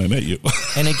about you when I met you?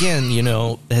 And again,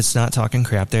 that's not talking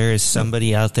crap. There is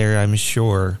somebody out there, I'm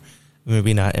sure,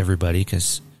 maybe not everybody,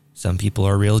 because some people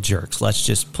are real jerks. Let's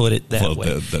just put it that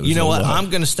way. You know what?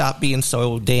 I'm going to stop being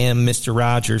so damn Mr.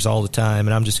 Rogers all the time,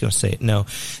 and I'm just going to say it. No,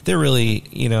 they're really,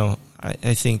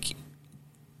 I think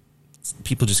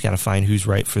people just got to find who's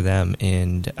right for them.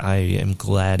 And I am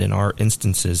glad in our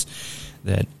instances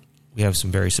that we have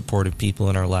some very supportive people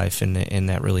in our life, and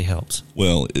that really helps.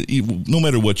 Well, no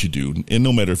matter what you do, and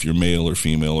no matter if you're male or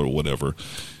female or whatever,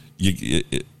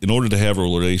 in order to have a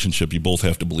relationship, you both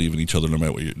have to believe in each other no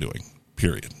matter what you're doing,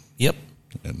 period. Yep.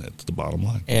 And that's the bottom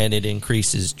line. And it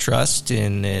increases trust,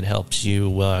 and it helps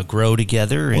you grow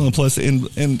together. Well, and plus, and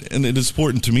it is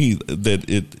important to me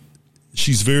that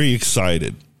she's very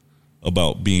excited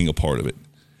about being a part of it.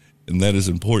 And that is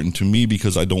important to me,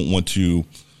 because I don't want to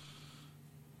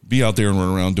be out there and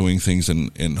run around doing things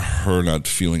and her not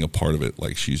feeling a part of it.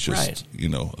 Like she's just,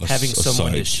 having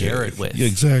someone to share it with. Yeah,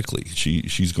 exactly.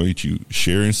 She's going to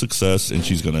share in success, and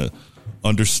she's going to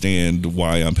understand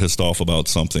why I'm pissed off about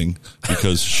something,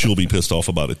 because she'll be pissed off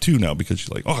about it too now, because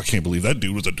she's like, oh, I can't believe that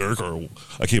dude was a jerk, or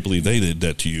I can't believe they did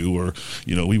that to you, or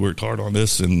we worked hard on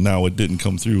this and now it didn't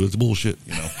come through. It's bullshit,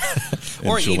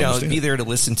 Or be there to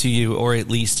listen to you, or at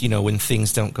least when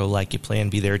things don't go like you plan,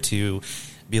 be there to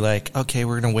be like, okay,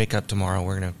 we're gonna wake up tomorrow,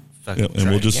 we're gonna fucking try,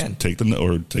 and we'll just again. take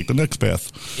the next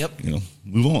path. Yep.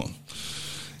 Move on.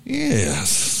 Yes.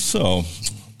 So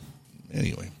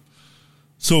anyway.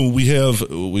 So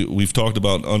we've talked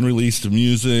about unreleased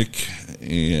music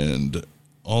and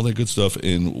all that good stuff,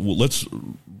 and let's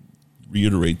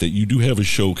reiterate that you do have a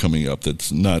show coming up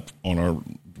that's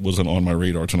wasn't on my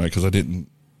radar tonight, because I didn't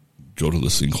go to the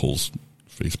Sinkholes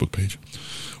Facebook page,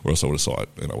 or else I would have saw it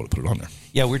and I would have put it on there.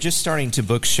 Yeah, we're just starting to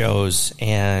book shows,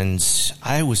 and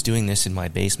I was doing this in my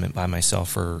basement by myself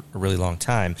for a really long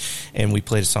time, and we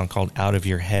played a song called Out of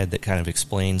Your Head that kind of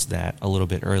explains that a little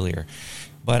bit earlier.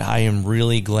 But I am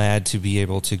really glad to be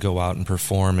able to go out and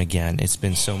perform again. It's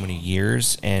been so many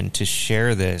years, and to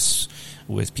share this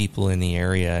with people in the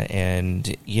area.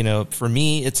 And, for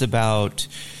me, it's about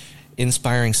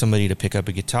inspiring somebody to pick up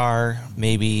a guitar.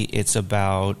 Maybe it's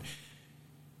about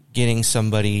getting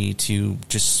somebody to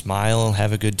just smile and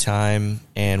have a good time,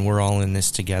 and we're all in this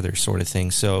together, sort of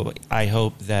thing. So I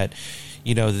hope that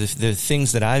the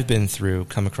things that I've been through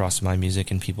come across my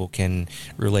music, and people can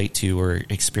relate to or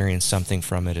experience something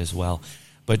from it as well.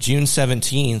 But June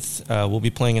 17th, we'll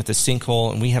be playing at the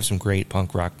Sinkhole, and we have some great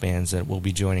punk rock bands that will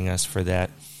be joining us for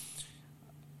that.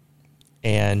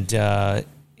 And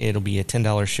it'll be a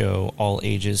 $10 show, all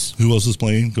ages. Who else is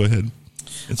playing? Go ahead.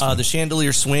 The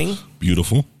Chandelier Swing.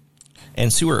 Beautiful.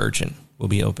 And Sewer Urchin will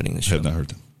be opening the show. I have not heard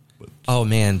them. But. Oh,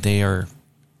 man, they are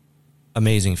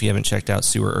amazing. If you haven't checked out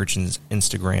Sewer Urchin's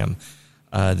Instagram,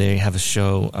 they have a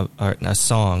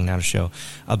song, not a show,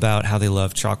 about how they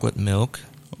love chocolate milk.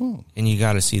 Oh. And you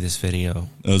got to see this video.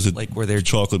 Is it where they're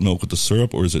chocolate milk with the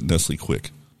syrup, or is it Nestle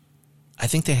Quick? I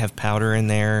think they have powder in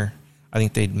there. I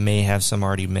think they may have some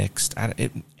already mixed.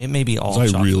 It may be all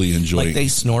chocolate. I really enjoy, like, they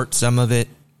snort some of it.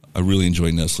 I really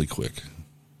enjoy Nestle Quick,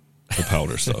 the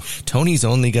powder stuff. Tony's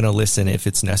only going to listen if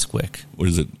it's Nesquik. Or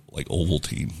is it like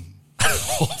Ovaltine?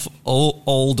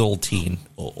 Oldaltine.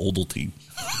 Oldaltine.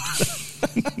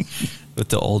 With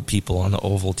the old people on the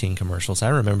Ovaltine commercials. I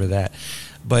remember that.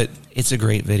 But it's a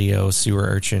great video Sewer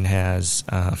Urchin has.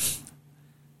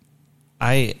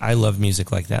 I love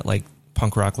music like that, like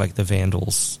punk rock, like the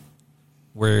Vandals,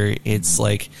 where it's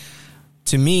like,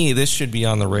 to me, this should be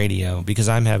on the radio because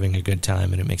I'm having a good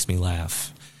time and it makes me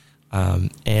laugh.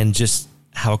 And just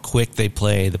how quick they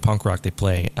play, the punk rock they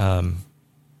play.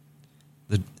 The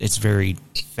It's very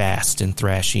fast and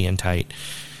thrashy and tight.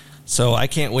 So I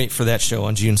can't wait for that show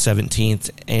on June 17th,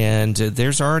 and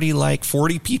there's already like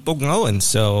 40 people going.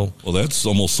 So that's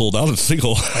almost sold out at the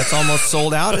Sinkhole. That's almost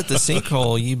sold out at the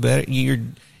Sinkhole. You better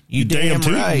you damn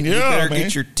right. Yeah, you better man.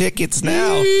 get your tickets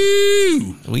now.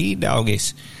 We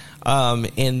doggies.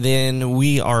 And then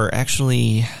we are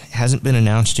actually, hasn't been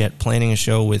announced yet, planning a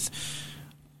show with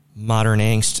Modern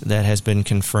Angst that has been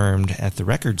confirmed at the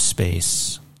Record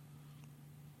Space.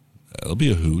 That'll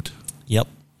be a hoot. Yep.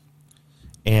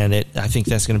 And I think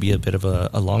that's going to be a bit of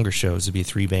a longer show. It'll be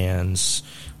 3 bands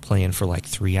playing for like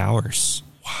 3 hours.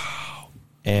 Wow.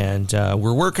 And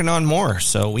we're working on more,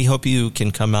 so we hope you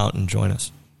can come out and join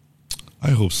us.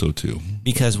 I hope so, too.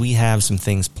 Because we have some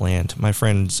things planned. My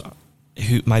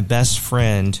best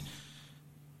friend,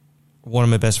 one of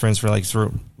my best friends for like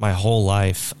through my whole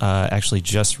life, actually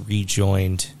just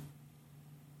rejoined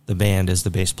the band as the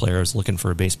bass player. I was looking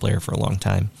for a bass player for a long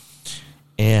time.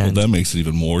 And that makes it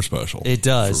even more special. It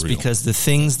does, because the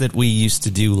things that we used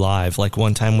to do live, like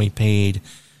one time we paid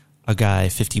a guy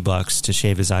 $50 to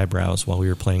shave his eyebrows while we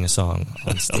were playing a song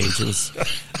on stage. It was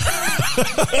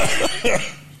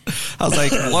I was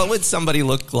like, what would somebody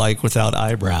look like without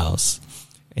eyebrows?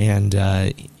 And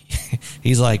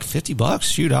he's like, $50?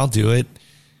 Shoot, I'll do it.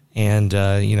 And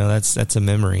that's a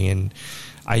memory. And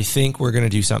I think we're going to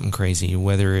do something crazy,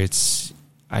 whether it's,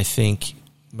 I think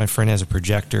my friend has a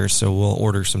projector, so we'll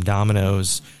order some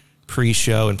Domino's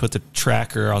pre-show and put the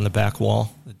tracker on the back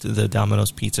wall, the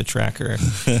Domino's pizza tracker.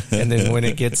 And then when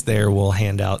it gets there, we'll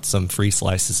hand out some free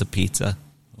slices of pizza.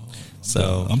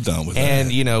 I'm down with that.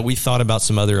 And, we thought about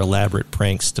some other elaborate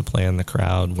pranks to play on the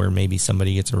crowd where maybe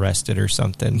somebody gets arrested or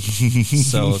something.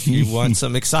 So if you want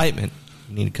some excitement,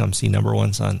 you need to come see Number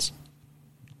One Sons.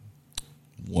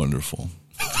 Wonderful.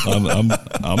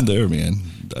 I'm there, man.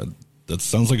 That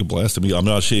sounds like a blast to me. I'm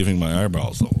not shaving my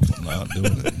eyebrows, though. I'm not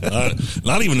doing it.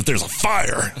 Not even if there's a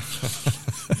fire.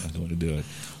 I'm going to do it.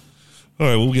 All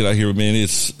right, we'll get out here, man.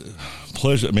 It's a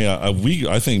pleasure. I mean,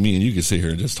 I think me and you can sit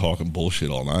here and just talking bullshit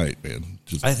all night, man.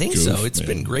 I think so. It's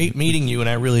been great meeting you, and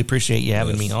I really appreciate you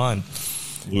having me on.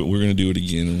 We're going to do it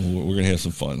again, and we're going to have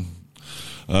some fun.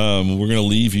 We're going to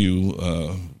leave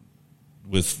you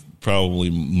with probably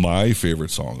my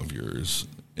favorite song of yours.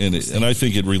 And I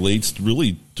think it relates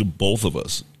really to both of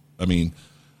us. I mean,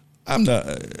 I'm not,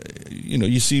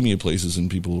 you see me at places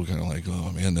and people are kind of like,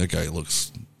 oh man, that guy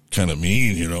looks kind of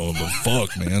mean, but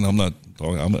fuck, man, I'm not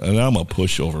talking, I'm a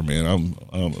pushover, man.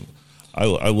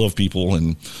 I love people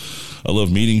and I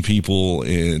love meeting people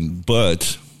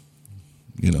but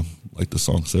like the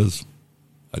song says,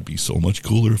 I'd be so much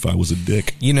cooler if I was a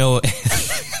dick.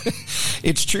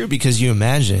 It's true, because you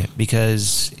imagine it,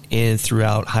 because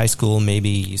throughout high school, maybe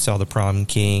you saw the prom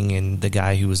king and the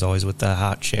guy who was always with the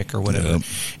hot chick or whatever. Yep.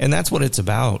 And that's what it's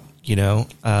about,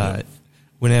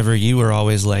 whenever you were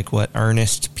always like,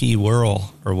 Ernest P.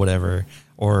 Whirl or whatever,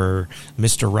 or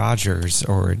Mr. Rogers,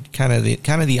 or kind of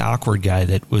the awkward guy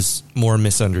that was more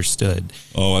misunderstood.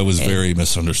 Oh, I was very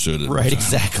misunderstood. Right,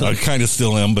 exactly. I kind of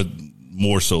still am, but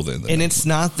more so than that. And it's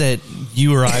not that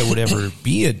you or I would ever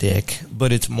be a dick,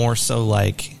 but it's more so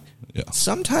like,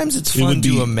 sometimes it's fun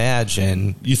to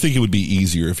imagine. You think it would be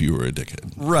easier if you were a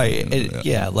dickhead. Right.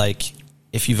 Yeah, like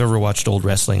if you've ever watched old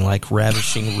wrestling, like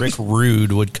Ravishing Rick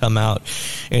Rude would come out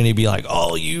and he'd be like,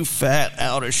 all you fat,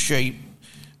 out of shape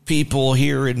people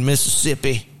here in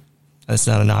Mississippi. That's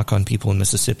not a knock on people in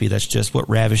Mississippi. That's just what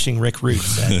Ravishing Rick Rude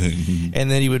said. And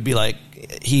then he would be like,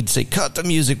 he'd say, cut the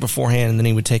music beforehand. And then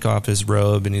he would take off his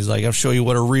robe and he's like, I'll show you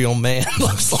what a real man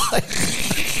looks like.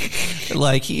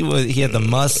 Like he had the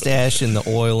mustache and the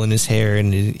oil in his hair,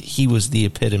 and he was the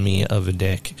epitome of a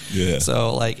dick. Yeah.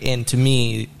 So and to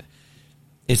me,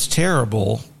 it's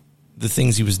terrible, the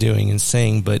things he was doing and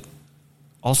saying, but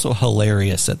also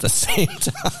hilarious at the same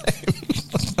time.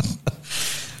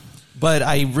 But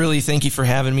I really thank you for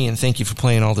having me, and thank you for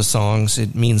playing all the songs.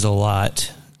 It means a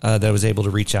lot that I was able to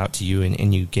reach out to you,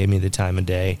 and you gave me the time of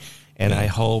day. And I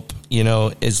hope,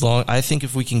 I think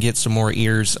if we can get some more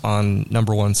ears on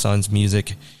Number One Sons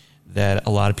music, that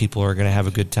a lot of people are going to have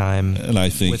a good time. And I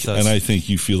think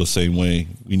you feel the same way.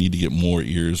 We need to get more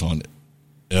ears on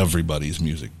everybody's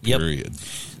music, period.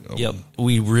 Yep.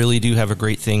 We really do have a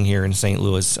great thing here in St.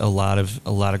 Louis. A lot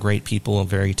of great people,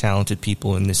 very talented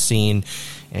people in this scene.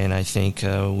 And I think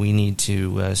we need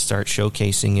to start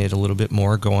showcasing it a little bit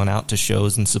more, going out to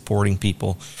shows and supporting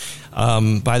people.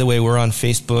 By the way, we're on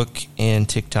Facebook and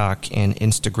TikTok and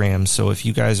Instagram. So if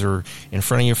you guys are in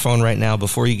front of your phone right now,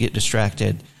 before you get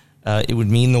distracted, it would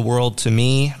mean the world to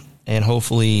me, and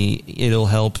hopefully it'll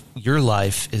help your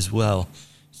life as well.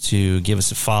 to give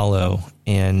us a follow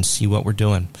and see what we're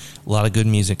doing. A lot of good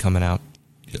music coming out.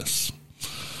 Yes.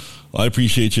 Well, I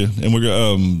appreciate you. And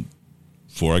we're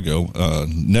before I go,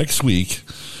 next week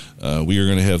we are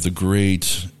going to have the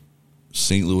great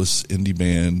St. Louis indie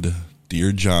band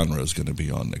Dear Genre is going to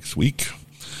be on next week,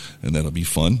 and that'll be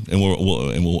fun. And we're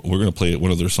going to play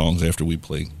one of their songs after we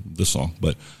play this song.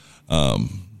 But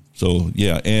so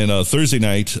yeah, and Thursday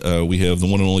night we have the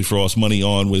one and only Frost Money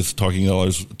on with Talking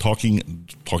Dollars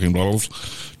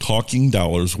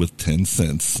with 10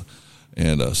 cents.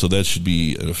 And so that should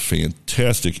be a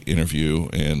fantastic interview,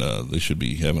 and they should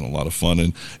be having a lot of fun.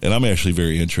 And I'm actually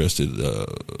very interested.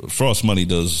 Frost Money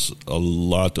does a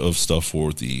lot of stuff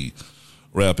for the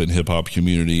rap and hip-hop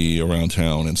community around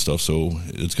town and stuff, so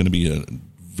it's going to be a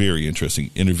very interesting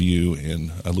interview,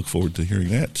 and I look forward to hearing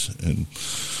that and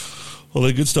all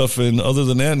that good stuff. And other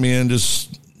than that, man,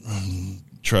 just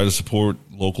try to support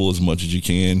local as much as you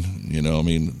can. You know, I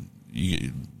mean,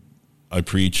 I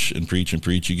preach and preach and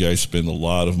preach. You guys spend a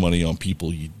lot of money on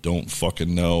people you don't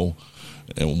fucking know.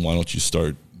 And why don't you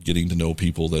start getting to know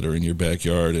people that are in your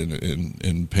backyard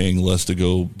and paying less to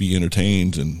go be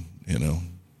entertained, and, you know,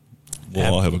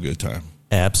 we'll all have a good time.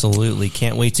 Absolutely.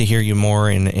 Can't wait to hear you more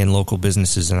in local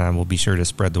businesses, and I will be sure to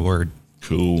spread the word.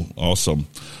 Cool. Awesome.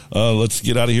 Let's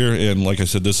get out of here. And like I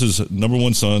said, this is Number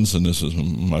One Sons, and this is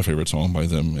my favorite song by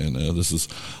them. And this is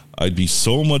I'd Be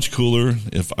So Much Cooler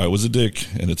If I Was a Dick,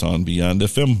 and it's on Beyond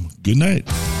FM. Good night.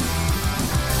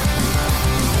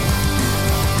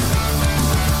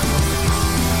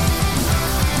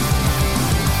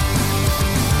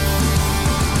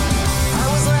 I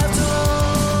was left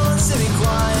alone, sitting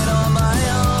quiet on my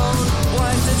own.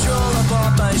 Wiped the drool up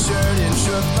off my shirt and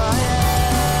shook my head.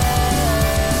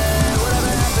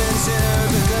 Whatever happened to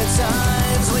the good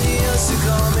times when you used to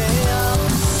call me up?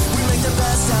 We make the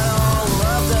best out of all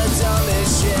of the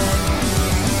dumbest shit.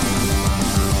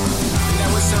 And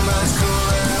that was so much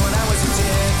cooler when I was a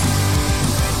dick.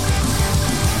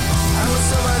 I was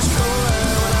so much cooler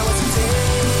when I was a dick.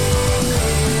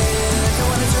 I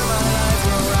wanna turn my life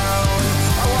around.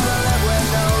 I wanna live with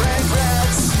no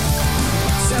regrets.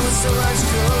 That was so much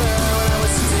cooler when I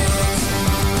was a dick.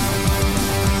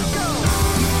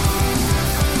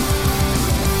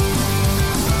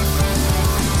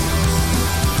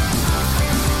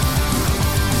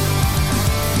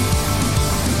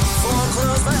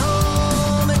 Foreclose my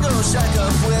home and go shack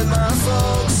up with my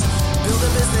folks. Build a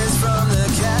business from the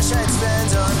cash I'd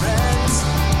spend on rent.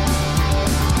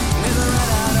 Never run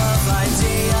out of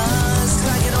ideas, 'cause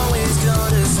I can always go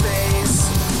to space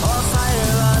or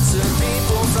fire lots of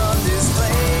people from this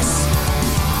place.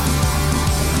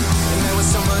 And that was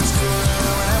so much cooler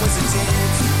when I was a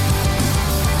dick.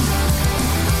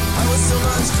 I was so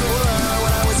much cooler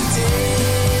when I was a dick.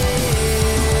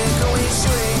 Always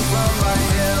shooting from my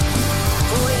hip,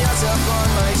 pulling out up on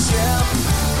my ship.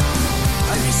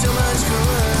 I'd be so much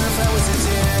cooler if I was a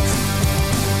dick.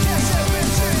 Yes, I've been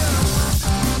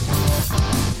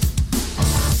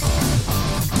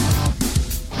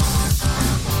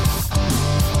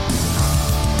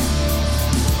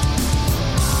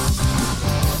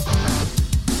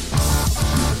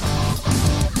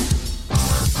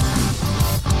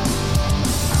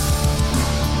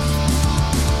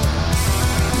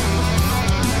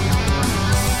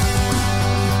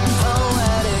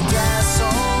poetic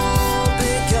asshole,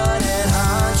 big gun and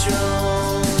honcho.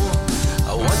 I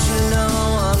want you to know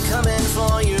I'm coming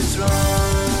for your throne.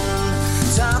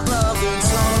 Top of the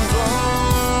tone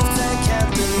pole, that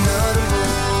Captain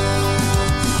Notable.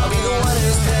 I'll be the one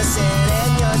who's pissing in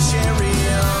your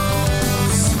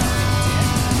Cheerios.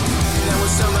 That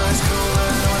was so much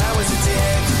cooler when I was a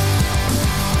dick.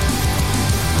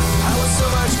 I was so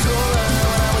much cooler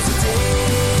when I was a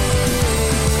dick.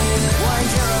 Why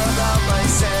care about my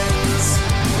sins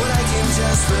when I can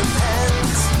just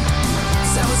repent?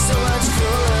 'Cause I was so much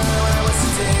cooler when I was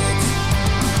a dick.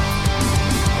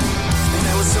 And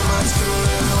I was so much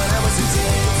cooler when I was a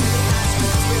dick.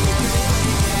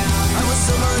 I was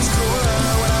so much cooler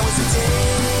when I was a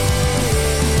dick.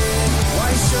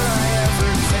 Why should I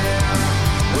ever care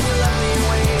when you left me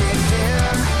waiting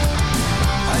here?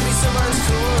 I'd be so much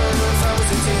cooler if I was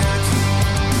a dick.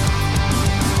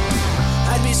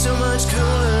 I'd be so much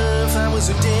cooler if I was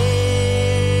a dick.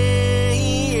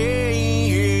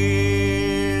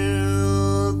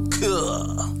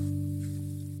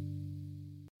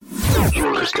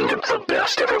 You're listening to the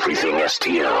best of everything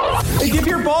STL. Hey, give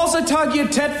your balls a tug, you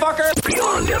tit fucker!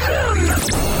 Beyond FM.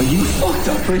 Are you fucked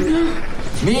up right now?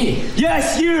 Me?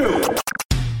 Yes, you!